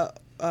the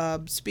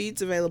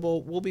speeds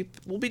available, we'll be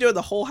doing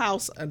the whole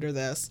house under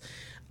this.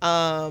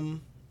 So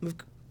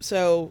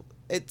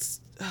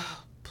it's,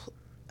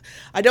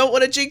 I don't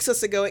want to jinx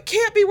us and go, it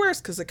can't be worse,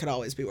 because it could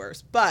always be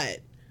worse. But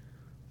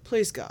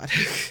please, God,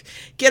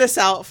 get us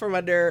out from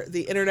under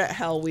the internet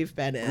hell we've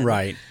been in.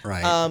 Right.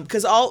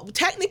 Because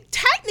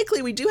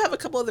technically we do have a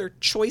couple other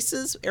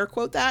choices, air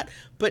quote that,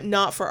 but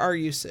not for our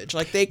usage.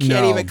 Like, they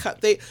can't even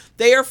cut.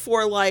 They are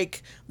for,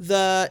 like,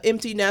 the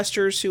empty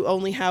nesters who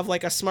only have,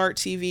 like, a smart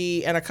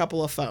TV and a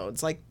couple of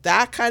phones. Like,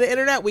 that kind of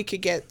internet we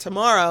could get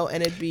tomorrow,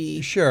 and it'd be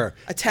a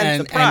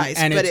tenth the price,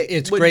 but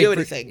it wouldn't do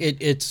anything.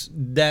 It's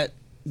that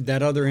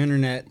other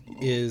internet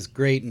is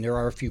great, and there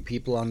are a few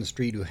people on the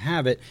street who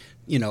have it.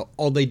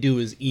 All they do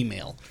is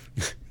email.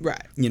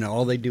 Right.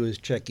 All they do is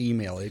check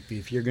email.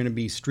 If you're going to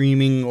be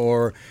streaming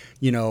or,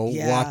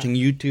 watching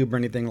YouTube or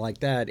anything like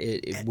that,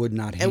 it would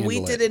not handle it. And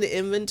we did an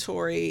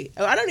inventory.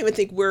 I don't even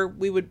think we're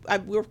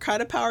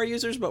kind of power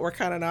users, but we're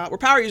kind of not. We're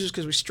power users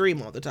because we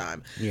stream all the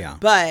time. Yeah.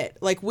 But,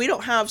 like, we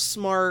don't have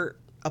smart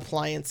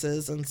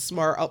appliances and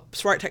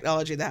smart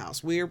technology in the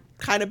house. We're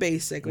kind of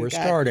basic. We're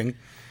starting.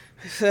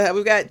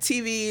 We've got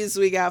TVs,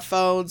 we got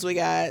phones, we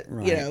got,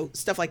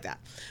 stuff like that.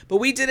 But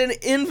we did an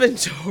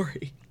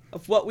inventory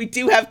of what we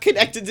do have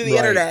connected to the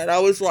internet. And I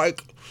was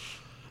like,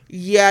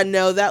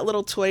 that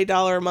little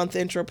 $20 a month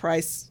intro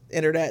price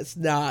internet is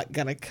not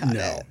going to cut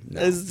it.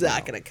 It's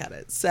not going to cut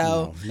it.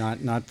 So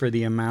not for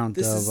the amount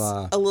this is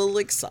a little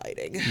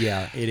exciting.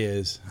 Yeah, it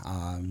is.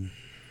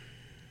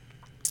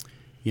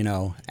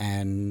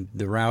 And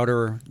the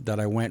router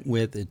that I went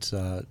with, it's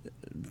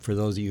for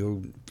those of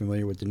you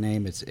familiar with the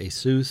name, it's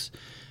ASUS.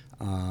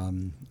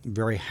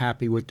 Very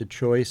happy with the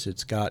choice.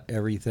 It's got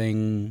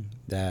everything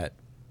that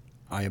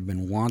I have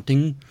been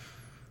wanting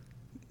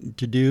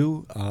to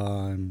do.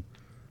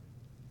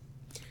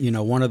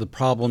 One of the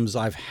problems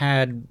I've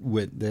had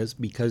with this,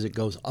 because it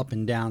goes up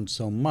and down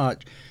so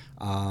much,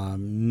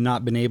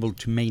 not been able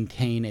to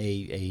maintain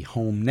a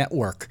home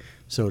network,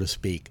 so to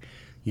speak,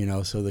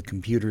 so the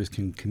computers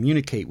can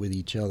communicate with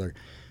each other.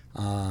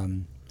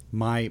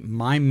 My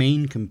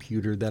main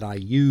computer that I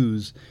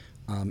use,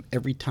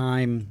 every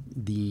time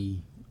the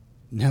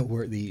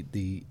network,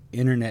 the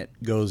internet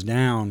goes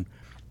down,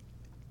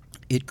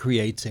 it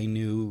creates a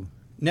new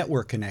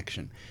network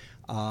connection.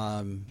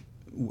 How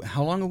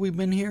long have we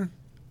been here?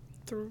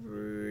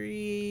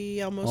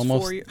 almost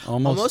 4 years.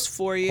 Almost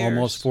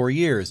 4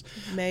 years.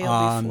 May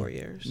will be 4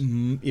 years.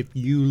 If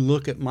you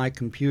look at my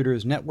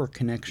computer's network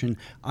connection,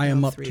 I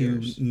am up 3 to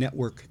years.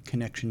 network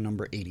connection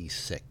number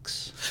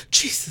 86.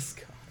 Jesus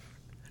God.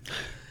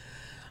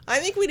 I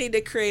think we need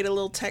to create a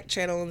little tech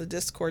channel in the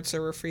Discord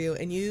server for you,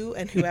 and you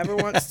and whoever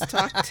wants to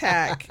talk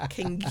tech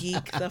can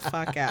geek the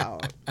fuck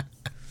out.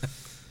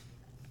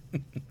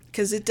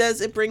 Because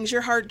it brings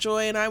your heart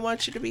joy, and I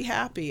want you to be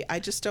happy. I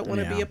just don't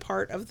want to be a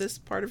part of this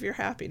part of your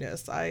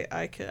happiness.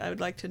 I would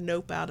like to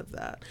nope out of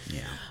that.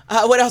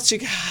 Yeah. What else you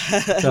got?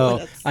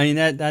 So I mean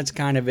that's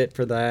kind of it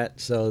for that.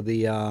 So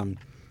the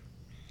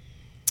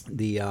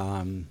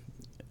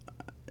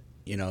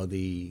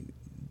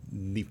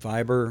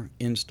fiber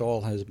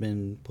install has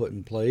been put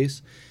in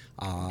place.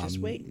 Just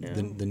wait now.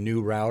 The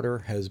new router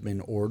has been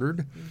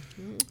ordered.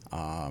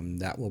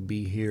 That will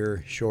be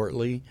here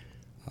shortly.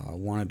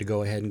 Wanted to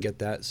go ahead and get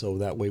that so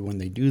that way when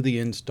they do the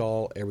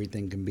install,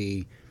 everything can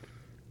be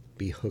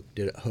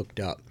hooked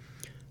up.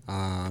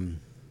 Kind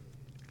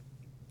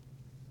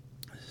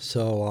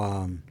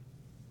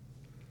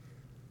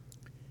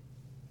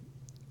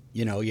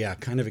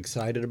of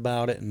excited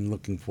about it and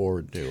looking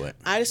forward to it.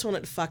 I just want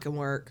it to fucking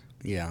work.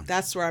 Yeah.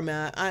 That's where I'm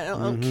at. I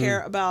don't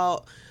care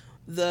about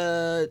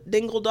the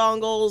dingle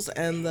dongles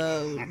and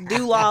the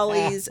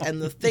doolollies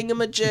and the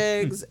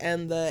thingamajigs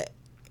and the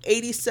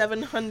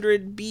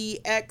 8700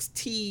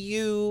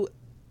 BXTU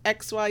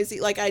XYZ.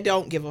 Like, I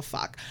don't give a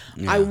fuck.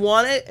 Yeah. I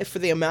want it for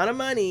the amount of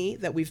money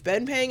that we've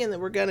been paying and that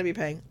we're going to be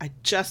paying. I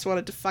just want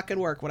it to fucking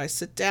work. When I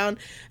sit down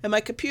at my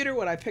computer,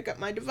 when I pick up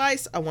my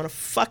device, I want to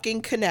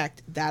fucking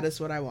connect. That is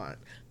what I want.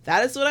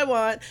 That is what I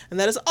want, and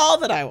that is all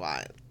that I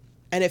want.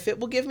 And if it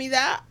will give me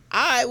that,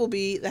 I will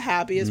be the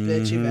happiest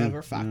bitch you've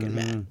ever fucking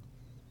met.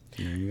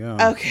 There you go.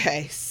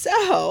 Okay,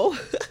 so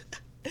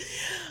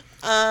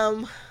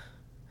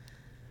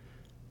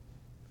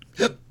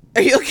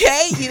are you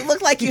okay? You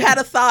look like you had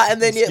a thought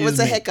and then it was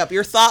a hiccup.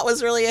 Your thought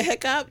was really a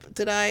hiccup?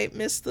 Did I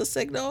miss the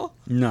signal?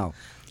 No.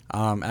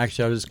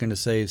 Actually, I was just going to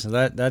say, so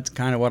that's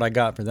kind of what I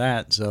got for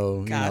that.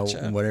 So,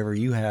 gotcha. Whatever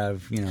you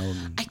have,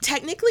 I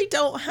technically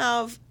don't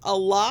have a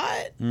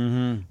lot.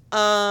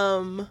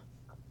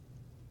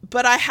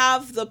 But I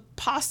have the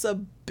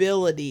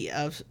possibility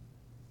of,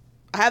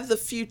 I have the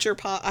future,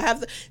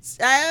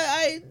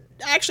 I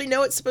actually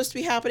know it's supposed to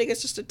be happening.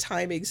 It's just a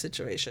timing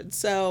situation.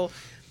 So,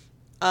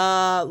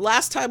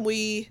 last time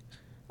we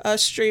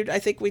streamed, I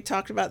think we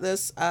talked about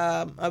this.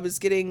 I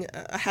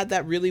had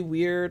that really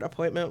weird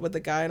appointment with the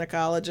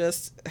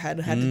gynecologist. Had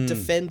to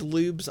defend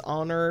Lube's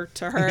honor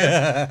to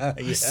her.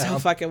 It was so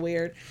fucking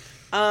weird.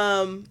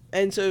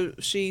 And so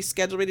she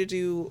scheduled me to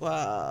do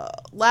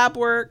lab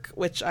work,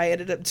 which I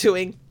ended up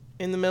doing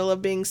in the middle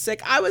of being sick.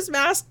 I was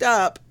masked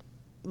up,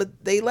 but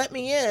they let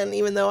me in,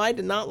 even though I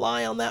did not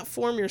lie on that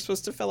form you're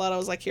supposed to fill out. I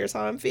was like, here's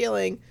how I'm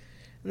feeling.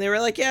 And they were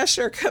like, yeah,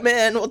 sure, come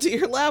in. We'll do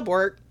your lab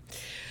work.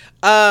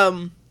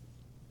 So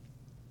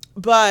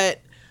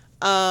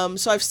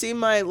I've seen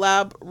my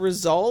lab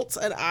results,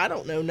 and I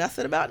don't know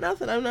nothing about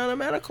nothing. I'm not a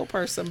medical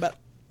person, but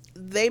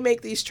they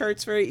make these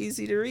charts very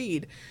easy to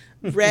read.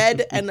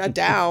 Red and a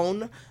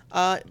down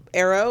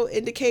arrow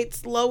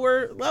indicates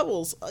lower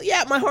levels.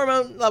 Yeah, my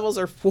hormone levels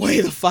are way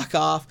the fuck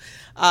off.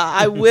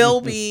 I will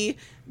be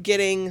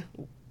getting,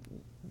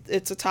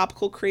 it's a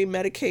topical cream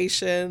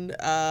medication,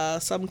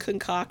 some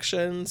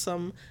concoction,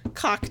 some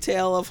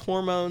cocktail of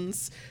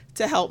hormones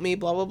to help me,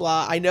 blah, blah,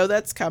 blah. I know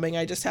that's coming.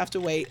 I just have to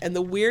wait. And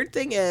the weird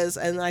thing is,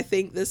 and I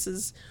think this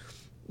is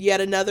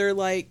yet another,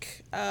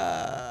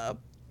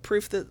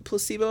 proof that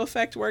placebo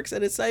effect works,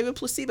 and it's not even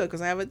placebo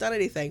because I haven't done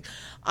anything.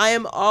 I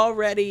am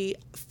already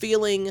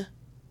feeling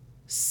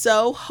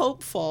so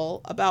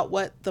hopeful about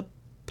what the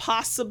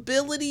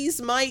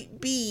possibilities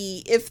might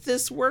be if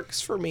this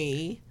works for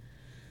me,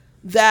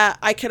 that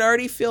I can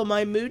already feel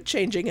my mood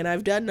changing, and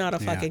I've done not a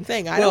fucking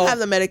thing. I don't have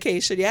the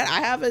medication yet. I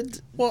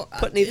haven't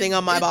put anything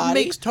on my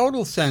body. It makes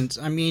total sense.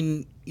 I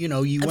mean,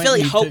 I'm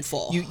feeling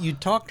hopeful. You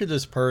talk to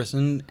this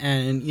person,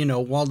 and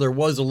while there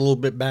was a little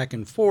bit back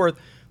and forth,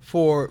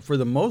 for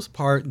the most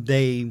part,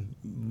 they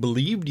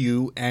believed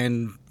you,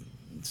 and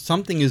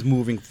something is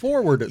moving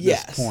forward at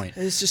this point.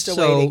 It's just a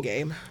waiting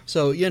game.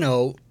 So,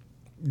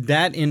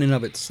 that in and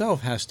of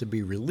itself has to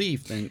be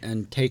relief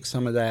and take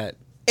some of that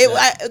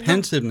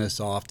pensiveness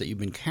off that you've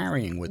been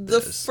carrying with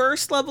this. The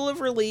first level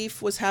of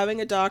relief was having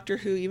a doctor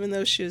who, even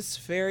though she was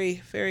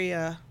very, very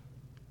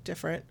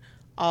different,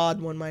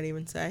 odd, one might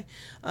even say,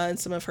 in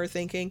some of her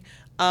thinking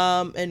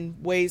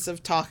and ways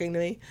of talking to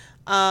me,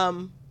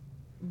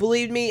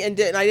 believed me, and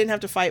I didn't have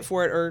to fight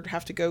for it or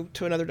have to go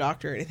to another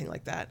doctor or anything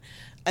like that.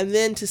 And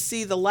then to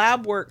see the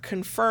lab work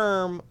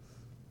confirm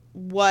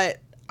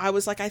what I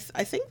was like, I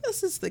think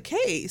this is the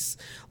case.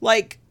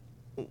 Like,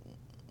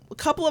 a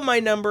couple of my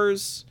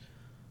numbers,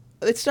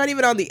 it's not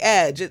even on the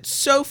edge. It's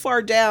so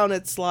far down,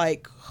 it's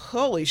like,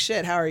 holy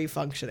shit, how are you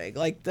functioning?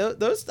 Like,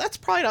 that's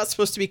probably not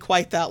supposed to be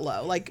quite that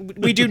low. Like,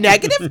 we do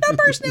negative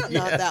numbers now?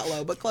 Not that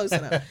low, but close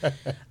enough. And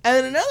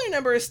then another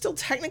number is still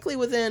technically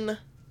within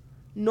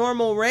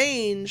normal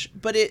range,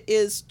 but it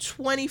is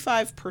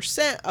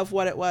 25% of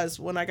what it was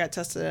when I got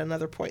tested at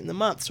another point in the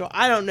month. So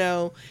I don't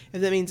know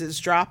if that means it's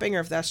dropping or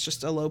if that's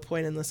just a low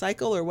point in the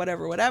cycle or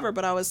whatever.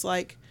 But I was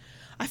like,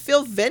 I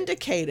feel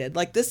vindicated.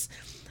 Like this,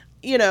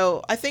 you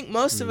know, I think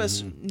most of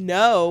us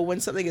know when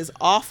something is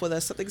off with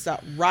us, something's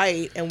not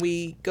right, and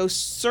we go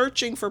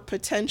searching for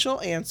potential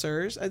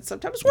answers. And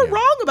sometimes we're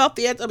wrong about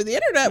the answer. I mean, the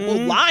internet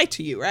will lie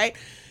to you, right?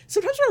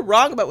 Sometimes we're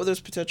wrong about what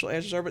those potential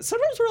answers are, but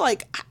sometimes we're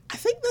like, I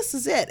think this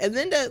is it. And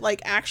then to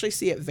like actually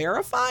see it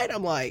verified,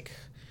 I'm like,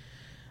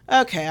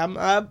 okay,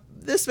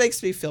 this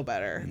makes me feel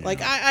better. Yeah.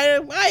 Like I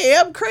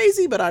am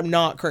crazy, but I'm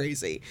not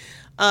crazy.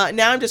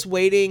 Now I'm just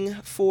waiting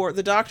for,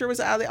 the doctor was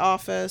out of the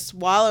office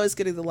while I was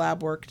getting the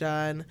lab work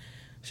done.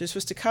 She was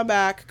supposed to come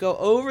back, go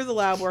over the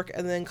lab work,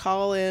 and then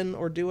call in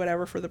or do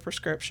whatever for the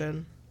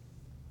prescription.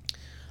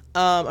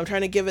 I'm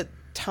trying to give it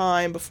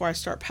time before I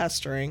start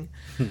pestering.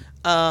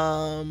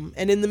 And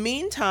in the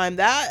meantime,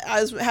 that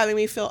is having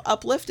me feel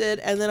uplifted,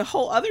 and then a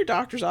whole other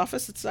doctor's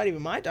office, it's not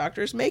even my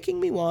doctor, is making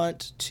me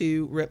want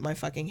to rip my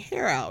fucking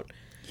hair out.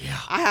 Yeah.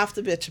 I have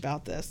to bitch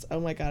about this. Oh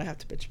my God, I have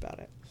to bitch about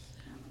it.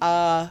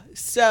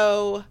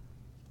 So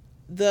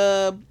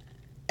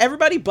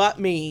everybody but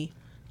me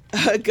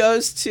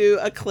goes to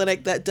a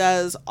clinic that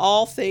does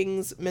all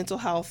things mental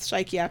health,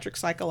 psychiatric,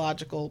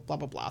 psychological, blah,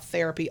 blah, blah,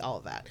 therapy, all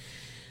of that.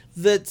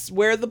 That's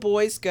where the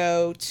boys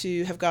go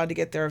to have gone to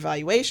get their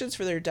evaluations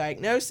for their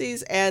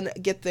diagnoses and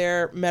get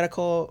their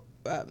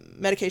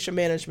medication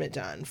management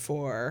done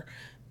for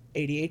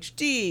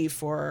ADHD,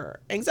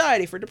 for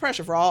anxiety, for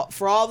depression, for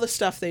all the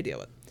stuff they deal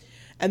with.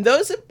 And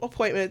those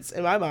appointments,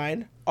 in my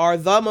mind, are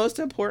the most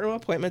important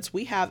appointments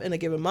we have in a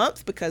given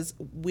month because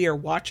we are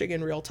watching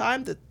in real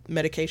time that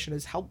medication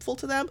is helpful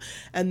to them,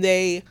 and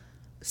they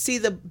see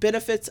the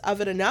benefits of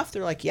it enough.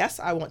 They're like,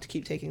 yes, I want to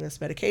keep taking this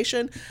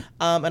medication,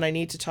 and I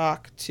need to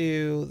talk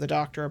to the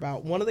doctor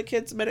about one of the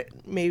kids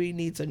maybe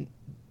needs an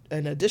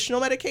additional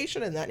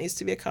medication, and that needs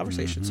to be a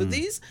conversation. So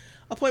these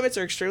appointments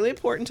are extremely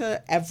important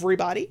to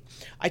everybody.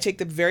 I take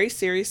them very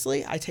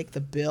seriously. I take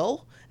the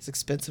bill, as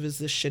expensive as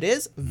this shit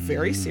is,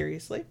 very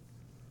seriously.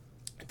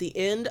 At the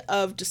end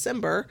of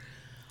December,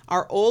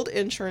 our old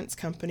insurance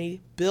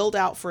company billed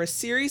out for a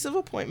series of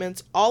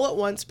appointments all at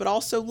once, but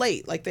also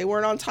late. Like they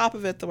weren't on top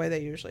of it the way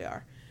they usually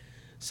are.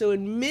 So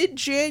in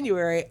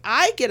mid-January,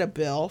 I get a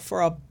bill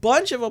for a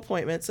bunch of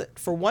appointments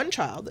for one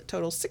child that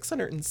totals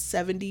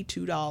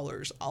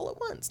 $672 all at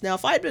once. Now,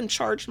 if I had been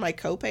charged my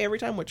copay every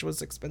time, which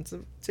was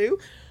expensive too,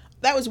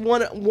 that was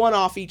one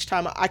off each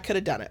time. I could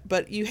have done it.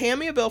 But you hand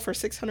me a bill for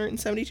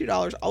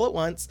 $672 all at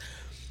once,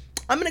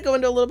 I'm going to go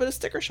into a little bit of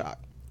sticker shock.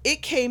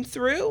 It came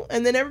through,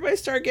 and then everybody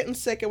started getting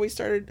sick, and we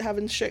started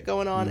having shit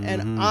going on,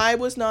 and I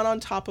was not on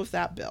top of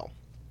that bill.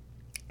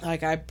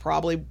 Like I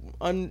probably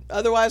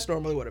otherwise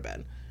normally would have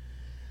been.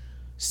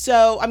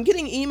 So I'm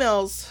getting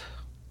emails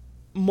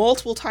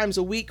multiple times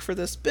a week for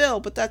this bill,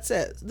 but that's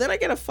it. Then I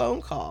get a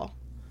phone call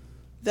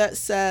that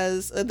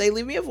says, they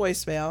leave me a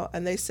voicemail,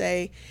 and they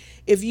say,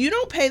 if you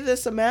don't pay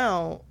this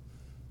amount,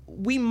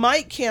 we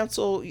might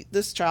cancel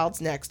this child's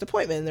next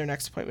appointment. And their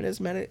next appointment is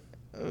med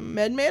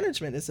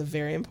management. It's a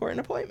very important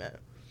appointment.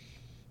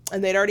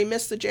 And they'd already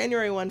missed the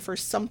January one for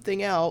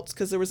something else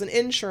because there was an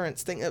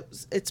insurance thing.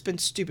 It's been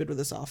stupid with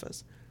this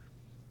office.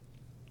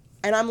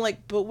 And I'm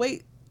like, but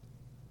wait,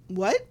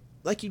 what?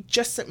 Like, you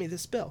just sent me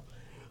this bill.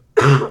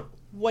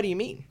 What do you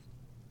mean?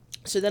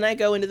 So then I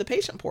go into the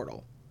patient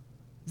portal.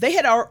 They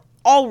had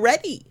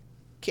already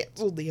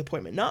canceled the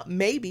appointment. Not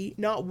maybe,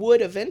 not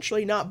would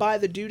eventually, not by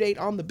the due date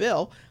on the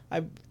bill.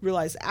 I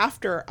realized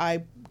after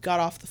I got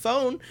off the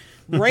phone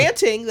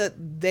ranting that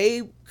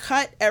they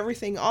cut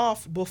everything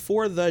off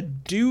before the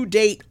due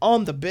date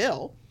on the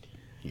bill.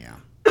 Yeah.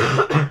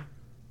 And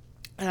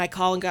I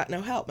call and got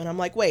no help. And I'm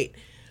like, wait,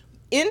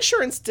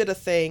 insurance did a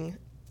thing,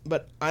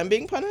 but I'm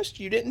being punished?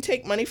 You didn't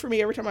take money from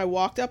me every time I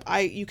walked up.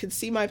 You can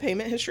see my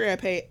payment history. I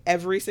pay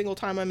every single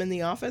time I'm in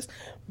the office,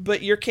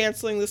 but you're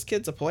canceling this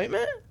kid's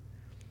appointment?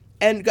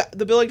 And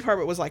the billing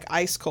department was like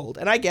ice cold.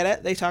 And I get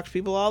it. They talk to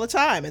people all the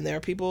time. And there are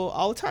people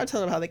all the time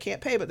telling them how they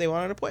can't pay, but they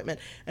want an appointment.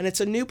 And it's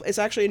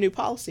actually a new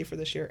policy for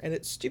this year. And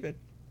it's stupid.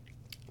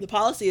 The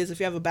policy is if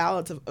you have a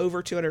balance of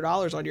over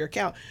 $200 on your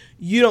account,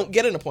 you don't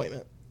get an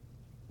appointment.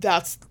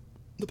 That's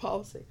the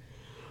policy.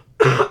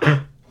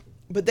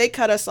 But they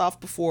cut us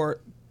off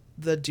before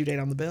the due date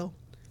on the bill.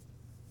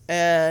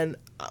 And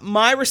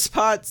my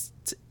response,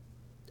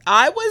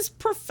 I was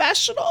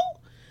professional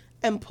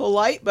and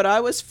polite, but I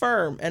was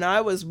firm, and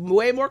I was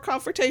way more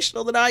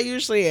confrontational than I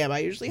usually am. I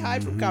usually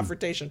hide from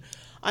confrontation.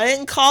 I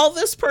didn't call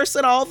this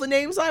person all the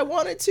names I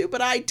wanted to, but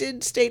I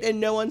did state in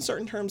no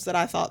uncertain terms that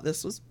I thought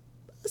this was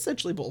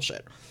essentially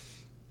bullshit.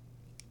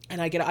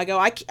 And I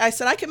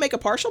said, I can make a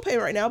partial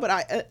payment right now, but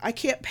I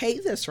can't pay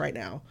this right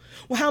now.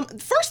 Well,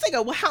 first they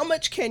go, well, how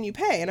much can you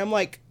pay? And I'm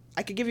like,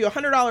 I could give you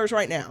 $100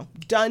 right now.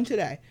 Done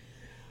today.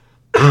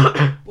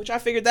 Which I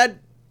figured that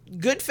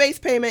good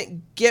faith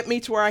payment give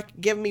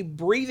me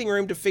breathing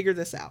room to figure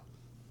this out.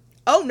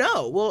 Oh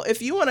no. Well,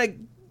 if you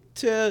want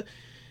to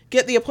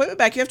get the appointment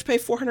back, you have to pay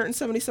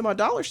 $470 some odd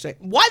today.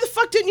 Why the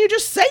fuck didn't you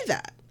just say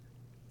that?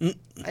 I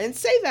didn't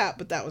say that,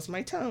 but that was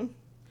my tone.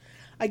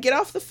 I get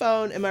off the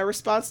phone, and my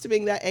response to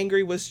being that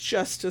angry was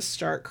just to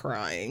start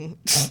crying.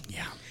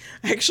 Yeah.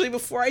 Actually,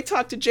 before I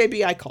talked to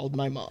JB, I called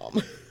my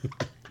mom.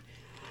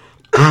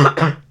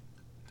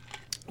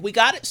 We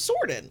got it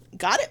sorted.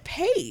 Got it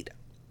paid.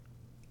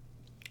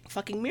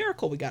 Fucking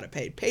miracle we got it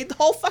paid. Paid the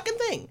whole fucking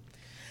thing.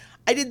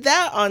 I did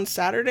that on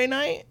Saturday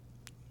night.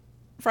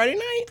 Friday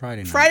night?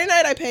 Friday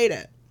night I paid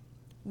it.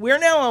 We're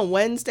now on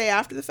Wednesday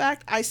after the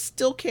fact. I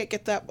still can't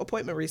get that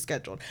appointment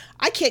rescheduled.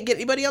 I can't get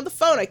anybody on the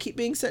phone. I keep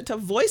being sent to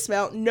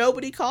voicemail.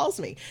 Nobody calls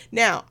me.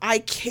 Now, I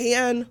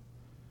can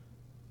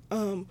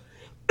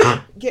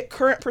get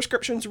current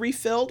prescriptions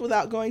refilled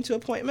without going to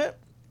appointment,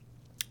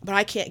 but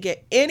I can't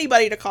get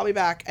anybody to call me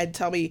back and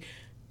tell me,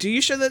 do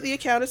you show that the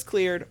account is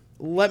cleared?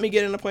 Let me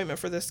get an appointment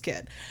for this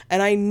kid.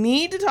 And I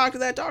need to talk to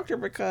that doctor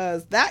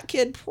because that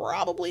kid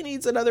probably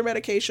needs another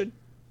medication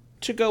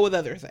to go with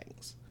other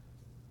things.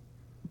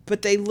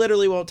 But they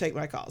literally won't take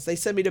my calls. They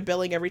send me to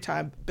billing every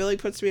time. Billing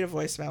puts me to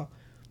voicemail.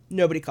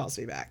 Nobody calls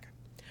me back.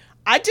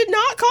 I did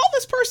not call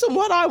this person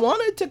what I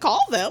wanted to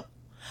call them.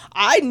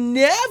 I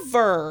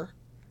never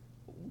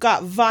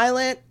got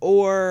violent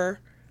or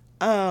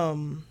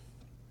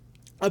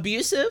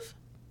abusive.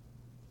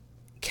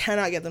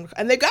 Cannot get them.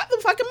 And they got the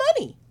fucking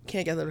money.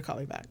 Can't get them to call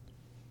me back.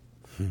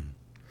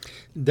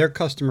 Their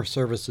customer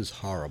service is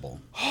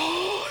horrible.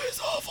 Oh, it's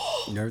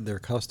awful. Their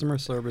customer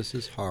service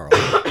is horrible.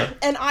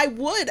 And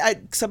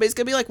somebody's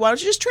going to be like, why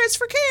don't you just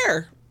transfer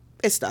care?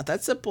 It's not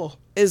that simple.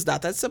 It's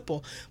not that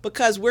simple.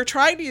 Because we're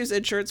trying to use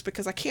insurance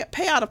because I can't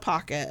pay out of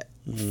pocket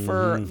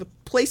for the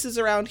places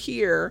around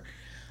here.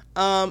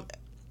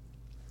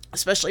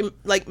 Especially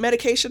like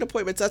medication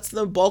appointments. That's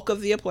the bulk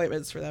of the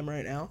appointments for them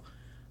right now.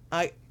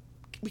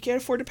 We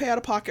can't afford to pay out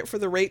of pocket for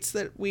the rates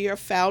that we have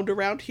found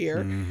around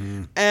here.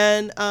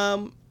 And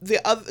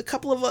a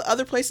couple of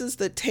other places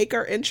that take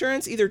our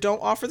insurance either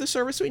don't offer the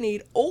service we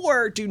need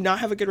or do not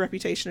have a good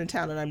reputation in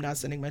town, and I'm not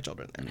sending my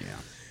children there. Yeah.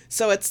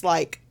 So it's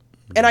like,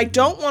 and I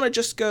don't want to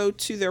just go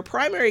to their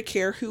primary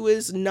care who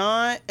is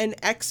not an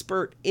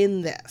expert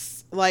in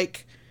this.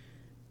 Like,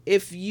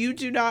 if you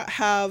do not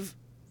have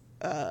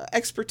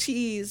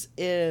expertise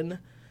in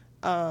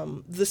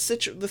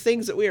the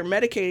things that we are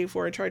medicating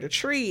for and trying to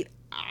treat,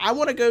 I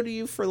want to go to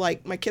you for,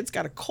 like, my kid's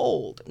got a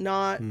cold,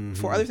 not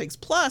for other things.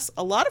 Plus,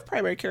 a lot of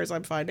primary cares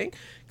I'm finding,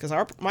 because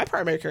my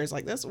primary care is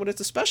like this, when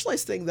it's a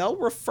specialized thing,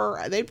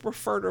 they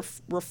prefer to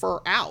refer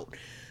out.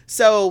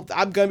 So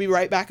I'm going to be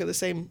right back at the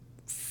same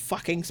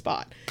fucking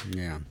spot.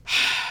 Yeah.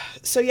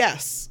 So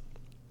yes.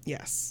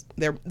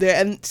 They're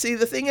and see,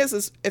 the thing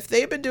is if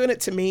they had been doing it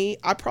to me,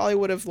 I probably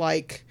would have,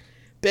 like,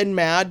 been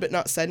mad but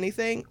not said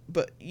anything.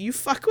 But you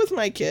fuck with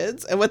my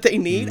kids and what they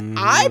need,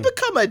 I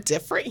become a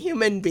different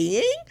human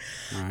being.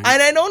 Right.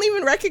 And I don't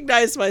even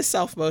recognize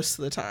myself most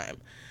of the time.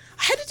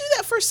 I had to do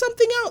that for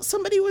something else.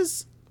 Somebody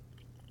was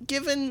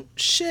given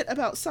shit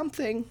about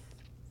something.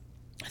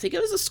 I think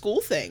it was a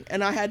school thing,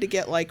 and I had to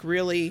get, like,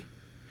 really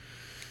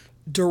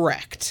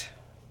direct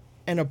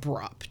and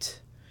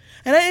abrupt.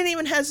 And I didn't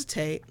even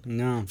hesitate.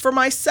 No. For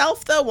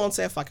myself, though, won't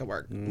say a fucking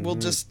word. We'll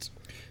just...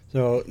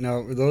 So,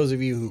 now, for those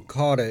of you who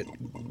caught it,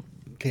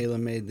 Kayla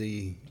made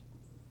the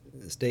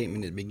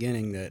statement at the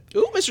beginning that...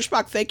 Ooh, Mr.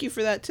 Spock, thank you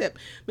for that tip.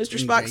 Mr.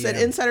 Spock said,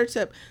 insider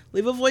tip,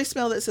 leave a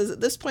voicemail that says,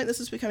 at this point,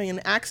 this is becoming an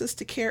access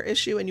to care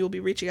issue, and you will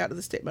be reaching out to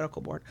the state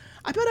medical board.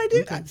 I bet I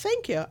do. Okay.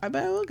 Thank you. I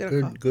bet I will get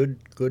a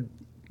call.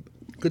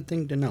 Good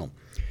thing to know.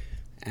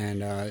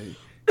 And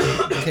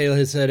Kayla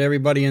has said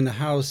everybody in the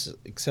house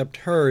except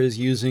her is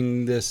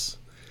using this.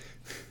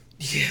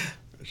 Yeah.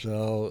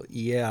 So,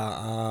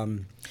 yeah.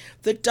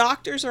 The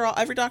doctors are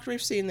every doctor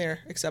we've seen there,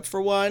 except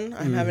for one.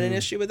 I'm having an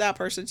issue with that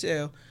person,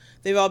 too.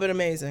 They've all been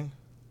amazing.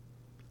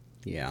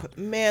 Yeah. But,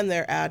 man,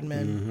 they're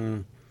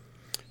admin.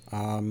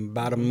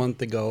 About a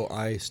month ago,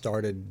 I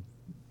started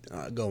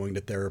going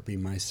to therapy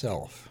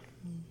myself.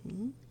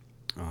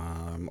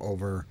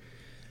 Over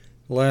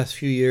the last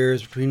few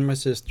years, between my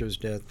sister's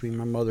death, between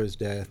my mother's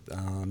death,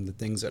 the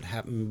things that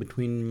happened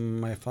between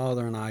my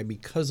father and I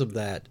because of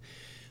that,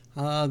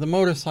 the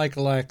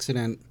motorcycle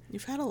accident.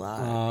 You've had a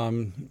lot.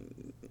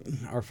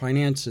 Our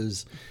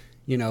finances,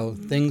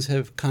 things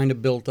have kind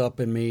of built up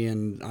in me,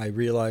 and I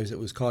realized it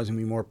was causing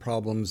me more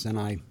problems than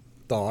I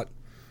thought.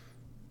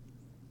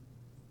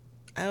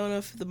 I don't know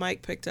if the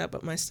mic picked up,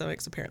 but my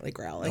stomach's apparently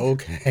growling.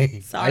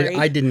 Okay. Sorry.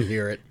 I didn't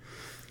hear it.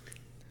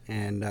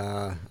 And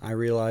I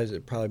realized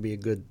it'd probably be a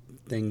good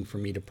thing for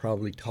me to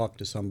probably talk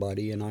to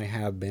somebody, and I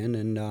have been,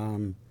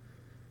 and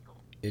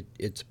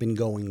it's been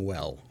going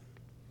well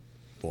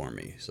for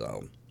me.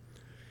 So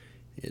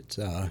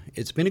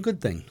it's been a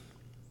good thing.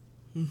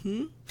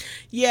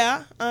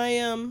 Yeah,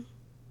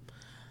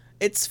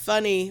 it's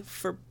funny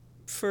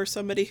for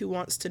somebody who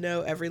wants to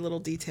know every little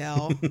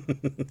detail.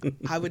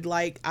 I would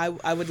like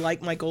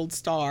my gold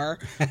star.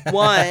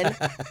 One,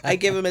 I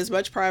give him as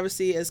much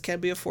privacy as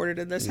can be afforded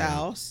in this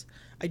house.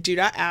 I do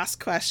not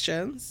ask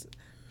questions.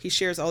 He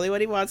shares only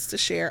what he wants to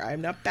share.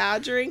 I'm not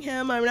badgering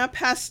him. I'm not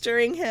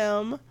pestering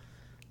him.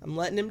 I'm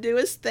letting him do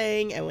his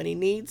thing, and when he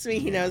needs me,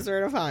 he knows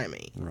where to find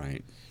me.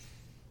 Right.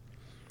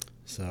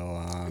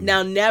 So,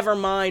 now, never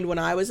mind when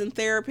I was in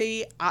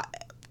therapy,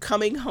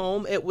 coming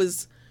home, it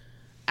was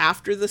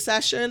after the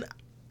session,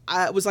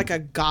 it was like a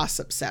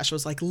gossip session. It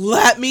was like,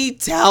 let me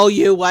tell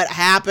you what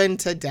happened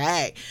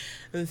today.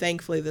 And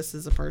thankfully, this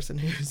is a person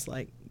who's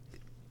like,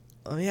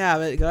 oh, yeah,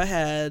 but go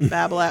ahead,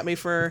 babble at me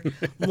for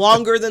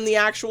longer than the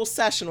actual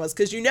session was.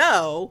 Because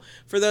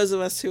for those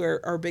of us who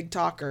are big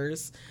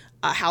talkers,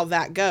 how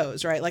that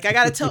goes, right? Like, I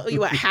got to tell you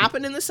what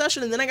happened in the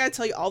session, and then I got to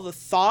tell you all the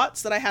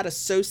thoughts that I had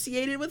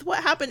associated with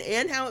what happened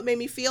and how it made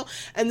me feel,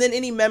 and then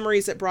any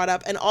memories it brought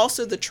up, and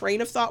also the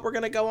train of thought we're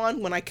going to go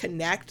on when I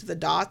connect the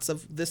dots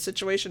of this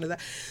situation to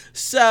that.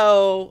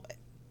 So,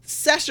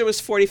 session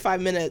was 45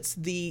 minutes.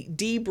 The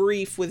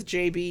debrief with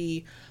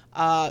JB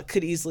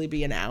could easily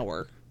be an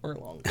hour or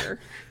longer.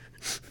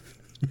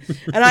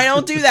 And I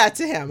don't do that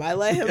to him. I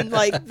let him,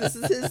 like, this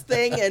is his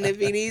thing, and if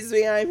he needs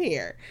me, I'm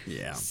here.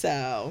 Yeah.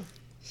 So,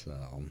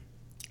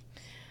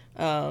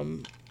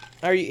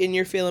 are you, and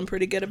you're feeling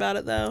pretty good about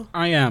it, though?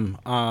 I am.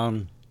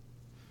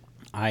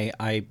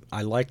 I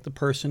like the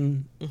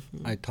person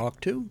I talk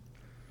to.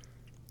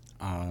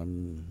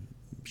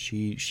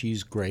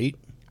 She's great.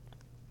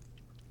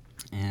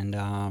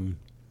 And,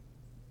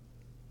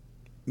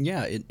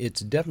 yeah,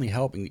 it's definitely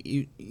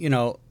helping. You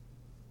know,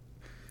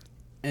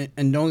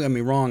 and don't get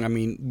me wrong, I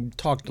mean, we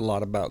talked a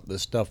lot about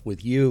this stuff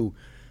with you,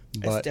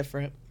 but it's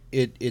different.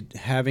 It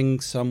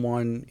having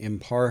someone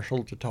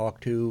impartial to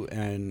talk to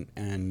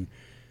and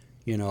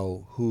you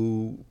know,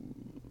 who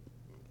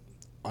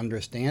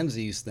understands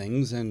these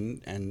things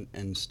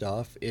and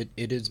stuff,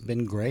 it has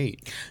been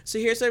great. So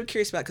here's what I'm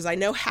curious about, because I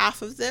know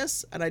half of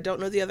this and I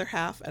don't know the other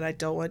half, and I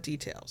don't want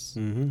details.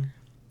 Mm-hmm.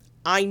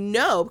 I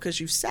know,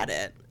 because you've said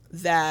it,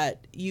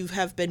 that you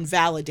have been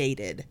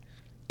validated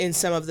in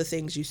some of the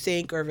things you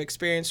think or have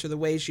experienced, or the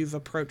ways you've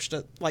approached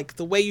it, like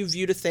the way you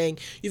viewed a thing.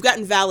 You've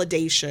gotten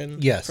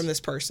validation from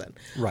this person.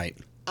 Right.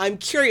 I'm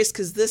curious,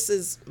 because this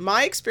is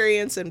my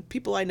experience, and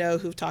people I know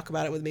who've talked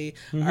about it with me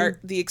are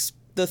the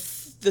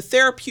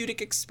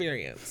therapeutic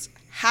experience.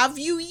 Have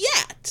you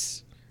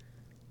yet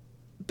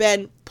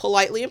been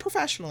politely and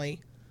professionally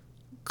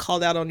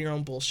called out on your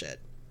own bullshit?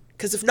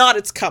 Because if not,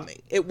 it's coming.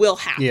 It will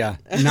happen. Yeah,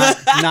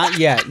 not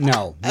yet.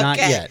 No, not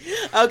yet.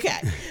 Okay.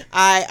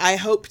 I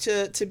hope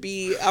to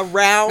be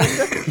around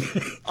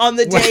on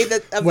the day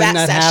when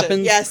that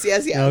happens?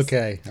 session. Yes.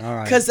 Okay, all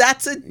right. Because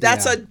that's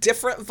a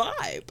different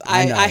vibe.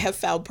 I have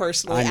found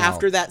personally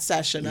after that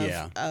session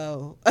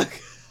of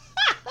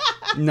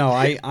No,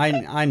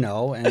 I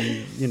know, and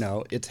you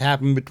know, it's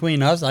happened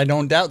between us. I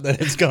don't doubt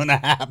that it's going to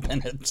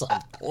happen at some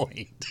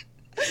point.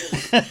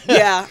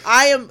 Yeah,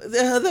 I am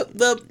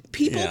the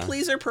people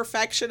pleaser,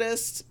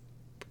 perfectionist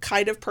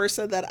kind of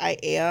person that I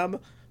am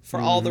for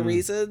all the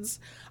reasons.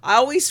 I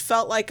always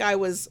felt like I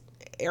was,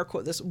 air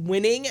quote this,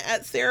 winning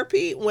at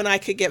therapy when I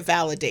could get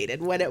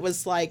validated, when it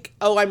was like,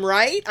 oh, I'm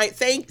right. I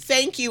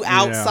thank you,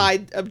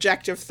 outside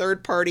objective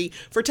third party,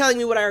 for telling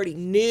me what I already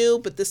knew,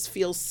 but this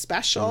feels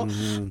special.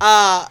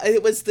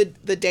 It was the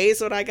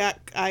days when I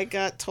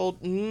got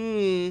told,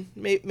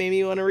 maybe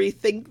you want to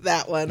rethink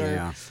that one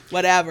or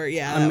whatever.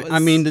 Yeah, I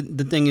mean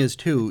the thing is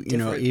too, you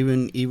know,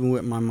 even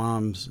with my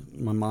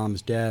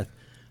mom's death,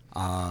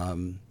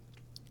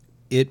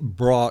 it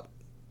brought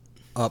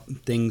up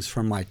things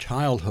from my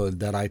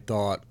childhood that I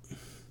thought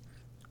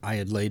I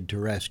had laid to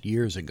rest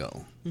years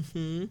ago.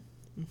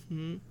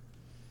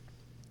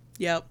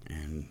 Yep.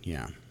 And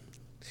yeah.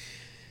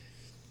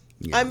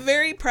 I'm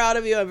very proud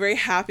of you. I'm very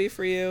happy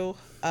for you.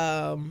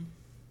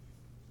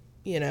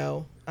 You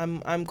know,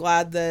 I'm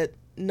glad that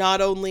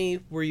not only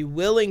were you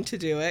willing to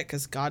do it,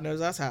 because God knows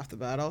that's half the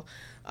battle,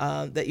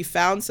 that you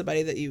found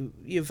somebody that you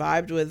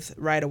vibed with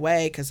right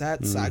away, because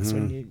that sucks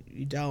when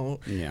you don't.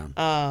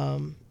 Yeah.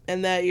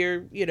 And that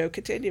you're, you know,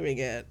 continuing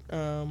it.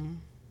 I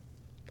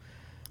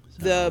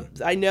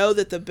know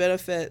that the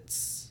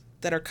benefits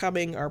that are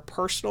coming are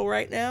personal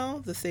right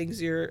now, the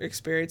things you're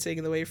experiencing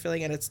and the way you're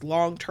feeling, and it's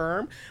long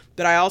term.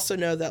 But I also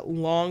know that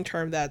long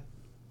term that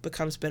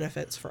becomes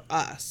benefits for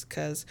us,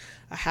 because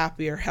a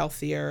happier,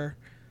 healthier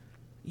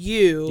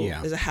you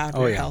is a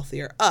happier,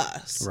 healthier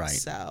us. Right.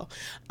 So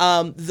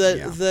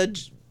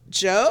the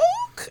joke,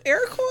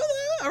 air quote,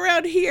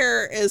 around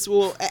here is,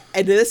 well,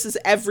 and this is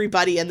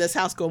everybody in this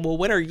house going, well,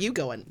 when are you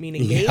going?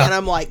 Meaning me. And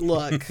I'm like,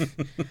 look,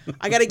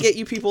 I got to get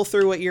you people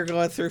through what you're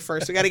going through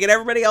first. We got to get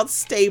everybody else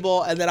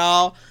stable, and then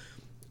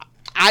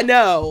I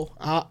know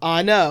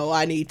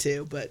I need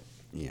to, but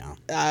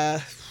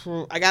I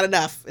got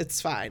enough.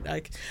 It's fine.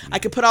 I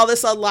could put all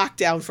this on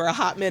lockdown for a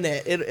hot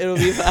minute. It'll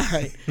be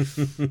fine.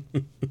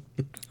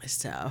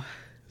 So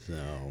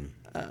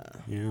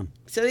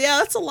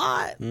that's a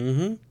lot.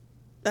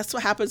 That's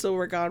what happens when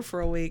we're gone for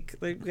a week.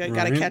 We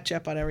got to catch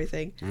up on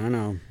everything. I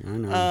know.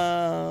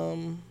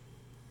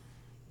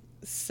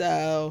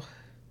 So,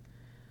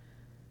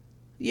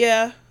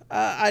 yeah,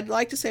 I'd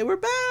like to say we're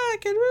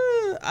back,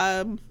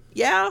 and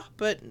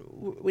but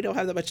we don't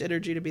have that much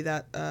energy to be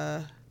that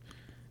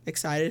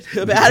excited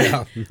about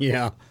it.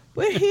 Yeah.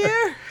 We're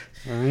here.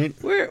 Right.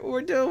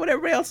 We're doing what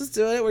everybody else is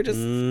doing. We're just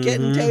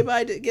getting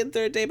getting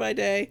through it day by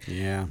day.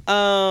 Yeah.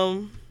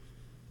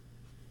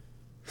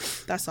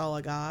 That's all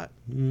I got.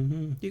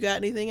 Mm-hmm. You got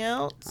anything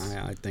else?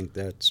 I think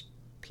that's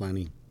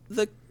plenty.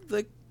 The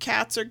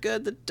cats are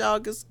good. The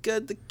dog is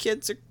good. The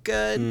kids are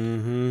good.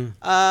 Mm-hmm.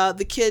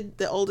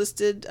 The oldest,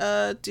 did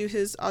do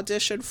his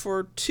audition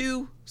for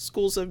 2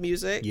 schools of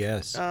music.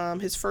 Yes.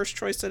 His first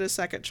choice and his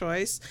second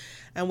choice.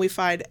 And we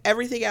find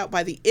everything out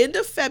by the end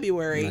of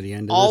February. By the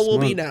end of all this will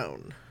month. be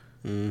known.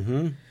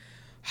 Mm-hmm.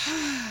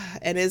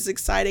 And it's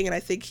exciting, and I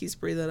think he's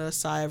breathing a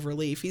sigh of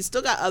relief. He's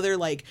still got other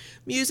like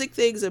music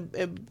things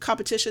and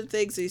competition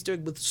things that he's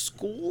doing with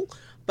school,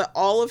 but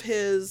all of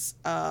his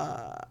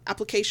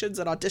applications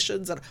and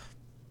auditions and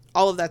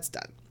all of that's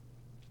done.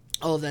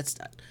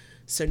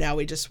 So now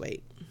we just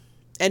wait.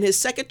 And his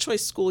second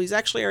choice school, he's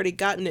actually already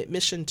gotten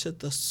admission to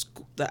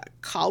the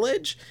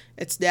college.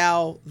 It's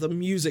now the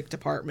music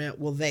department.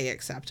 Will they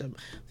accept him?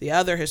 The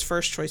other, his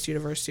first choice,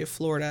 University of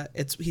Florida,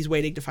 he's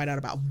waiting to find out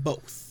about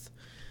both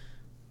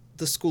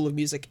the School of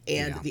Music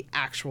and the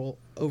actual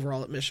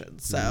overall admission.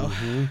 So,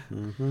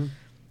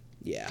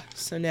 yeah.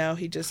 So now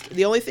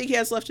the only thing he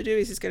has left to do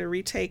is he's going to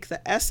retake the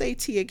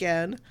SAT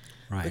again.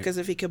 Right. Because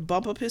if he can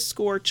bump up his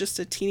score just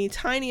a teeny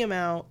tiny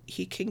amount,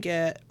 he can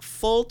get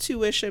full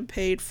tuition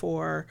paid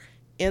for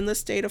in the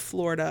state of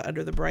Florida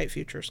under the Bright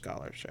Future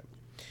Scholarship.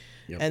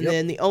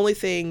 Then the only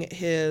thing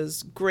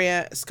his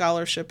grant,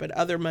 scholarship, and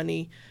other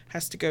money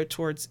has to go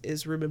towards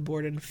is room and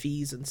board and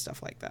fees and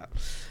stuff like that.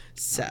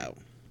 So,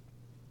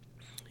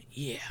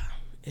 yeah,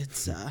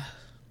 it's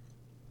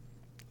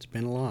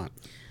been a lot.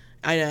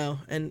 I know,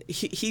 and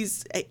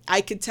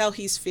I could tell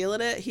he's feeling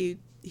it.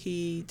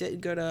 He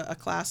didn't go to a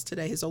class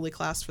today, his only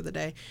class for the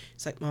day.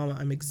 He's like, Mama,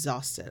 I'm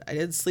exhausted. I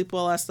didn't sleep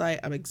well last night.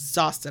 I'm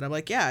exhausted. I'm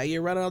like, yeah,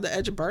 you're running on the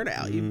edge of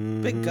burnout.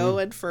 You've been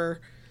going for,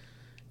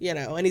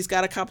 and he's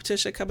got a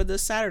competition coming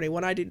this Saturday.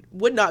 One I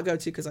would not go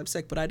to because I'm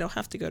sick, but I don't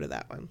have to, go to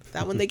that one.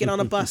 That one they get on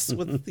a bus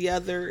with the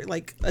other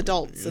like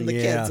adults and the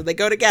kids, and they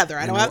go together.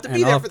 I don't have to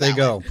be there for that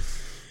one.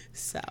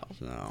 So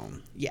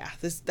yeah,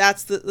 this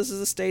is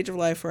the stage of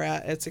life we're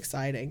at. It's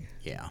exciting.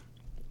 Yeah.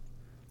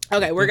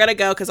 Okay, we're gonna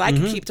go because I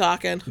can keep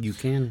talking. You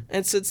can.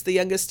 And since the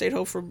youngest stayed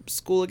home from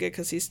school again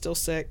because he's still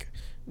sick,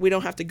 we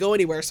don't have to go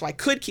anywhere. So I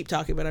could keep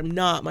talking, but I'm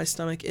not. My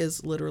stomach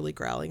is literally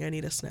growling. I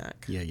need a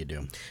snack. Yeah, you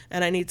do.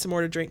 And I need some more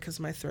to drink because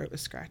my throat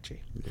is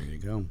scratchy. There you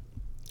go.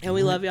 And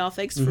we love y'all.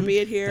 Thanks for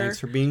being here. Thanks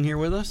for being here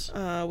with us.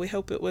 We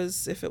hope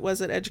if it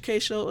wasn't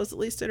educational, it was at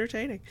least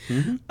entertaining.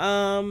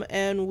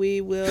 And we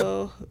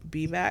will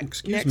be back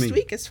next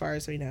week as far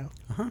as we know.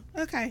 Uh-huh.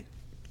 Okay.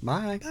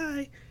 Bye.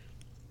 Bye.